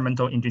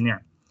Environmental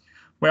Engineering.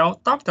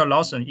 Well, Dr.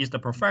 Lawson is the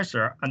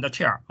professor and the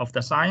chair of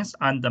the Science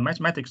and the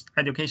Mathematics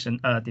Education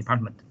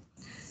Department.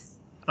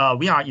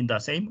 We are in the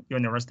same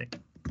university.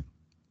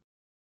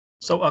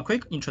 So a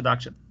quick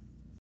introduction.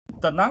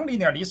 The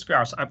nonlinear least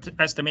squares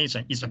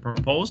estimation is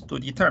proposed to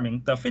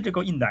determine the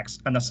physical index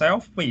and the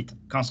self-weight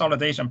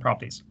consolidation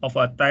properties of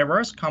a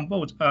diverse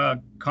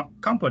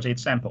composite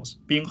samples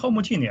being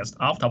homogeneous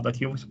out of the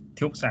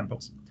tube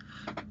samples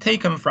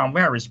taken from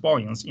various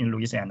volumes in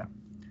Louisiana.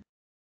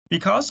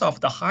 Because of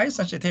the high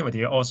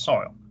sensitivity of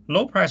soil,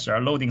 low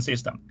pressure loading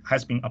system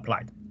has been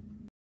applied.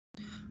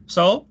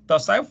 So the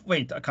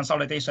self-weight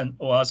consolidation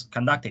was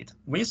conducted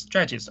with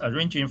stretches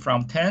ranging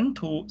from 10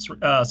 to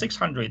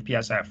 600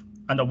 PSF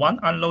and one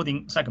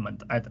unloading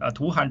segment at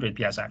 200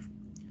 PSF.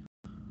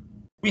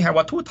 We have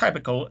a two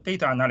typical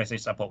data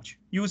analysis approach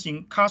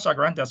using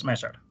Casa-Grandes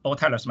method or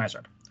Taylor's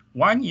method.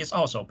 One is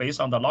also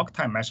based on the log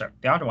time method.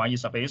 The other one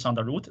is based on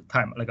the root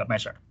time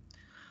method.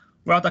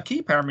 Well, the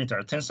key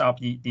parameter turns out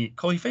to be the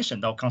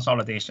coefficient of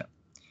consolidation,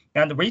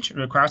 and which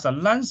requires a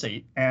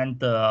lengthy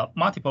and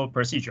multiple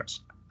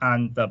procedures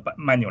and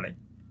manually.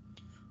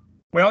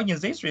 Well, in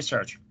this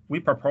research,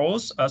 we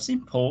propose a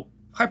simple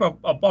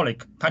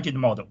hyperbolic tangent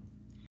model,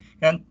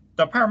 and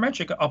the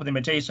parametric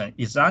optimization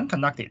is then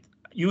conducted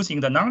using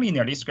the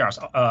nonlinear least squares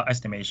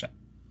estimation.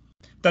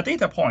 The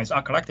data points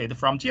are collected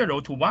from 0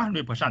 to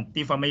 100%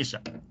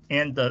 deformation,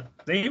 and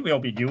they will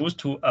be used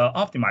to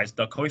optimize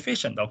the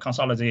coefficient of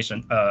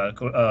consolidation,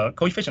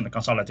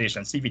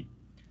 CV.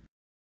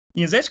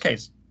 In this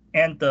case,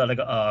 and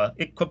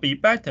it could be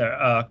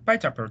better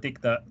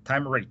predict the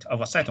time rate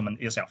of a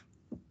settlement itself.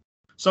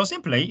 So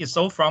simply, it's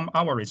so from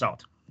our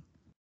result.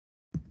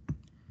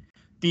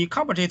 The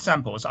composite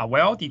samples are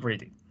well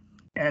degraded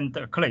and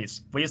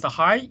clays with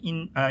high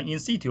in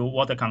situ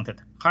water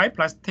content, high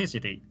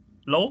plasticity,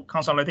 low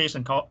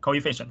consolidation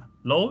coefficient,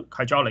 low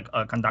hydraulic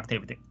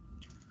conductivity.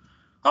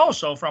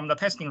 Also, from the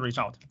testing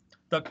result,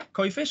 the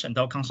coefficient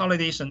of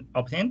consolidation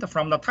obtained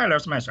from the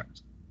Taylor's method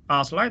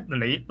are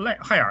slightly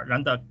higher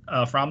than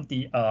from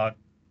the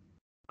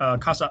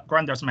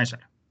Casa-Grandes method.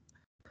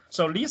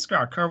 So least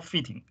square curve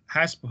fitting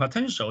has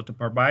potential to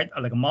provide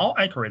a more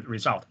accurate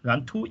result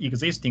than two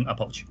existing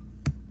approach.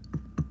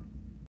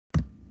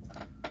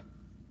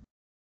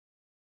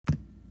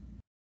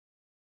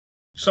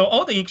 So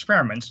all the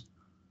experiments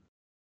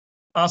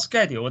are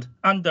scheduled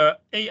under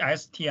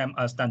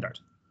ASTM standard.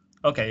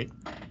 Okay,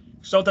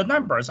 so the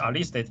numbers are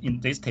listed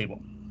in this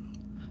table.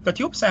 The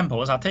tube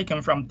samples are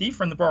taken from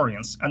different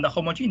volumes and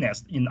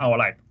homogeneous in our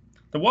lab.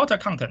 The water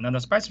content and the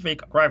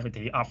specific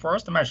gravity are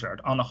first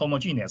measured on a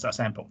homogeneous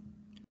sample.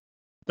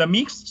 The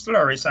mixed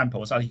slurry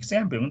samples are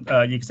examined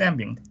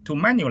to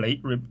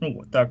manually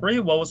remove the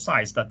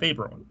gravel-sized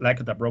debris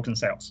like the broken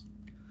cells.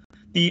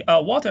 The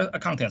water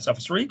contents of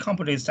 3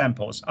 composite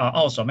samples are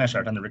also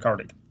measured and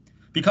recorded.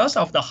 Because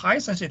of the high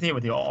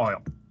sensitivity of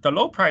oil, the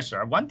low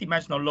pressure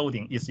one-dimensional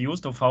loading is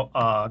used for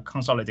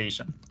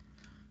consolidation.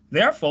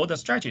 Therefore, the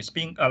stretches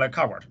being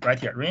covered right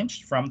here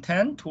range from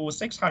 10 to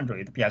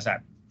 600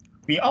 PSF.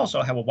 We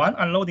also have one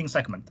unloading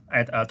segment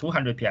at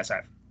 200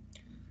 PSF.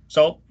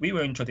 So we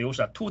will introduce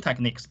 2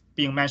 techniques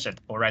being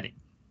mentioned already.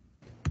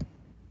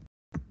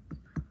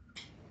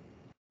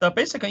 The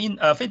basic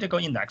physical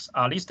index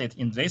are listed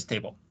in this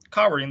table,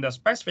 covering the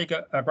specific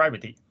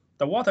gravity,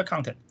 the water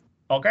content,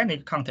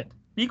 organic content,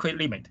 liquid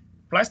limit,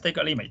 plastic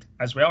limit,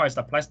 as well as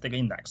the plastic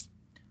index.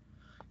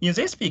 In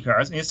these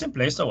figures, it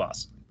simply shows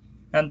us,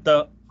 and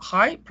the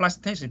high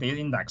plasticity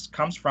index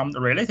comes from the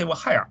relatively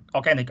higher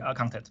organic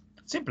content.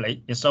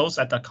 Simply, it shows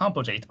that the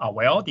composites are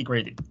well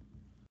degraded.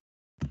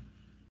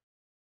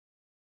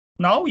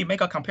 Now we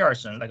make a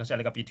comparison, like I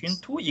said, between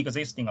 2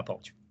 existing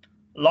approaches,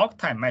 log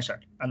time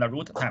method and the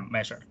root time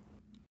method.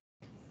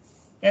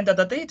 And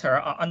the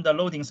data are under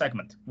loading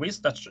segment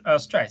with the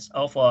stress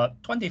of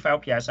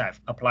 25 PSF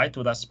applied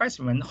to the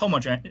specimen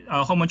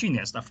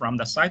homogeneous from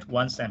the site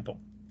 1 sample.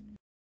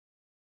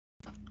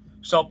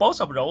 So both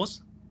of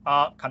those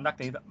are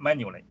conducted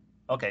manually.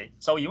 Okay,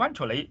 so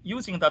eventually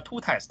using the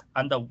 2 tests,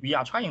 and we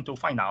are trying to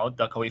find out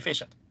the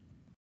coefficient.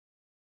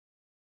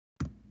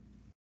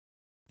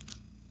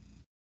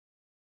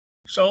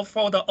 So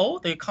for all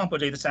the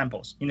composite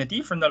samples in the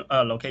different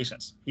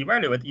locations,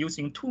 evaluate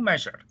using 2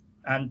 measures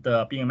and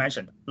being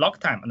mentioned, log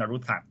time and the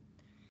root time.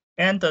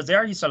 And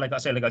there is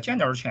a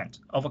general trend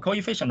of a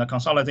coefficient of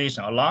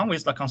consolidation along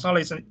with the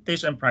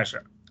consolidation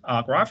pressure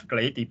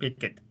graphically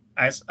depicted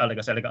as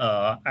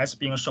as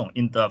being shown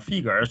in the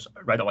figures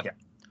right over here.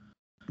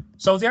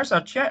 So there's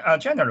a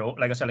general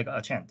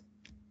a trend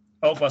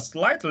of a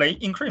slightly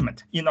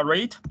increment in the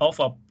rate of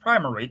a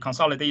primary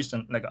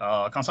consolidation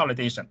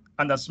consolidation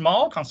and a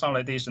small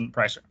consolidation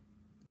pressure.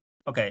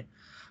 Okay,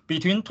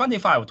 between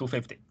 25 to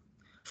 50.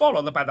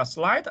 Followed by the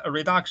slight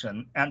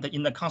reduction and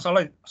in the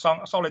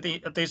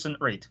consolidation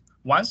rate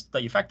once the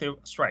effective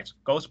stretch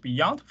goes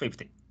beyond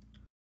 50.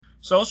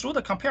 So through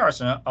the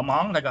comparison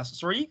among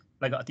 3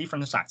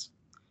 different sites,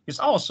 it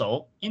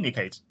also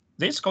indicates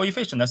this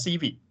coefficient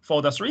CV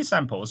for the 3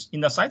 samples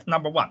in the site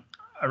number 1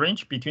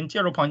 range between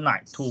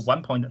 0.9 to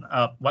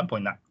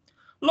 1.9,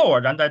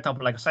 lower than that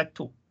of like set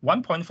 2,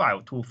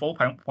 1.5 to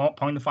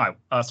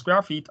 4.5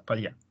 square feet per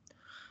year.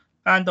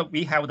 And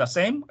we have the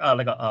same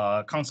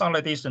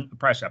consolidation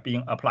pressure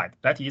being applied.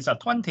 That is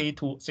 20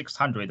 to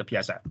 600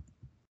 psi.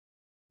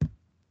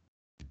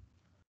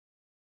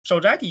 So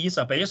that is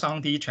based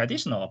on the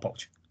traditional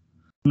approach.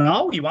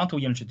 Now we want to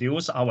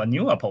introduce our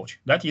new approach,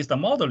 that is the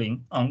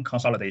modeling on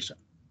consolidation.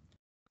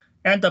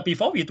 And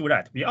before we do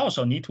that, we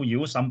also need to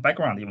use some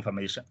background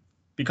information,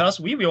 because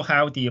we will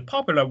have the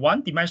popular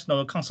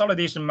one-dimensional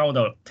consolidation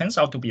model turns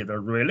out to be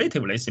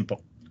relatively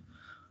simple.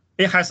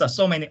 It has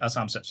so many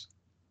assumptions.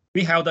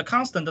 We have the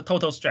constant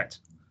total stress,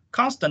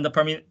 constant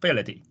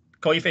permeability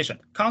coefficient,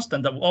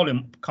 constant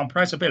volume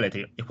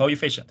compressibility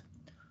coefficient.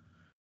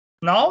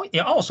 Now it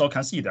also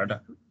considered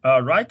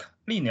right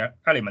linear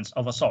elements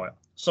of a soil,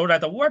 so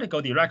that the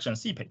vertical direction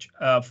seepage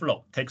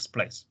flow takes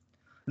place.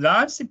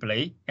 Then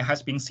simply it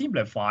has been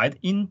simplified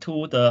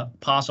into the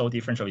partial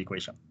differential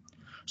equation.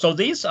 So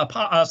this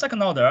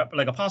second order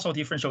partial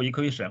differential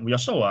equation will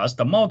show us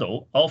the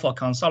model of a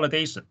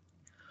consolidation.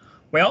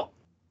 Well,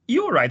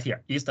 U right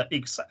here is the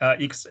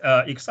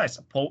excess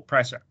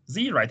pressure.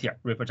 Z right here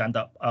represent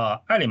the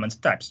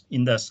element types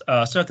in the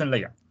certain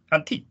layer,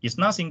 and T is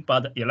nothing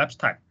but the elapsed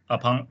time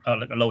upon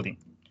loading.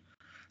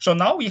 So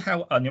now we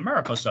have a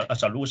numerical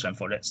solution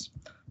for this.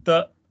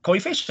 The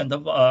coefficient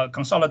of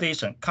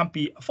consolidation can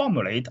be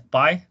formulated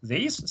by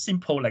this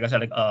simple,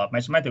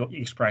 mathematical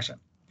expression.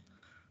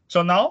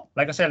 So now,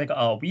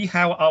 we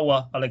have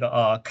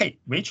our K,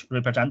 which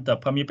represent the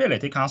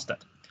permeability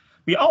constant.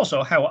 We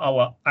also have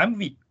our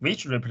MV,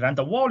 which represent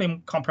the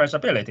volume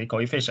compressibility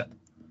coefficient.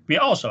 We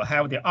also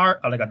have the R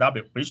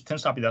W, which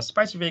turns out to be the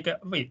specific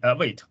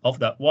weight of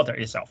the water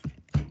itself.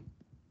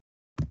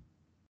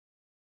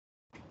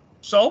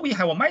 So we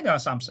have minor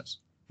assumptions.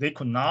 They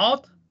could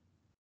not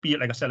be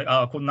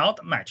could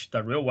not match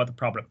the real world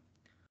problem.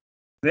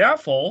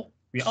 Therefore,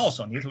 we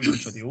also need to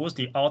introduce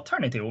the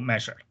alternative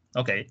measure.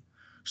 Okay,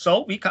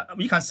 so we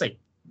can say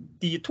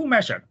the two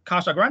measures,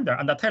 Casa-Grande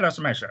and the Taylor's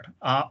measure,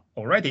 are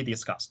already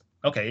discussed.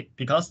 Okay,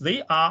 because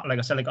they are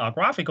a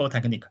graphical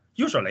technique.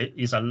 Usually,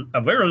 it's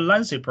a very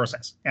lengthy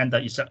process, and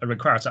it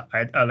requires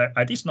an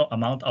additional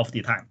amount of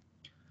the time.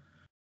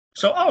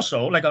 So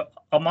also,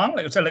 among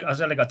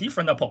a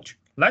different approach,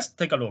 let's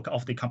take a look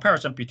of the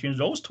comparison between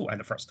those two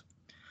at first.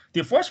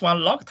 The first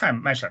one, log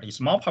time measure,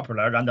 is more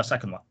popular than the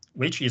second one,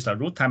 which is a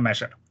root time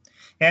measure,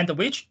 and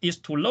which is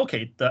to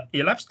locate the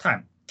elapsed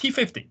time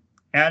T50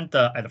 and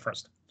at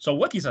first. So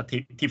what is a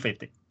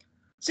T50?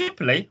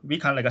 Simply, we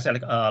can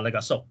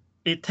so.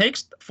 It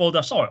takes for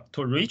the soil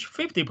to reach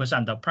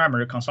 50% of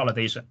primary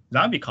consolidation.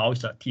 Then we call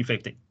it a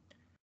T50.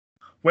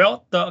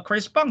 Well, the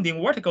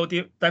corresponding vertical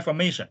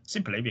deformation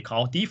simply we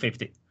call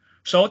D50.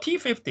 So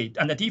T50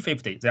 and the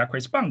D50, they are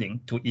corresponding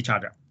to each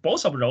other.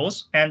 Both of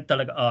those and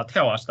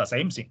tell us the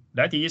same thing.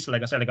 That is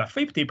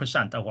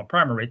 50% of our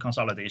primary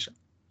consolidation.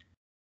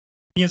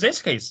 In this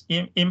case,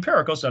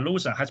 empirical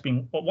solution has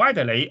been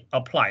widely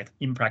applied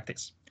in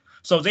practice.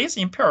 So this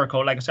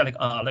empirical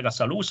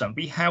solution,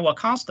 we have a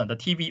constant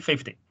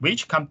TV50,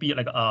 which can be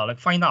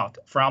find out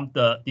from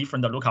the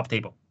different lookup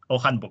table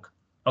or handbook.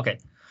 Okay,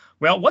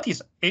 well, what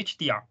is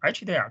HDR?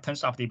 HDR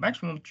turns out the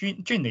maximum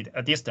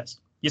unit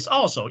distance is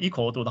also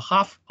equal to the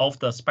half of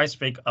the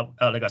specific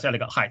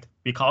height.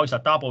 We call it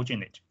a double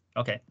unit.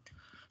 Okay,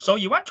 so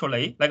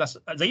eventually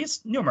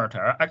this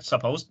numerator is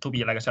supposed to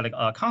be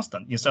a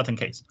constant in certain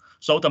case.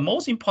 So the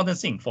most important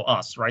thing for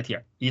us right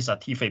here is a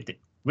T50.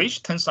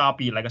 Which turns out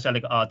to be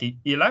the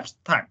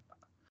elapsed time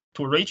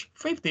to reach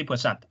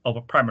 50%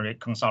 of primary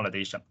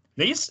consolidation.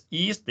 This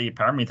is the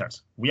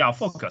parameters we are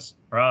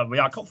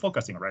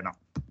focusing right now.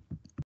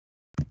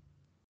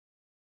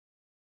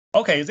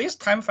 Okay, this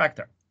time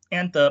factor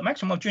and the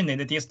maximum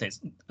unit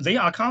distance, they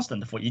are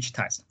constant for each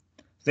test.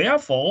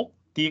 Therefore,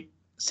 the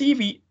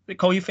CV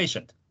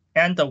coefficient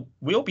and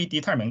will be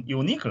determined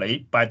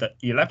uniquely by the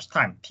elapsed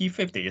time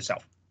T50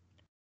 itself.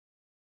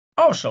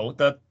 Also,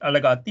 the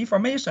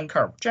deformation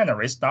curve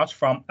generally starts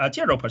from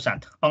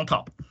 0% on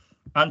top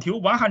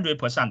until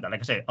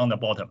 100%, on the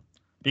bottom,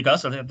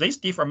 because this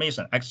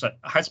deformation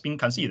has been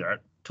considered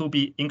to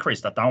be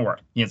increased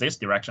downward in this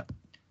direction.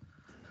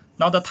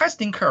 Now, the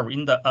testing curve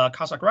in the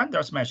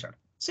Casa-Grande's measure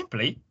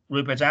simply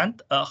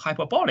represent a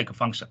hyperbolic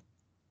function.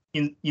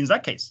 In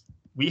that case,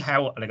 we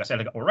have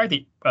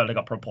already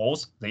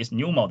proposed this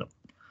new model.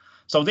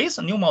 So this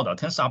new model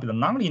turns out to be the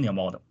nonlinear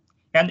model,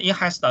 and it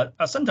has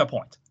a center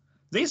point.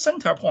 This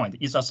center point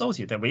is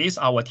associated with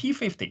our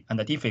T50 and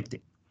the D50.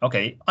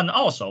 Okay, and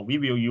also we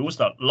will use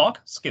the log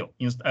scale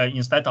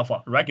instead of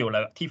a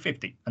regular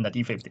T50 and the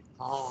D50.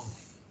 Oh.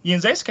 In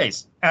this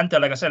case, and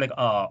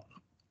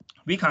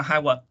we can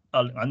have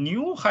a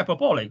new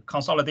hyperbolic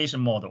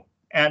consolidation model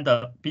and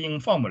being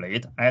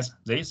formulated as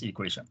this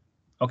equation.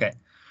 Okay,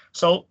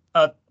 so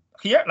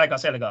here,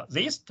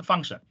 this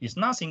function is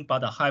nothing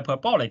but a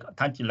hyperbolic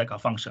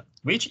tangent function,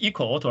 which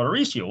equal to a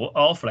ratio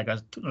of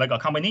a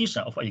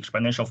combination of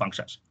exponential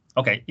functions.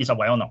 Okay, it's a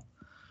well known.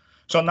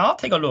 So now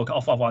take a look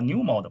of our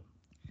new model.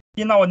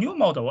 In our new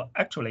model,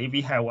 actually,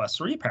 we have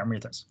 3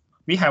 parameters.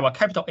 We have a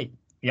capital A.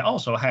 We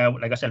also have,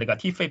 like I said, like a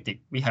T50.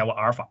 We have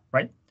alpha,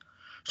 right?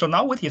 So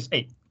now what is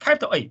A?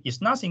 Capital A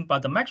is nothing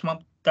but the maximum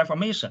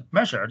deformation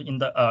measured in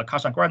the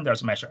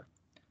Casagrande's measure.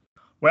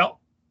 Well,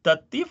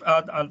 the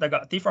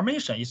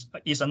deformation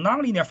is a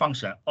nonlinear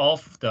function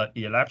of the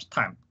elapsed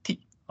time t.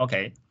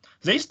 Okay,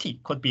 this t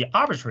could be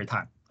arbitrary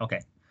time.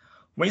 Okay,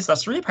 with the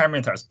 3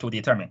 parameters to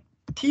determine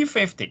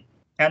T50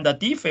 and the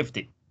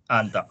D50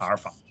 and the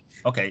alpha.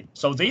 Okay,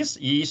 so this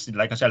is,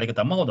 like I said, like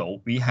the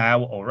model we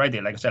have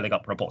already, like I said,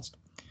 like proposed.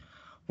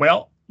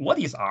 Well, what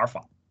is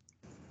alpha?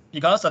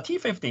 Because the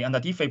T50 and the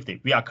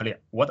D50, we are clear.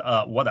 What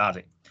are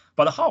they?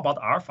 But how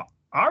about alpha?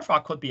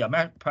 Alpha could be a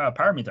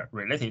parameter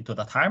related to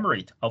the time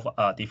rate of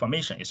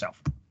deformation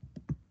itself.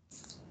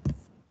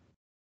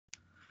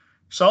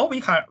 So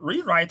we can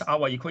rewrite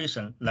our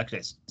equation like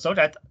this, so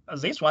that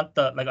this one,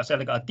 like I said,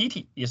 like a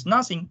dt is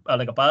nothing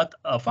but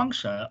a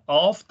function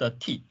of the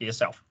t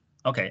itself.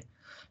 Okay.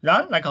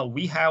 Then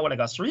we have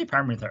 3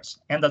 parameters,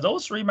 and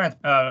those 3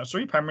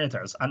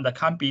 parameters and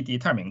can be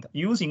determined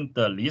using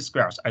the least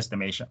squares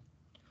estimation.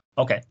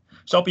 Okay,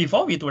 so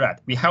before we do that,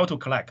 we have to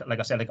collect, like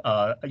I said,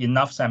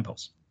 enough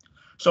samples.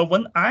 So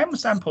when M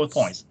sample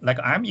points,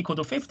 M equal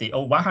to 50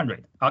 or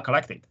 100 are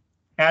collected,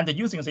 and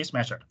using this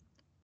method,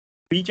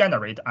 we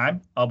generate M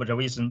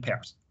observation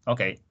pairs.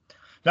 Okay,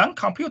 then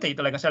computed,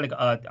 like I said, a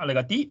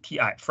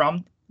DTI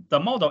from the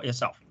model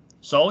itself.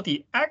 So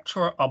the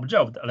actual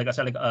observed, like I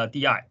said,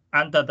 DI,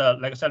 and the,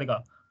 like I said,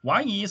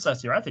 one is a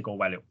theoretical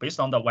value based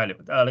on the value,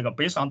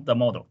 based on the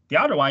model. The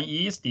other one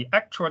is the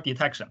actual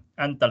detection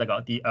and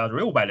the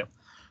real value.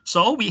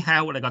 So we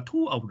have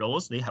 2 of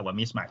those. They have a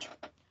mismatch.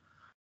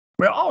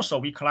 Where also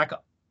we collect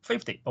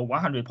 50 or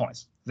 100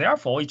 points.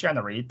 Therefore, we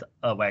generate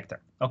a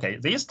vector. Okay,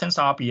 this turns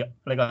out to be,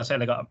 like I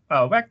said,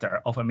 a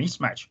vector of a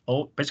mismatch,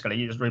 or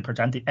basically is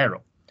representing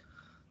error.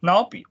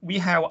 Now we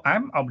have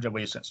M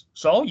observations,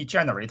 so you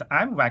generate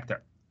M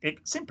vector. It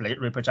simply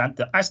represents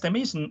the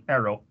estimation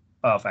error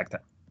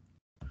vector.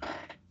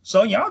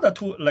 So in order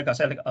to, like I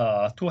said,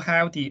 to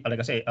have the,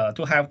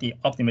 to have the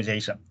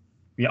optimization,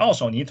 we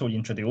also need to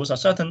introduce a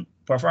certain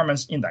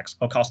performance index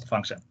or cost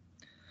function.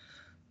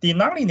 The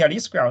nonlinear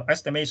least square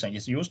estimation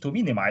is used to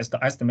minimize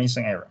the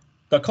estimation error.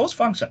 The cost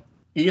function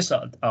is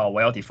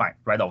well defined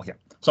right over here.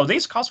 So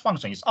this cost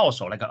function is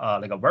also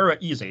very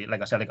easy,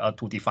 like I said,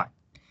 to define.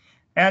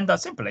 And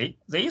simply,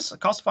 this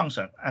cost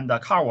function and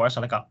covers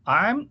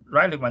M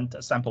relevant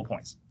sample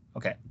points.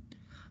 Okay.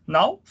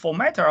 Now, for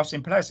matter of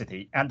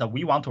simplicity, and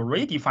we want to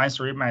redefine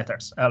 3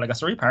 methods,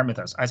 3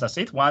 parameters as a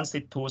set 1,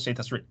 set 2,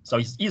 set 3. So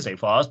it's easy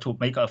for us to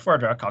make a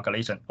further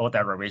calculation or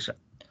derivation.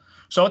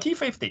 So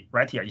T50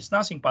 right here is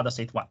nothing but a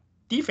set 1.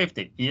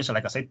 D50 is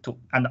a set 2,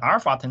 and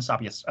alpha turns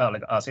up is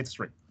set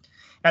 3.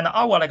 And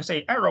our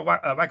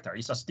error vector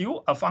is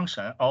still a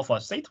function of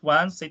a set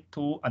 1, set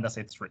 2, and a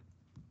set 3.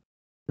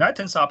 That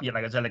turns out to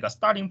be a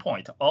starting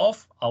point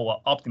of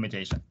our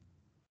optimization.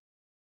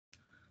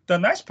 The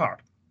next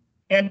part,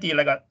 and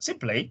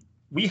simply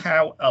we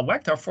have a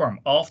vector form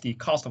of the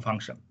cost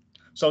function.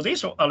 So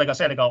this, like I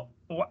said,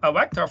 a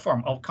vector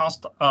form of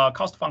cost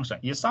function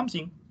is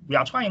something we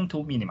are trying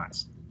to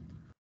minimize.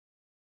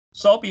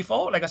 So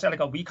before, like I said,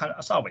 we can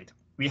solve it,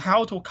 we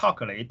have to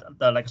calculate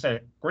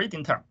the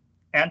gradient term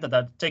and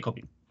the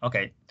Jacobian.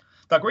 Okay,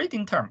 the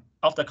gradient term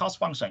of the cost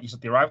function is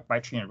derived by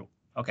chain rule.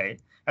 Okay,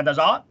 and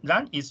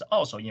then is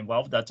also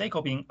involved the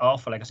Jacobian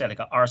of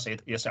R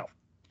set itself.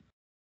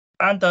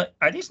 And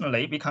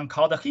additionally, we can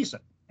call the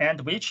Hessian,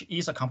 and which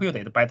is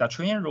computed by the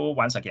chain rule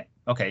once again.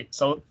 Okay,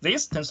 so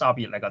this turns out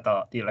to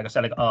be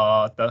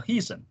the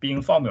Hessian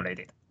being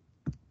formulated.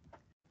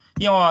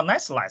 In our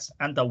next slide,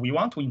 and we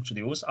want to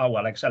introduce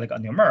our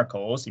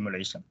numerical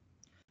simulation,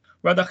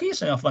 where the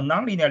Hessian of a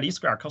nonlinear least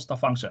square cost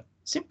function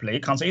simply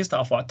consists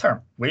of a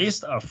term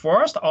with a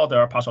first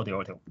order partial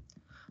derivative.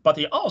 But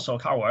it also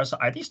covers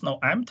additional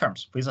M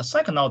terms with a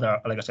second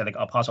order,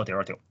 partial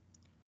derivative.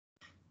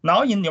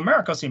 Now in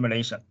numerical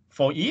simulation,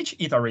 for each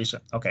iteration,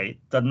 okay,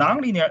 the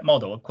nonlinear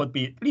model could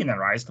be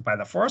linearized by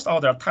the first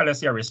order Taylor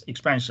series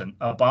expansion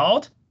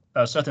about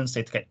a certain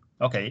state K.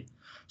 Okay,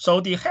 so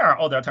the higher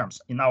order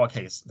terms, in our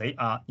case, they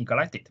are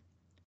neglected.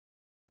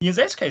 In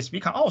this case,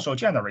 we can also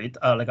generate,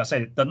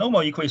 the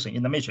normal equation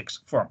in the matrix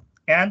form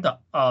and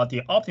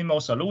the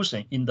optimal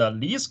solution in the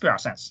least square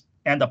sense.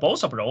 And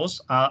both of those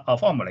are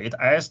formulated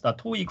as the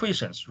 2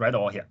 equations right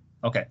over here.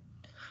 Okay,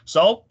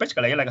 so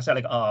basically,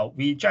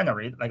 we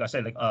generate,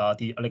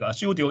 the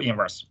pseudo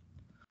inverse.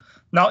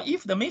 Now,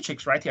 if the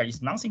matrix right here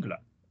is non-singular,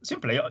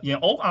 simply in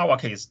all our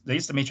case,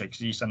 this matrix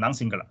is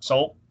non-singular,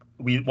 so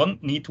we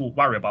won't need to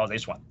worry about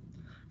this one.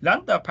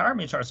 Then the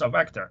parameters of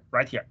vector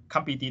right here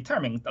can be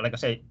determined,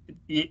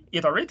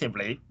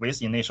 iteratively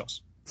with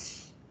initials.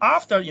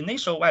 After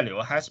initial value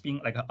has been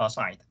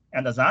assigned,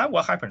 and then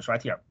what happens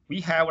right here?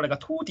 We have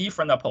 2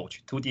 different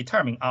approach to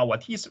determine our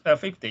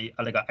T50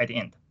 at the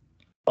end.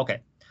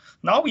 Okay,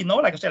 now we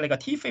know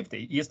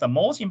T50 is the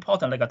most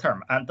important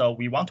term, and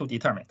we want to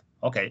determine.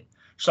 Okay,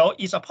 so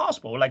it's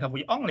possible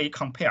we only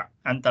compare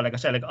and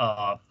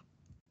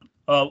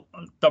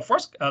the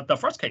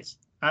first case,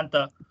 and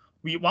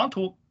we want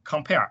to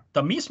compare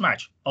the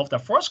mismatch of the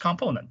first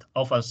component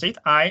of a set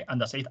I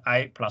and a set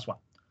I plus 1.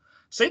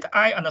 Set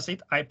I and a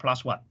set I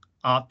plus 1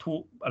 are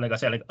two,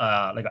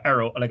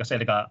 arrow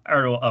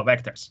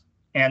vectors,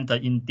 and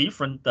in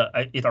different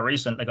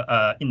iteration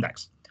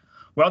index.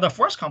 Well, the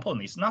first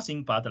component is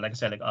nothing but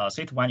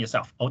set 1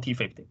 itself,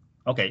 OT50.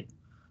 Okay.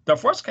 The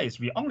first case,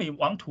 we only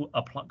want to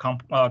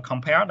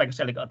compare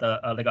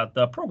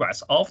the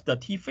progress of the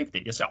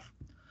T50 itself.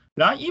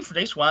 Now, if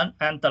this one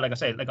and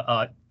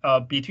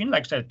between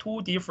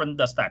two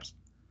different steps,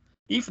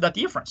 if the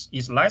difference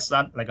is less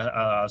than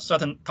a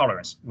certain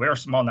tolerance, very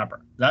small number,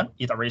 then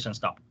iteration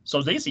stop.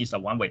 So this is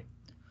one way.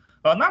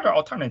 Another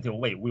alternative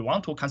way, we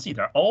want to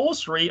consider all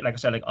three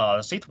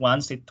set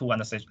 1, set 2,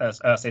 and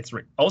set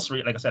 3, all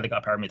three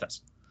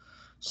parameters.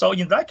 So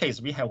in that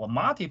case, we have a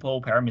multiple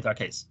parameter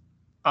case.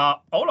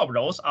 All of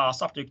those are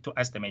subject to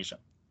estimation.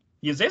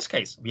 In this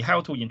case, we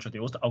have to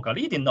introduce the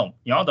Euclidean norm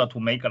in order to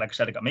make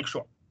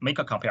make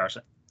a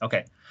comparison.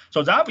 Okay,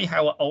 so then we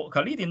have an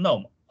Euclidean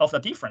norm of the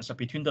difference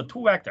between the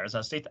two vectors,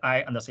 set I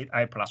and set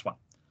I plus 1.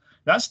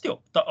 Then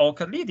still, the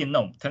Euclidean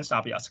norm turns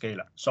out to be a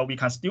scalar, so we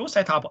can still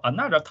set up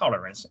another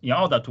tolerance in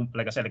order to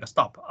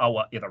stop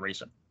our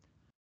iteration.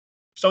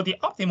 So the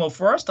optimal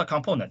first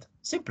component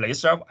simply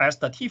serves as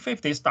the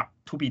T50 star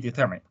to be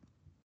determined.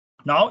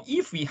 Now,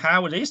 if we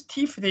have this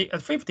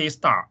T50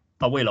 star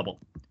available,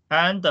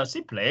 and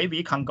simply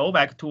we can go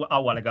back to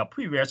our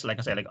previous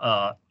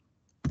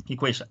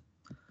equation.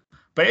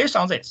 Based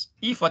on this,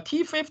 if a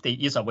T50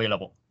 is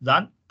available,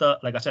 then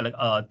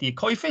the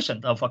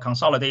coefficient of a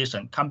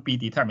consolidation can be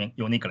determined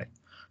uniquely.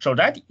 So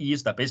that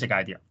is the basic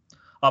idea.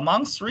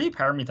 Among three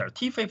parameters,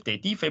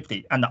 T50,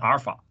 D50, and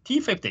alpha,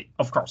 T50,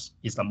 of course,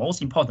 is the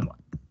most important one.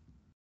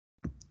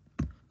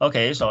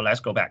 Okay, so let's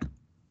go back.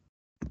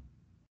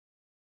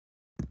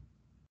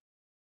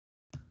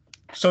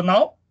 So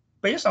now,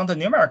 based on the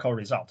numerical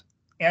result,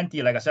 and we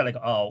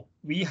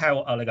have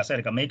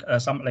make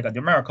some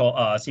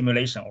numerical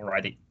simulation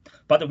already,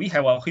 but we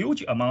have a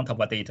huge amount of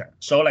data.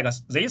 So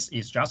this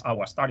is just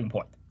our starting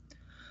point.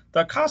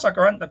 The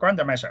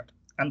Casa-Grande method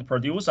and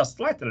produce a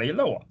slightly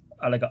lower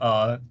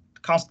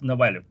constant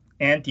value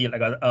and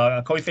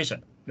the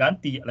coefficient than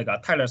the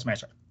Taylor's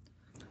method,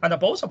 and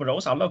both of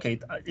those are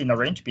located in a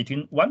range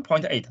between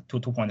 1.8 to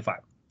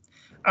 2.5,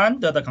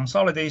 and the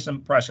consolidation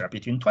pressure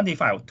between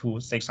 25 to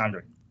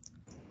 600.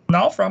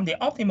 Now, from the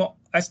optimal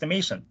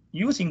estimation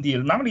using the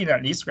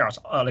nonlinear least squares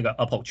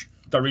approach,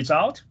 the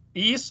result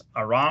is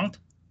around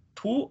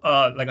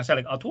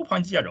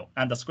 2.0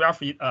 and the square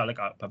feet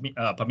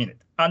per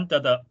minute under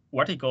the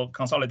vertical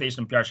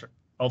consolidation pressure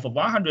of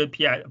 100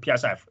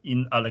 psf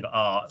in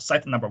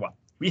site number 1.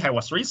 We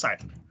have 3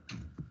 sites.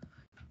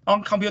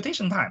 On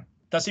computation time,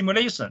 the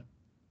simulation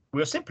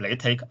will simply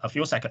take a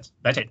few seconds.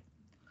 That's it.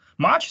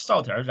 Much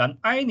shorter than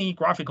any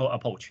graphical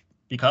approach,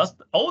 because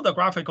all the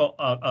graphical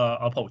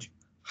approach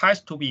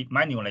has to be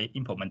manually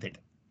implemented.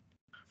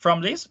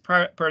 From this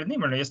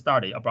preliminary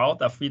study about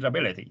the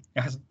feasibility,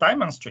 it has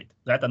demonstrated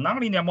that the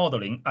nonlinear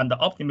modeling and the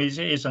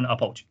optimization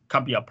approach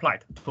can be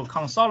applied to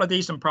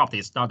consolidation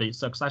property study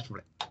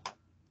successfully.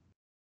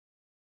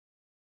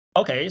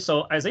 Okay,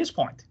 so at this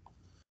point,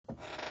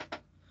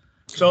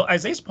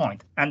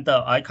 and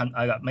I can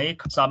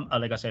make some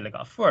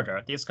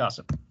further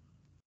discussion.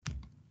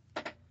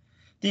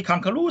 The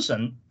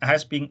conclusion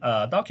has been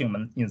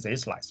documented in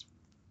these slides.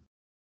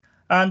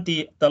 And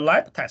the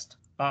lab tests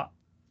are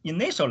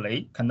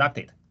initially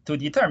conducted to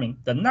determine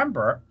the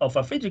number of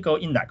physical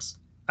index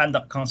and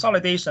the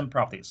consolidation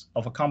properties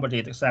of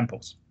composite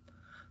samples.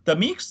 The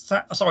mixed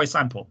soil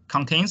sample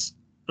contains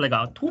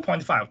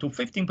 2.5 to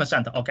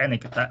 15%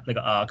 organic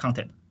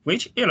content,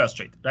 which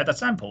illustrates that the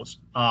samples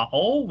are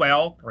all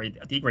well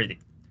degraded.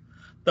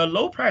 The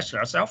low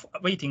pressure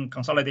self-weighting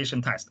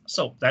consolidation test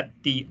shows that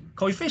the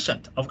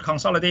coefficient of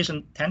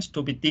consolidation tends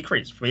to be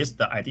decreased with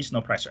the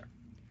additional pressure.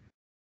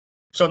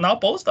 So now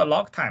both the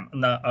log time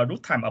and the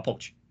root time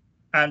approach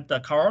and the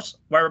cause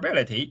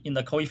variability in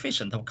the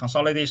coefficient of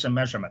consolidation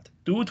measurement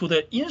due to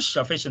the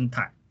insufficient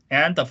time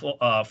and for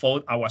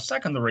our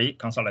secondary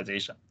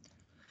consolidation.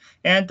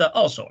 And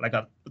also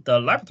the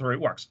laboratory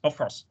works, of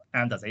course,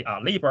 and they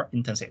are labor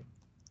intensive.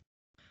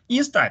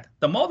 Instead,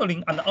 the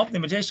modeling and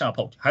optimization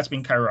approach has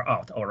been carried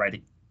out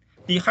already.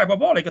 The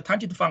hyperbolic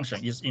tangent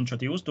function is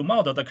introduced to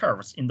model the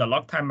curves in the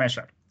log time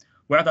method,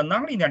 where the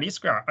nonlinear least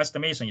square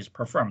estimation is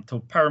performed to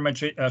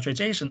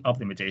parametrization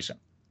optimization.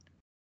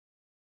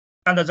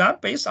 And then,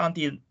 based on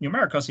the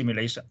numerical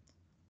simulation,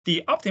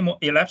 the optimal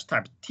elapsed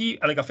time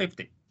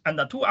T50 and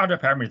the 2 other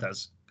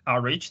parameters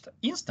are reached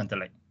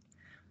instantly.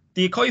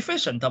 The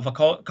coefficient of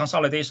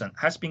consolidation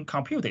has been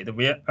computed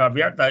via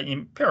the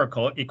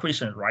empirical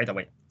equation right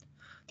away.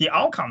 The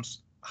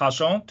outcomes are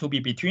shown to be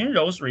between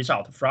those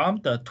results from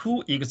the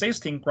 2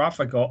 existing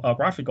graphical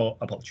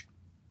approach.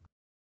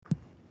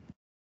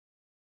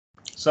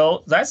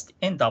 So that's the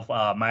end of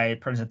my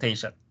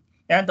presentation.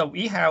 And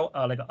we have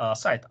a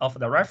set of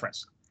the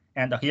reference.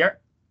 And here,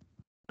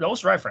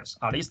 those references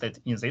are listed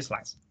in these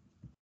slides.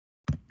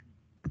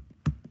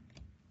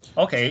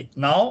 Okay,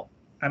 now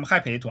I'm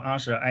happy to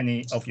answer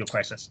any of your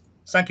questions.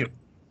 Thank you.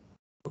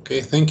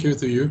 Okay, thank you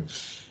to you.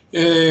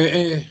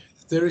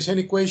 There is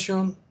any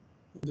question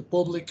in the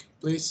public,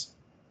 please?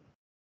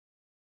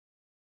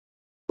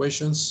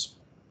 Questions?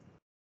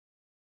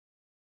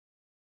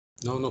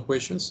 No, no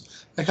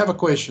questions. I have a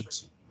question.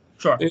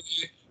 Sure.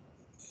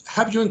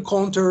 Have you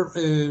encountered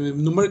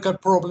numerical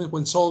problems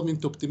when solving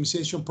the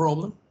optimization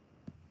problem?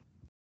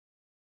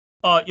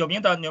 You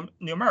mean the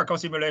numerical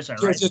simulation,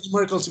 right? Yes,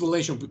 numerical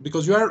simulation,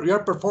 because you are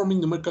performing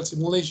numerical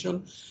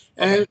simulation,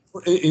 and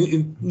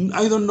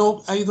I don't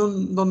know, I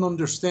don't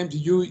understand. Do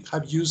you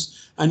have used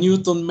a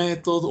Newton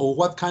method, or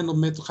what kind of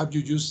method have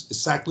you used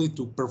exactly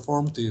to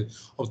perform the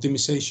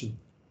optimization?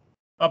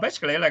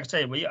 Basically, like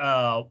say we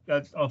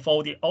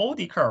for the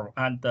OD curve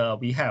and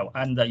we have,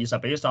 and it's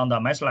based on the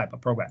MATLAB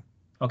program.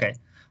 Okay.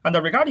 And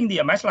regarding the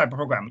MATLAB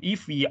program,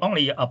 if we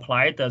only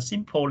apply the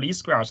simple least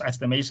squares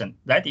estimation,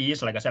 that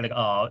is, like I said,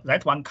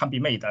 that one can be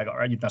made like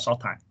in a short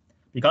time,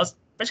 because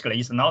basically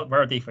it's not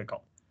very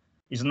difficult.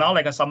 It's not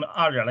like some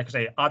other, like I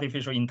say,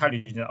 artificial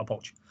intelligence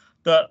approach.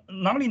 The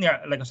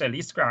nonlinear, like I say,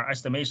 least square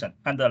estimation,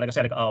 and like I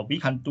said, we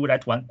can do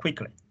that one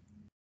quickly.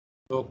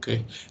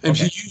 Okay. And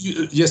okay.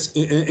 Yes,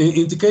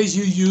 in the case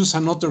you use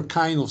another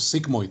kind of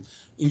sigmoid,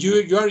 and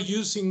you are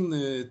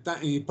using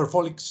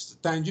parabolic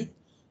tangent,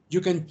 you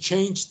can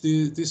change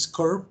this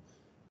curve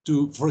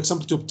to, for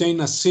example, to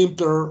obtain a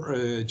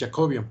simpler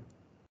Jacobian.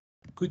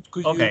 Could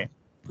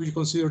you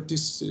consider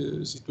this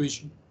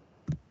situation?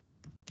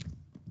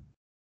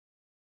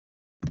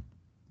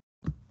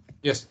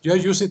 Yes, you are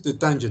using the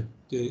tangent,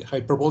 the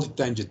hyperbolic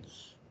tangent.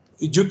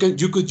 You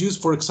could use,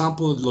 for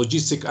example,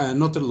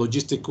 another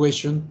logistic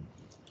equation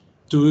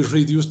to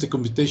reduce the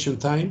computation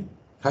time.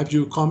 Have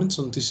you comments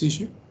on this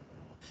issue?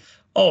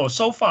 Oh,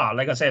 so far,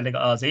 like I said,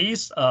 like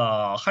this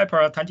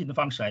hypertangent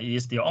function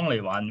is the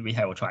only one we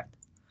have tried.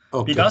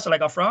 Okay. Because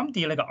like from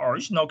the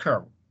original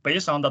curve,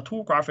 based on the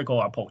two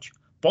graphical approach,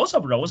 both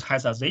of those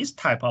has this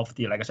type of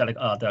the, like I said,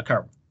 the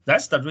curve.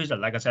 That's the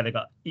reason, like I said,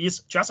 is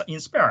just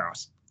inspire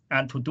us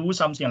and to do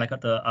something like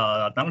the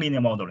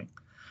nonlinear modeling.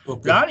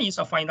 Okay. That is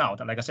a find out,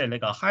 like I said,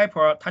 like a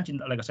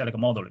hypertangent, like I said, like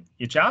modeling.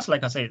 It's just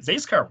like I say,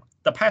 this curve,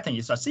 the pattern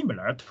is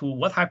similar to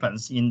what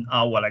happens in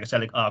our, like I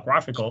said, like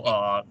graphical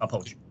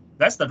approach.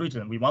 That's the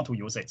reason we want to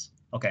use this.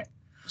 Okay.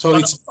 So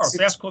but of course,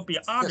 there could be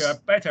other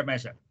better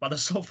measure, but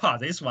so far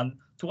this one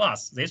to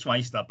us, this one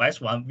is the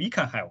best one we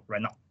can have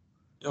right now.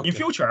 Okay. In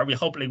future, we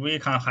hopefully we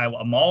can have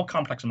a more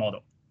complex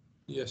model.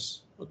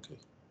 Yes. Okay.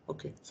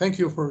 Okay. Thank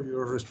you for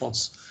your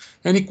response.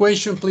 Any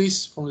question,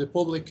 please, from the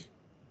public?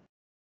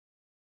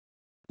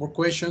 More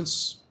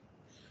questions?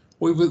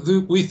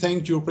 We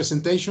thank your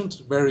presentation.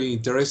 Very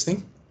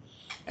interesting.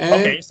 And,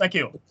 okay. Thank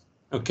you.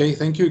 Okay.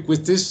 Thank you.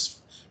 With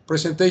this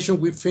presentation,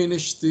 we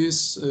finish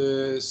this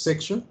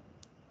section.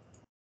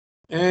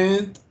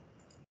 And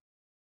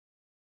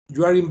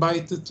you are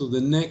invited to the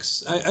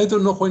next, I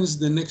don't know when is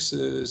the next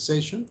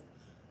session,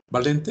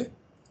 Valente?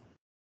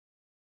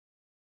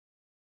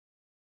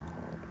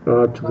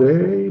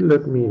 Today,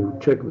 let me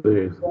check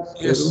the schedule.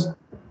 Yes.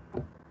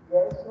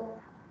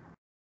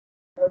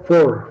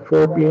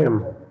 4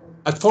 p.m.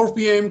 At 4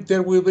 p.m.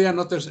 there will be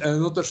another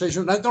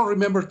session. I don't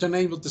remember the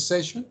name of the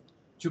session.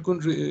 You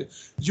could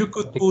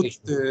put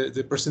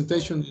the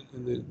presentation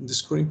in the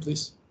screen,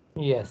 please.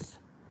 Yes.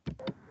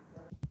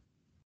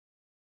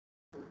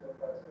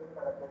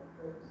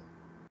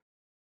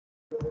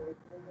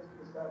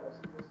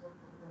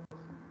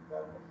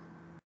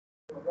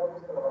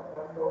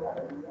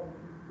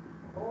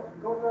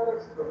 No nada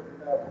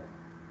extraordinario,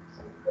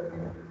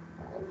 simplemente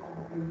he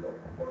cumplido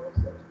con lo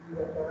que se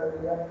aspira cada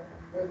día,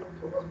 es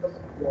mucho más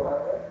fácil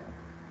llevarla.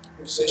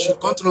 Session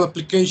control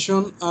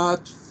application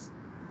at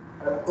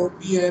 4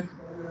 p.m.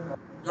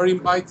 You're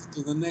invited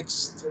to the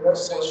next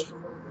session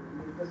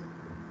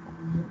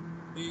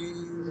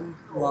in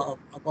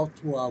about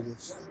 2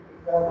 hours.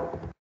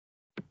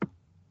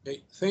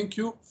 Okay, thank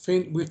you.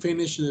 We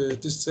finish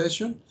this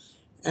session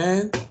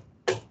and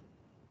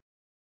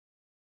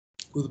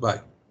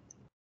goodbye.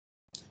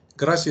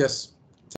 Gracias.